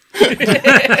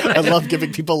 I love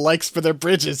giving people likes for their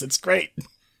bridges. It's great.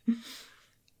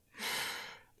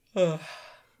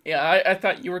 Yeah, I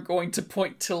thought you were going to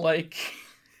point to, like,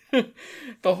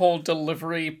 the whole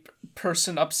delivery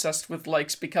person obsessed with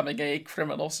likes becoming a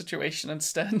criminal situation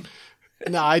instead.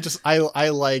 No, I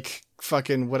like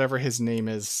fucking whatever his name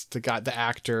is, the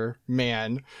actor,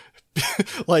 man,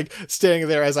 like, standing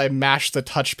there as I mash the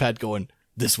touchpad going,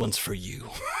 this one's for you.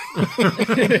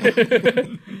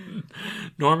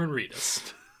 Norman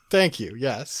Reedus. Thank you,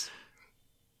 yes.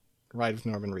 Ride with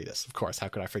Norman Reedus, of course. How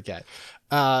could I forget?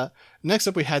 Next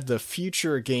up, we had the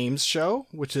Future Games Show,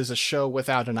 which is a show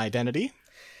without an identity.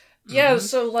 Yeah,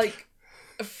 so, like,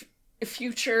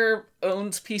 Future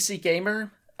owns PC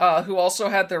Gamer, who also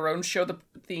had their own show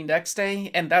the next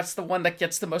day, and that's the one that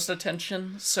gets the most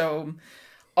attention. So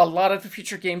a lot of the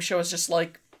Future Game Show is just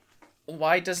like,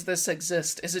 why does this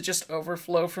exist? Is it just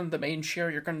overflow from the main show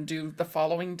you're going to do the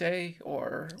following day,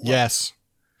 or what? Yes.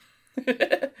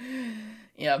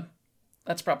 Yeah,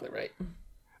 that's probably right.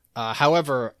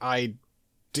 However, I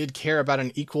did care about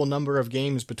an equal number of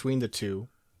games between the two.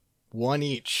 One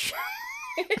each.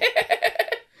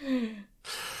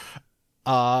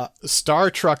 Star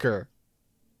Trucker.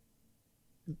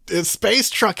 Space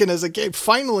trucking as a game.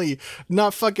 Finally,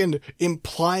 not fucking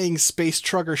implying space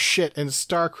trucker shit in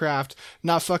StarCraft.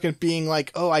 Not fucking being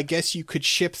like, oh, I guess you could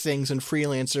ship things in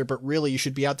Freelancer, but really you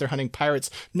should be out there hunting pirates.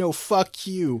 No, fuck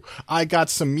you. I got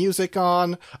some music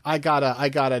on. I got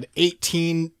an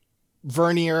 18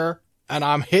 vernier, and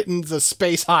I'm hitting the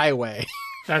space highway.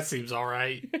 That seems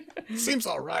alright. Seems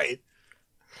alright.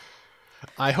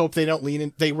 I hope they don't lean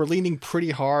in. They were leaning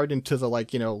pretty hard into the,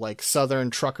 like, you know, like Southern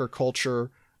trucker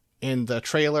culture in the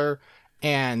trailer,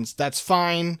 and that's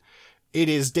fine. It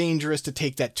is dangerous to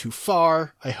take that too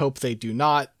far. I hope they do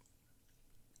not.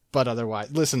 But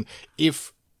otherwise, listen,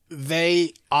 if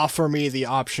they offer me the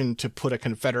option to put a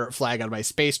Confederate flag on my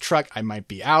space truck, I might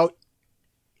be out.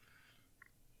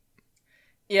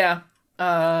 Yeah.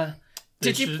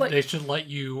 Did you play? They should let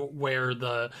you wear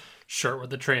the shirt with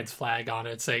the trans flag on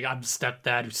it saying, I'm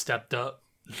stepdad who stepped up.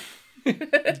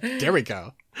 There we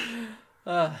go.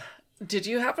 Did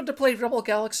you happen to play Rebel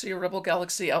Galaxy or Rebel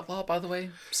Galaxy Outlaw, by the way?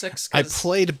 6? I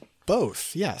played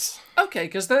both, yes. Okay,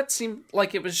 because that seemed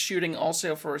like it was shooting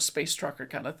also for a space trucker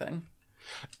kind of thing.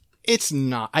 It's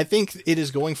not. I think it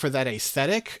is going for that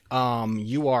aesthetic.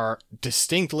 You are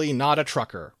distinctly not a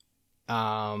trucker.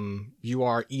 You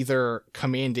are either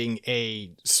commanding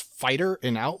a fighter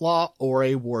in Outlaw or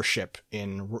a warship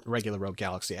in regular Rogue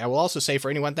Galaxy. I will also say, for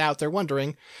anyone out there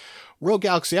wondering, Rogue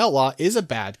Galaxy Outlaw is a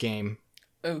bad game.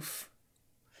 Oof.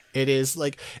 It is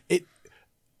like it.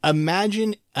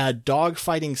 Imagine a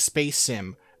dogfighting space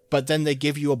sim, but then they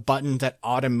give you a button that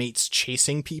automates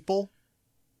chasing people.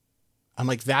 I'm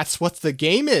like, that's what the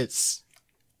game is.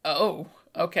 Oh.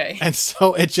 Okay. And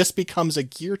so it just becomes a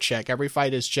gear check. Every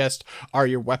fight is just, are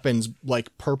your weapons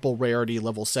like purple rarity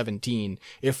level 17?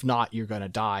 If not, you're going to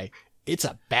die. It's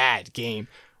a bad game.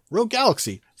 Rogue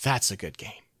Galaxy, that's a good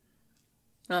game.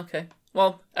 Okay.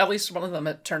 Well, at least one of them,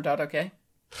 it turned out okay.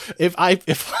 If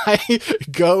I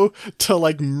go to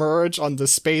like merge on the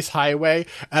space highway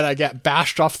and I get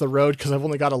bashed off the road because I've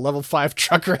only got a level 5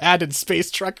 trucker hat and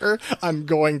space trucker, I'm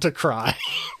going to cry.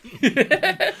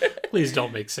 Please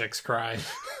don't make 6 cry.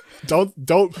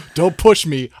 Don't push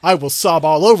me. I will sob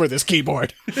all over this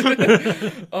keyboard.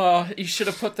 You should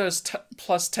have put those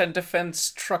plus 10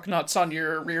 defense truck nuts on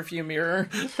your rearview mirror.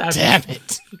 Damn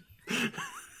it.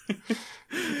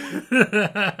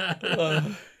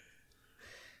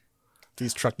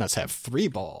 These truck nuts have 3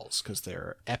 balls because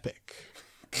they're epic.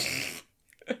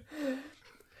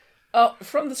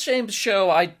 From the same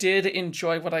show, I did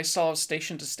enjoy what I saw of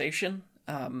Station to Station.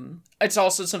 It's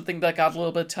also something that got a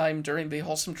little bit of time during the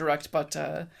Wholesome Direct, but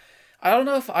I don't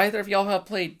know if either of y'all have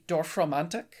played Dorf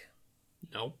Romantic.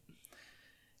 Nope.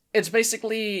 It's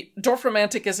basically, Dorf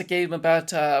Romantic is a game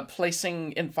about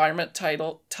placing environment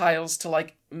tiles to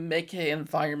like make an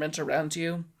environment around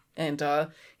you, and it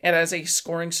has a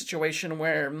scoring situation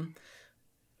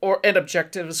and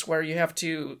objectives where you have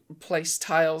to place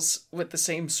tiles with the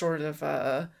same sort of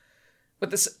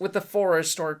with the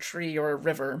forest or a tree or a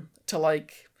river to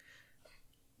like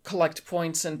collect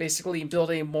points and basically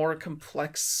build a more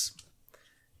complex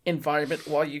environment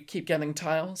while you keep getting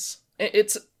tiles.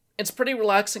 It's pretty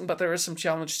relaxing, but there is some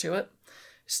challenge to it.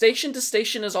 Station to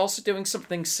Station is also doing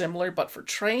something similar, but for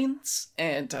trains,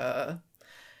 and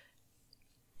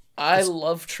I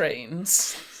love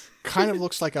trains. Kind of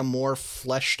looks like a more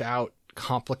fleshed out,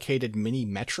 complicated mini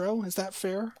Metro. Is that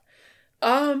fair?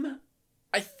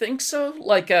 I think so.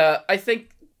 Like, I think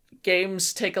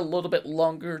games take a little bit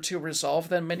longer to resolve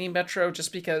than mini Metro,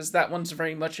 just because that one's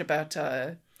very much about,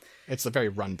 It's a very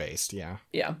run-based, yeah.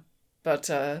 Yeah. But,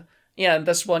 yeah, in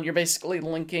this one, you're basically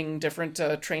linking different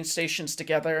train stations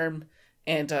together,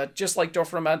 and just like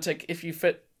Dorf Romantic, if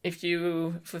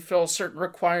you fulfill certain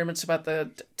requirements about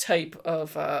the type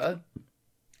of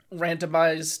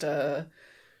randomized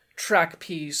track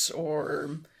piece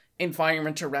or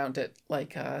environment around it,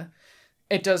 like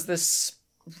it does this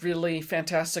really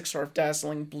fantastic sort of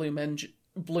dazzling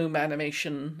bloom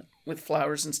animation with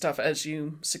flowers and stuff as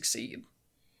you succeed.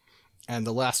 And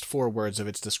the last 4 words of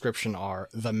its description are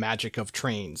the magic of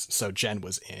trains, so Jen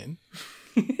was in.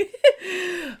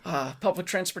 Public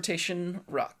transportation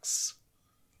rocks.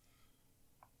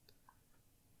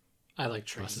 I like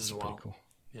trains Buses as are well. pretty cool.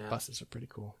 Yeah. Buses are pretty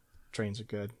cool. Trains are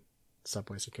good.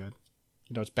 Subways are good.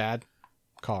 You know what's bad?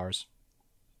 Cars.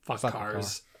 Fuck Fucking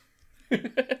cars.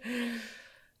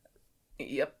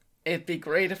 Yep. It'd be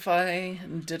great if I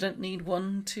didn't need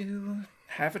one to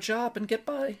have a job and get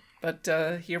by. But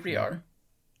here we are.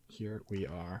 Here we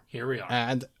are. Here we are.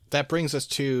 And that brings us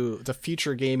to the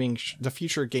Future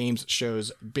Games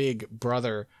Show's big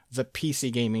brother, the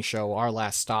PC Gaming Show, our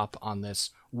last stop on this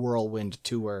whirlwind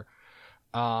tour.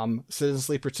 Citizen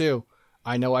Sleeper 2.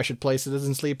 I know I should play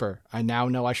Citizen Sleeper. I now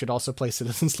know I should also play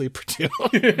Citizen Sleeper 2.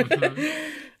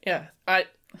 Yeah,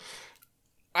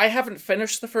 I haven't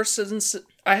finished the first Citizen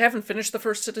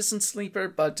Sleeper,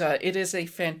 but it is a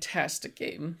fantastic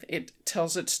game. It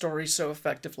tells its story so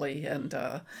effectively,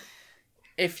 and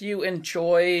if you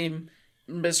enjoy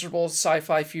miserable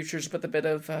sci-fi futures with a bit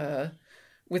of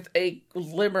with a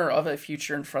glimmer of a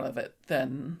future in front of it,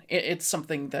 then it's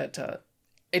something that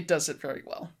it does it very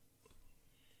well.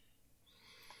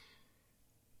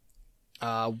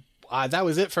 That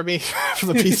was it for me for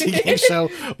the PC Game Show.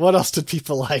 What else did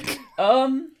people like?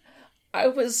 I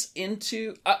was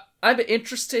into... I'm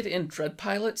interested in Dread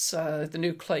Pilots, the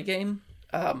new Clay game.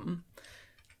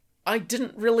 I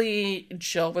didn't really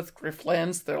gel with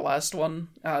Griftlands, their last one.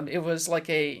 It was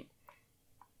a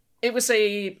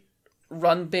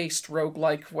run-based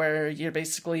roguelike where you're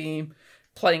basically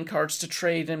playing cards to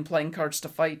trade and playing cards to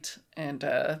fight, and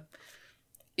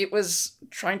it was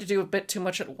trying to do a bit too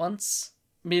much at once.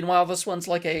 Meanwhile, this one's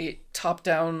like a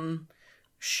top-down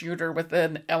shooter with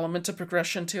an element of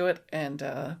progression to it, and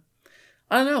I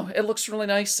don't know, it looks really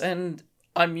nice, and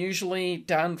I'm usually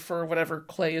down for whatever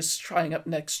Clay is trying up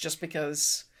next just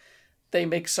because they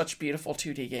make such beautiful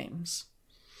 2D games.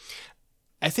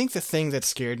 I think the thing that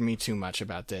scared me too much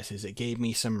about this is it gave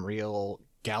me some real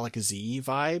Galaxy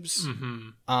vibes.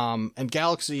 Mm-hmm. And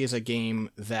Galaxy is a game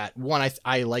that, one,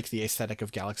 I like the aesthetic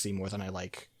of Galaxy more than I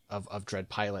like of Dread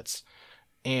Pilots.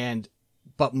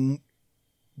 But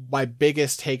my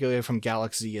biggest takeaway from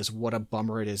Galaxy is what a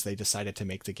bummer it is they decided to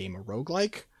make the game a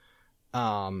roguelike.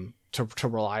 To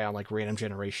rely on like random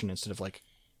generation instead of like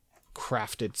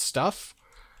crafted stuff.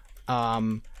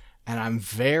 And I'm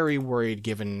very worried,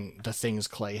 given the things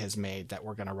Clay has made, that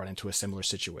we're going to run into a similar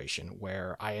situation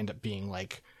where I end up being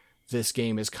like, this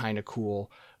game is kind of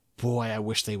cool. Boy, I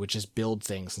wish they would just build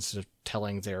things instead of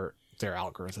telling their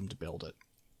algorithm to build it.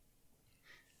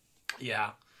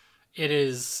 Yeah, it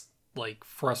is like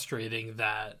frustrating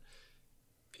that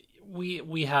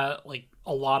we have like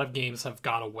a lot of games have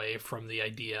gone away from the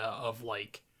idea of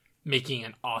like making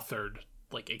an authored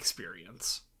like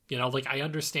experience. You know, like I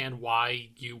understand why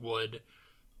you would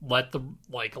let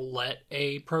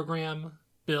a program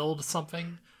build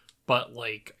something, but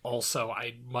like also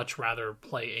I'd much rather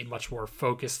play a much more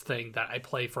focused thing that I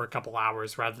play for a couple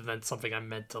hours rather than something I'm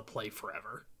meant to play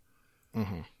forever.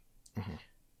 Mm-hmm. Mm-hmm.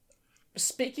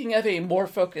 Speaking of a more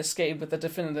focused game with a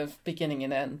definitive beginning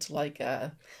and end, like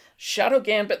Shadow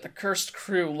Gambit: The Cursed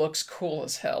Crew looks cool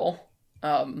as hell.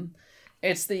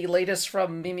 It's the latest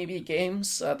from Mimi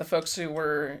Games, the folks who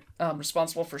were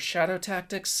responsible for Shadow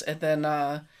Tactics, and then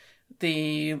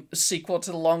the sequel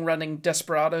to the long-running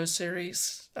Desperado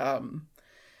series. And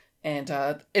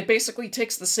it basically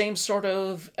takes the same sort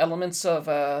of elements of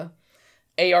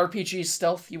ARPG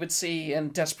stealth you would see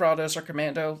in Desperados or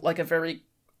Commando, like a very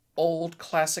old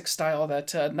classic style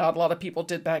that not a lot of people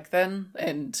did back then,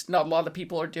 and not a lot of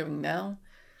people are doing now.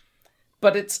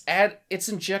 But it's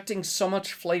injecting so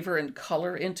much flavor and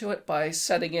color into it by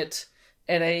setting it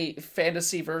in a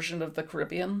fantasy version of the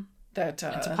Caribbean that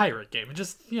it's a pirate game.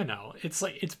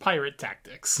 It's pirate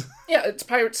tactics. Yeah, it's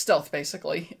pirate stealth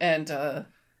basically, and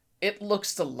it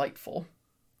looks delightful.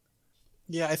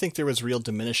 Yeah, I think there was real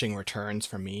diminishing returns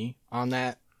for me on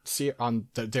that,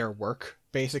 their work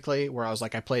basically, where I was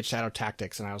like, I played Shadow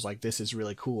Tactics and I was like, this is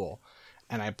really cool,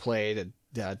 and I played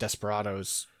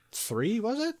Desperados 3,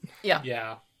 was it?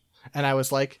 Yeah. And I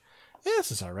was like, yeah,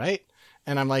 this is all right.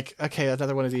 And I'm like, okay,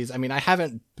 another one of these. I mean, I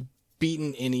haven't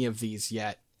beaten any of these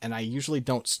yet, and I usually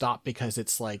don't stop because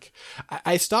it's like,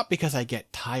 I stop because I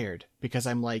get tired, because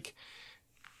I'm like,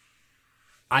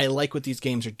 I like what these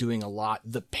games are doing a lot.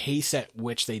 The pace at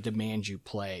which they demand you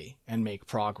play and make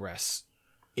progress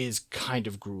is kind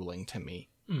of grueling to me.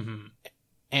 Mm-hmm.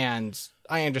 And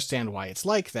I understand why it's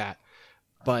like that,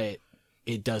 but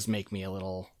it does make me a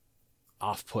little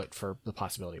off-put for the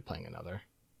possibility of playing another.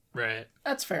 Right.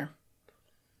 That's fair.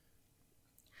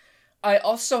 I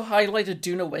also highlighted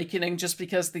Dune Awakening just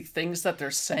because the things that they're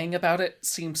saying about it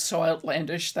seem so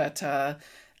outlandish that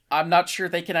I'm not sure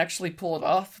they can actually pull it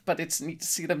off, but it's neat to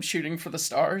see them shooting for the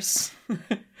stars.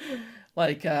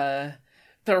 Like,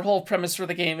 their whole premise for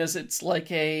the game is it's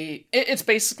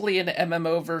basically an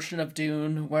MMO version of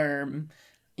Dune where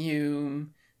you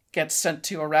get sent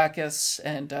to Arrakis,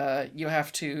 and you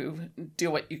have to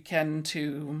do what you can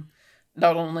to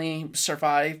not only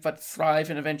survive, but thrive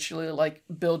and eventually, like,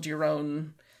 build your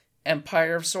own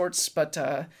empire of sorts, but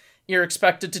you're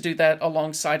expected to do that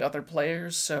alongside other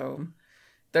players, so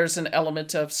there's an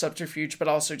element of subterfuge, but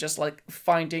also just like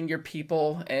finding your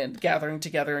people and gathering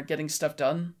together and getting stuff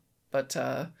done. But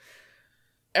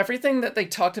everything that they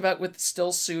talked about with the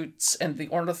still suits and the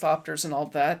ornithopters and all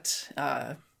that,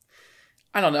 I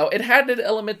don't know. It had an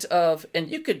element of, and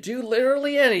you could do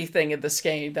literally anything in this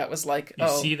game that was like, you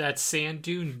see that sand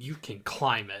dune, you can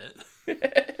climb it.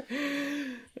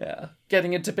 Yeah,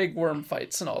 getting into big worm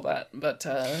fights and all that. But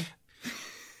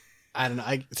I don't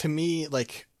know. To me,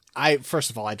 like, first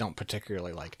of all, I don't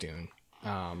particularly like Dune.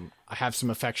 I have some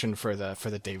affection for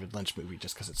the David Lynch movie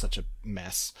just because it's such a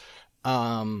mess.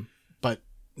 But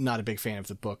not a big fan of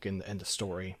the book and the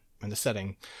story and the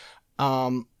setting.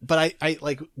 But I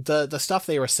like the stuff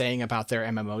they were saying about their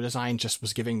MMO design just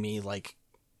was giving me like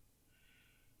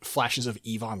flashes of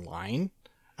EVE Online.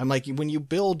 I'm like, when you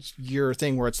build your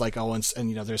thing where it's like, oh, and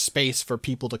you know, there's space for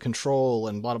people to control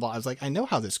and blah, blah, blah. I was like, I know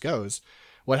how this goes.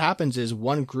 What happens is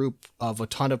one group of a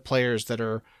ton of players that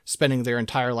are spending their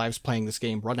entire lives playing this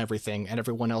game run everything, and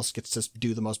everyone else gets to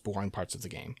do the most boring parts of the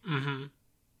game. Mm-hmm.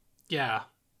 Yeah.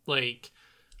 Like,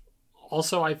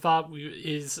 also I thought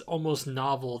is almost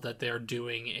novel that they're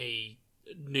doing a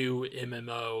new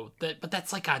MMO but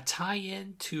that's like a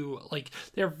tie-in to, like,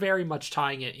 they're very much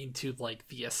tying it into like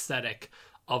the aesthetic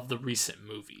of the recent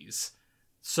movies.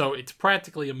 So it's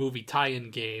practically a movie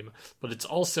tie-in game, but it's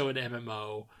also an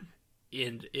MMO,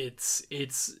 and it's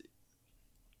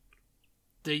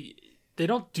they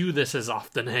don't do this as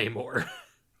often anymore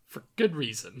for good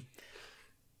reason.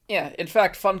 yeah, in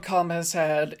fact, Funcom has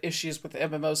had issues with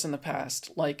MMOs in the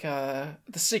past. Like, the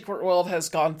Secret World has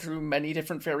gone through many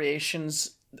different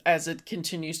variations as it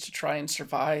continues to try and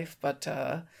survive, but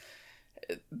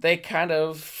they kind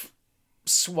of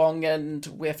swung and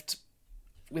whiffed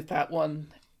with that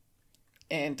one.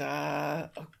 And I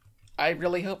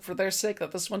really hope for their sake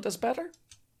that this one does better.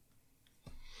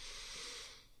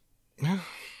 Yeah.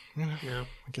 I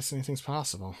guess anything's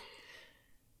possible.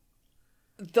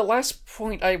 The last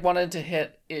point I wanted to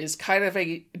hit is kind of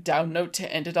a down note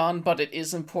to end it on, but it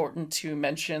is important to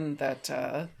mention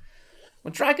that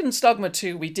with Dragon's Dogma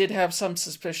 2, we did have some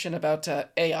suspicion about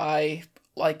AI,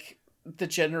 like the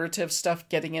generative stuff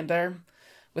getting in there.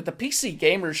 With the PC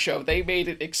Gamer Show, they made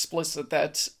it explicit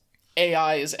that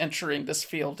AI is entering this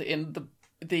field in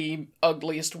the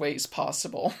ugliest ways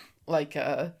possible. Like,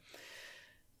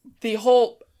 the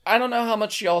whole... I don't know how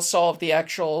much y'all saw of the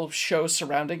actual show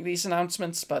surrounding these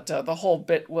announcements, but the whole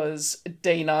bit was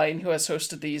Day9, who has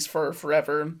hosted these for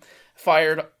forever,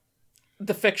 fired...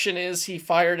 The fiction is he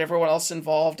fired everyone else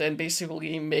involved and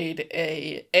basically made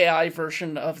a AI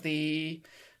version of the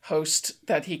host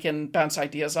that he can bounce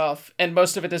ideas off. And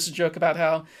most of it is a joke about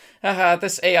how, haha,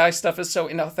 this AI stuff is so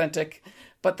inauthentic.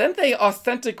 But then they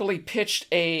authentically pitched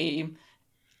a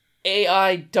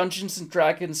AI Dungeons and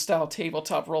Dragons style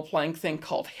tabletop role-playing thing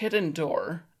called Hidden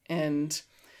Door. And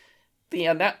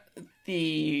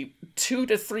the 2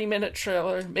 to 3 minute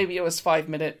trailer, maybe it was 5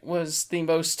 minute, was the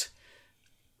most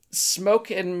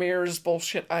smoke and mirrors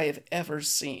bullshit I have ever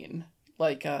seen.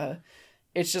 Like,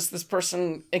 it's just this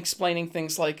person explaining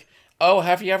things like, oh,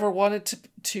 have you ever wanted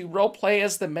to roleplay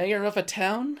as the mayor of a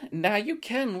town? Now you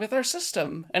can with our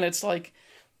system. And it's like,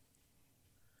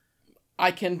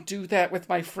 I can do that with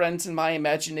my friends and my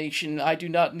imagination. I do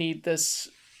not need this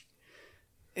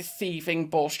thieving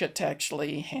bullshit to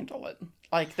actually handle it.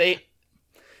 Like, they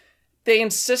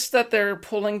insist that they're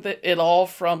pulling it all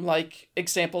from, like,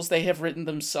 examples they have written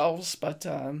themselves, but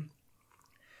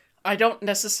I don't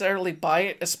necessarily buy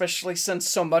it, especially since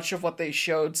so much of what they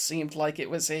showed seemed like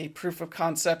it was a proof of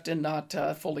concept and not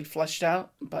fully fleshed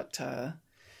out. But,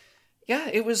 yeah,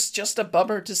 it was just a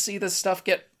bummer to see this stuff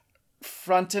get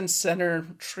front and center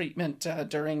treatment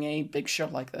during a big show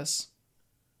like this.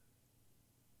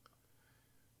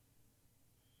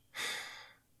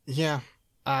 Yeah.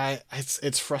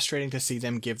 It's frustrating to see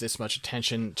them give this much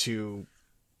attention to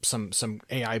some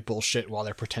AI bullshit while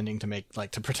they're pretending to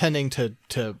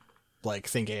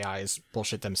think AI is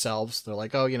bullshit themselves. They're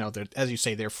like, oh, you know, they're, as you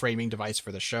say, they're framing device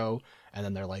for the show, and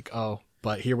then they're like, oh,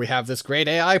 but here we have this great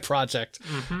AI project.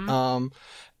 Mm-hmm.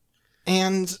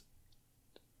 And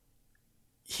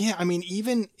yeah, I mean,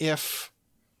 even if,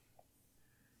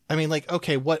 I mean, like,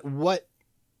 okay, what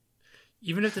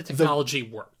even if the technology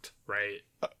worked, right?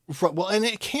 Well, and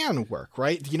it can work,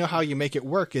 right? You know how you make it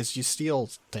work is you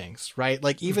steal things, right?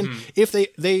 Like, even if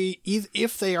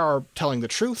they are telling the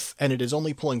truth and it is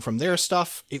only pulling from their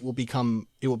stuff, it will be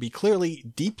clearly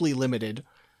deeply limited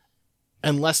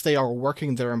unless they are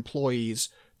working their employees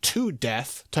to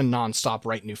death to nonstop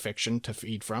write new fiction to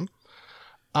feed from.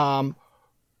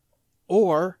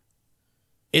 Or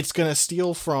it's going to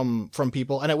steal from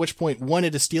people, and at which point, one,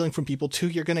 it is stealing from people, two,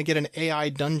 you're going to get an AI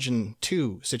Dungeon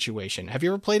 2 situation. Have you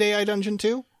ever played AI Dungeon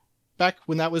 2? Back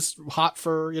when that was hot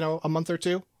for, a month or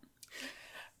two?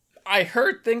 I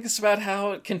heard things about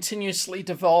how it continuously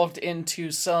devolved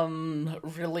into some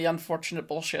really unfortunate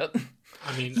bullshit.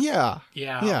 I mean, yeah,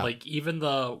 like even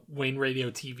the Wayne Radio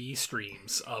TV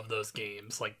streams of those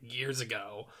games, like years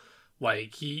ago,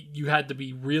 like you had to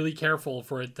be really careful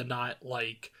for it to not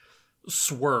like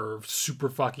swerve super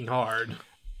fucking hard.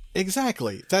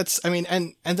 Exactly. That's,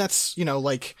 and that's,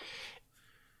 like,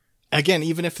 again,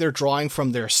 even if they're drawing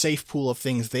from their safe pool of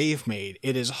things they've made,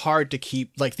 it is hard to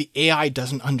keep, like, the AI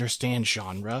doesn't understand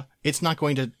genre. It's not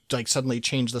going to, like, suddenly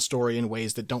change the story in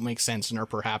ways that don't make sense and are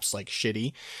perhaps, like,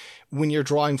 shitty. When you're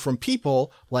drawing from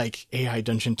people, like AI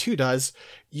Dungeon 2 does,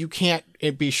 you can't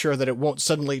be sure that it won't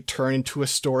suddenly turn into a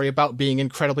story about being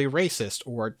incredibly racist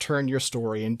or turn your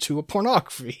story into a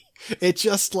pornography. It's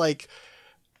just like,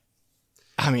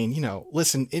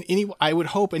 listen, I would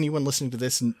hope anyone listening to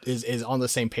this is on the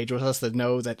same page with us, that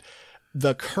know that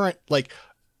the current, like,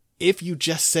 if you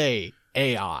just say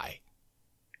AI,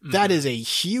 that is a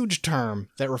huge term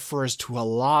that refers to a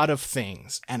lot of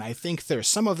things. And I think there's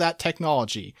some of that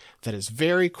technology that is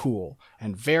very cool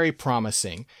and very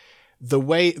promising. The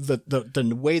way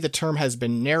the way the term has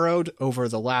been narrowed over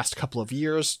the last couple of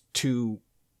years to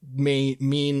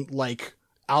mean like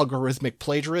algorithmic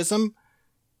plagiarism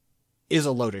is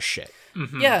a load of shit.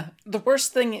 Mm-hmm. Yeah, the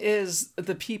worst thing is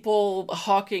the people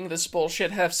hawking this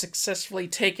bullshit have successfully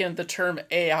taken the term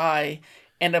AI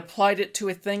and applied it to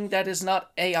a thing that is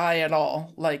not AI at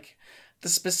all. Like, the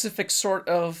specific sort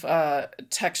of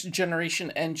text generation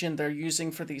engine they're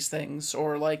using for these things,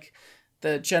 or like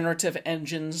the generative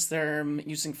engines they're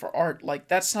using for art. Like,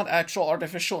 that's not actual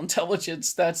artificial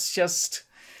intelligence. That's just...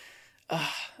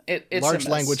 it's large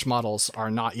language models are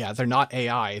not, they're not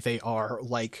AI. They are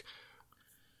like,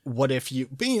 what if you,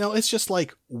 it's just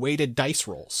like weighted dice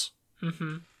rolls.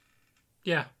 Mm-hmm.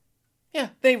 Yeah. Yeah,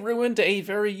 they ruined a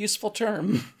very useful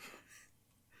term.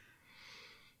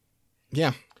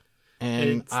 Yeah.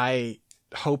 And I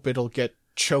hope it'll get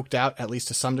choked out, at least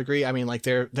to some degree. I mean, like,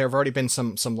 there have already been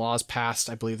some laws passed.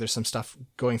 I believe there's some stuff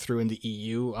going through in the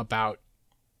EU about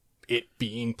it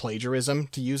being plagiarism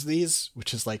to use these,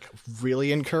 which is, like,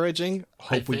 really encouraging.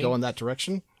 Hope we go in that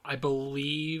direction. I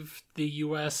believe the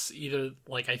US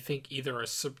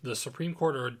the Supreme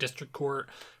Court or a district court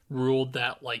ruled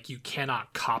that, like, you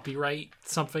cannot copyright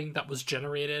something that was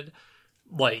generated,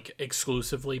 like,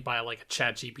 exclusively by, like, a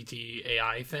ChatGPT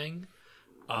AI thing.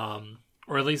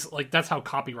 Or at least, like, that's how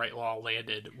copyright law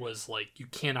landed, was, like, you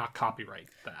cannot copyright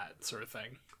that sort of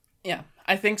thing. Yeah,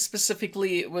 I think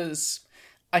specifically it was...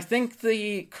 I think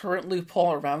the current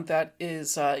loophole around that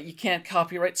is you can't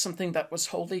copyright something that was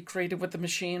wholly created with the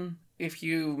machine. If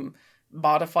you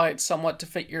modify it somewhat to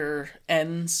fit your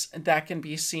ends, that can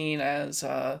be seen as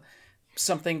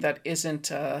something that isn't...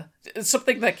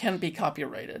 something that can be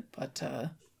copyrighted, but...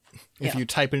 If you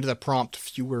type into the prompt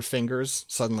fewer fingers,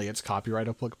 suddenly it's copyright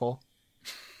applicable.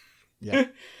 Yeah.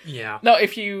 Yeah. No,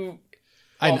 if you...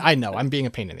 I know, I'm being a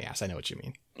pain in the ass. I know what you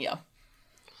mean. Yeah.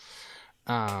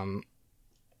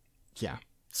 Yeah.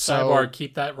 Sidebar,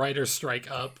 keep that writer's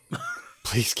strike up.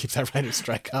 Please keep that writer's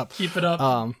strike up. Keep it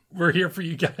up. We're here for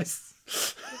you guys.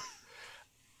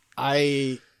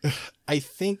 I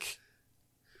think,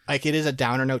 like, it is a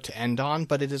downer note to end on,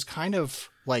 but it is kind of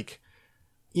like,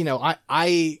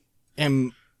 I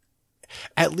am,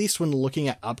 at least when looking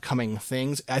at upcoming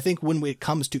things, I think when it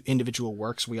comes to individual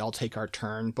works, we all take our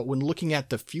turn. But when looking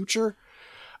at the future,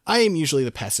 I am usually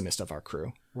the pessimist of our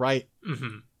crew, right?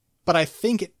 Mm-hmm. But I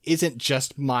think it isn't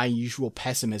just my usual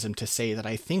pessimism to say that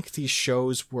I think these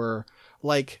shows were,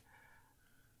 like,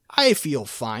 I feel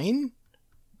fine,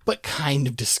 but kind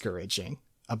of discouraging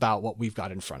about what we've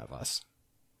got in front of us.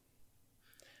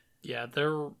 Yeah,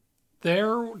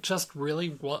 they're just really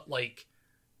what, like,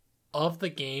 of the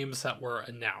games that were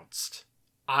announced,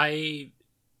 I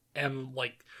am,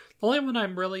 like, the only one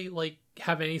I'm really, like,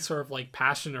 have any sort of, like,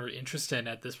 passion or interest in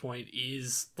at this point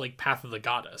is, like, Path of the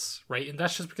Goddess, right? And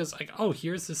that's just because, like, oh,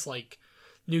 here's this, like,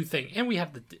 new thing, and we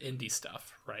have the indie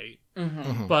stuff, right? Mm-hmm.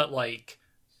 Mm-hmm. But, like,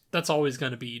 that's always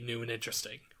going to be new and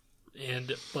interesting.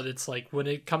 But it's like, when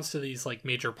it comes to these, like,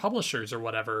 major publishers or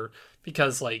whatever,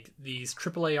 because, like, these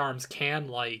AAA arms can,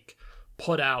 like,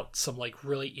 put out some, like,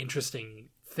 really interesting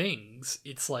things,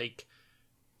 it's like,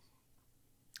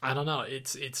 I don't know,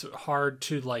 it's hard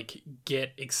to, like,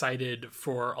 get excited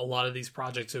for a lot of these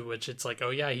projects in which it's like, oh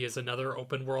yeah, here's another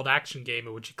open world action game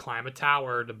in which you climb a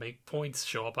tower to make points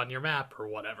show up on your map or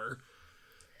whatever.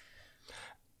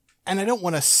 And I don't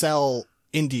want to sell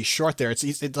indies short there. It's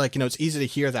easy, it's easy to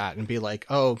hear that and be like,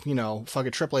 oh, fucking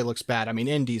AAA looks bad. I mean,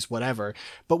 indies, whatever.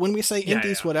 But when we say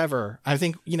indies, whatever, I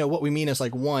think, what we mean is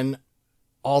like, one,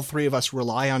 all three of us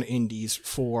rely on indies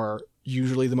for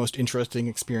usually the most interesting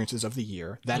experiences of the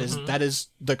year. That is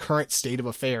the current state of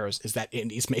affairs, is that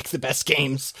indies make the best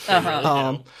games.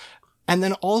 And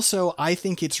then also, I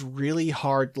think it's really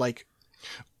hard, like,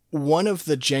 one of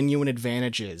the genuine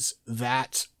advantages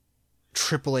that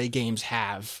AAA games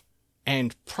have,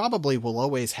 and probably will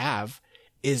always have,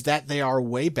 is that they are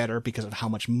way better, because of how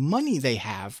much money they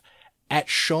have, at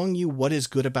showing you what is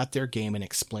good about their game and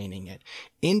explaining it.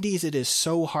 Indies, it is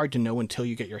so hard to know until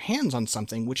you get your hands on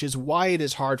something, which is why it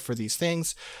is hard for these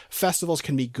things. Festivals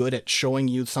can be good at showing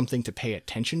you something to pay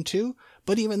attention to,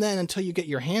 but even then, until you get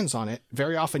your hands on it,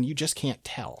 very often you just can't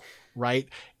tell, right?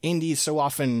 Indies, so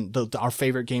often, our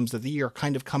favorite games of the year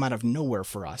kind of come out of nowhere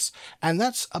for us. And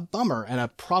that's a bummer and a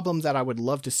problem that I would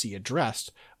love to see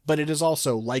addressed, but it is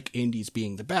also, like indies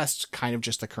being the best, kind of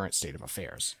just the current state of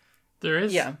affairs. There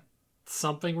is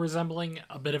something resembling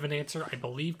a bit of an answer. I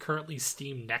believe currently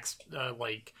Steam Next,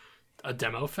 a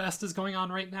demo fest is going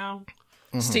on right now.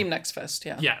 Steam Next Fest,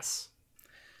 yeah. Yes.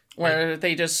 Where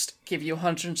they just give you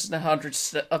hundreds and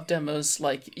hundreds of demos.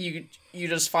 Like, you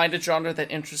just find a genre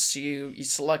that interests you, you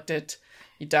select it,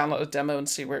 you download a demo and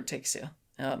see where it takes you.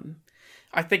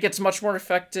 I think it's much more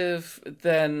effective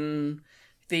than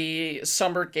the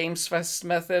Summer Games Fest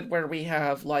method, where we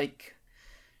have, like,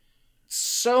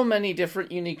 so many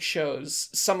different unique shows,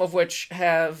 some of which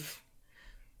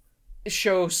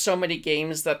show so many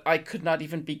games that I could not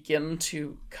even begin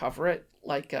to cover it.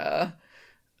 Like,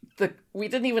 we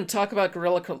didn't even talk about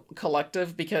Guerrilla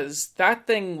Collective, because that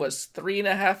thing was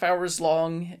 3.5 hours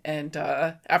long, and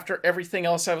after everything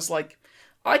else, I was like,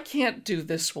 I can't do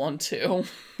this one too.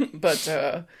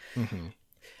 But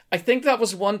I think that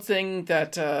was one thing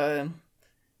that,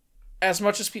 as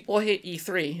much as people hate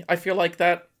E3, I feel like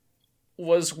that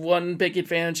was one big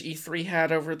advantage E3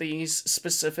 had over these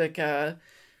specific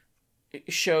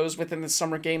shows within the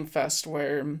Summer Game Fest,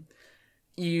 where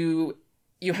you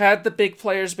had the big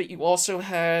players, but you also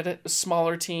had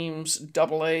smaller teams,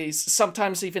 double A's,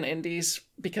 sometimes even indies,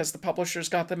 because the publishers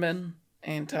got them in.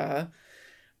 And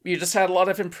you just had a lot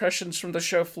of impressions from the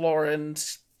show floor, and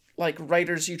like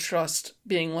writers you trust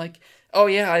being like, oh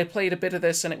yeah, I played a bit of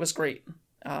this and it was great.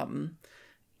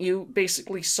 You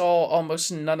basically saw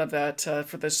almost none of that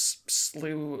for this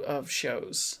slew of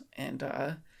shows, and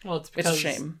well, it's a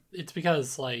shame. It's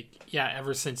because,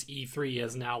 ever since E3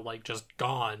 has now, just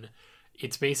gone,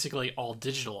 it's basically all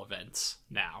digital events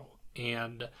now.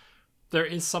 And there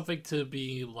is something to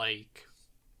be,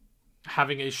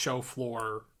 having a show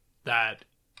floor that,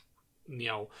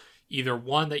 either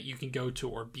one, that you can go to,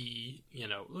 or B,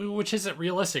 which isn't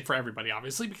realistic for everybody,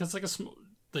 obviously, because,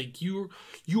 you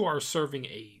are serving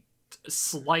a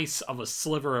slice of a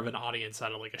sliver of an audience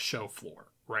at a show floor,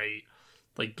 right?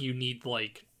 You need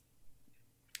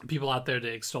people out there to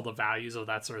extol the values of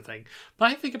that sort of thing.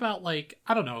 But I think about I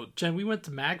don't know, Jen, we went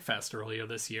to MagFest earlier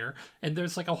this year, and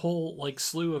there's a whole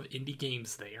slew of indie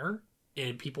games there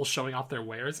and people showing off their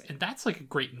wares, and that's a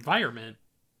great environment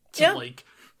to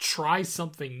try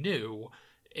something new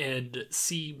and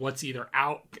see what's either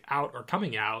out or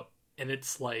coming out. And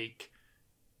it's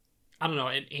I don't know,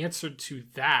 an answer to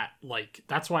that,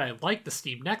 that's why I like the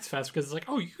Steam Next Fest, because it's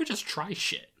you could just try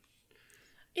shit.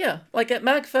 Yeah, at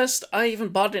MagFest, I even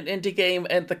bought an indie game,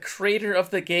 and the creator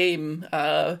of the game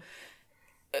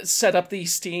set up the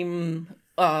Steam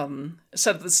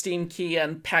key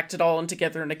and packed it all in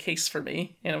together in a case for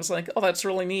me. And I was like, oh, that's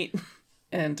really neat.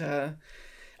 And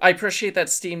I appreciate that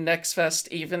Steam Next Fest,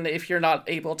 even if you're not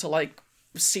able to,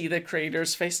 see the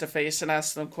creators face-to-face and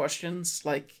ask them questions,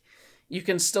 you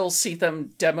can still see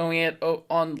them demoing it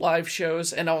on live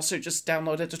shows, and also just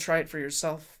download it to try it for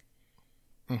yourself.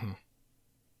 Mm-hmm.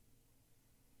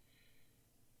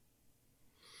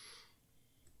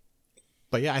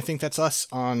 But yeah, I think that's us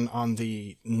on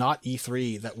the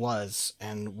Not-E3 that was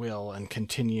and will and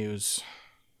continues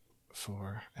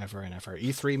forever and ever.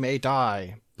 E3 may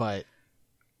die, but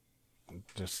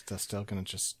they're still going to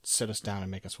just sit us down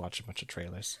and make us watch a bunch of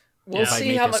trailers. We'll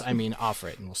see how I mean, offer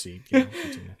it, and we'll see.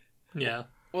 Continue. Yeah.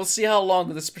 We'll see how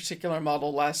long this particular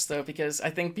model lasts, though, because I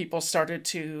think people started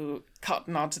to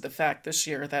cotton on to the fact this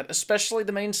year that, especially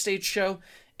the main stage show,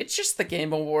 it's just the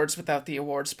Game Awards without the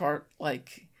awards part.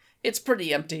 It's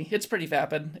pretty empty. It's pretty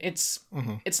vapid. It's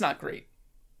not great.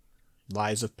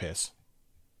 Lies of piss.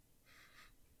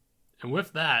 And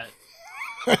with that,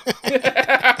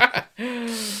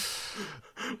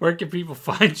 where can people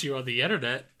find you on the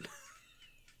internet?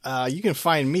 You can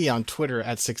find me on Twitter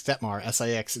at Sixdettmar,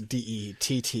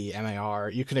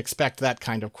 Sixdettmar. You can expect that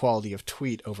kind of quality of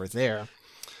tweet over there.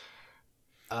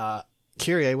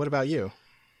 Kyrie, what about you?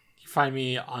 You find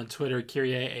me on Twitter,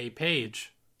 Kyrie A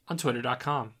Page, on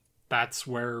twitter.com. That's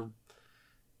where,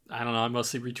 I don't know, I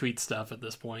mostly retweet stuff at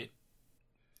this point.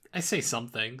 I say some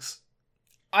things.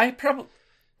 I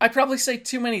probably say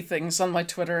too many things on my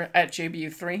Twitter at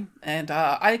JBU3, and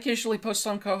I occasionally post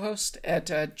on co-host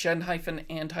at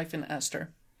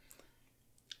Jen-and-Esther.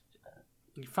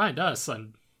 You find us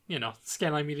on,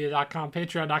 scanlinemedia.com,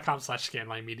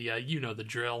 patreon.com/scanlinemedia. You know the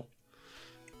drill.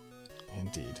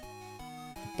 Indeed.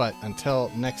 But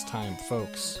until next time,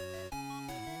 folks,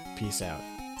 peace out.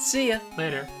 See ya.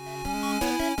 Later.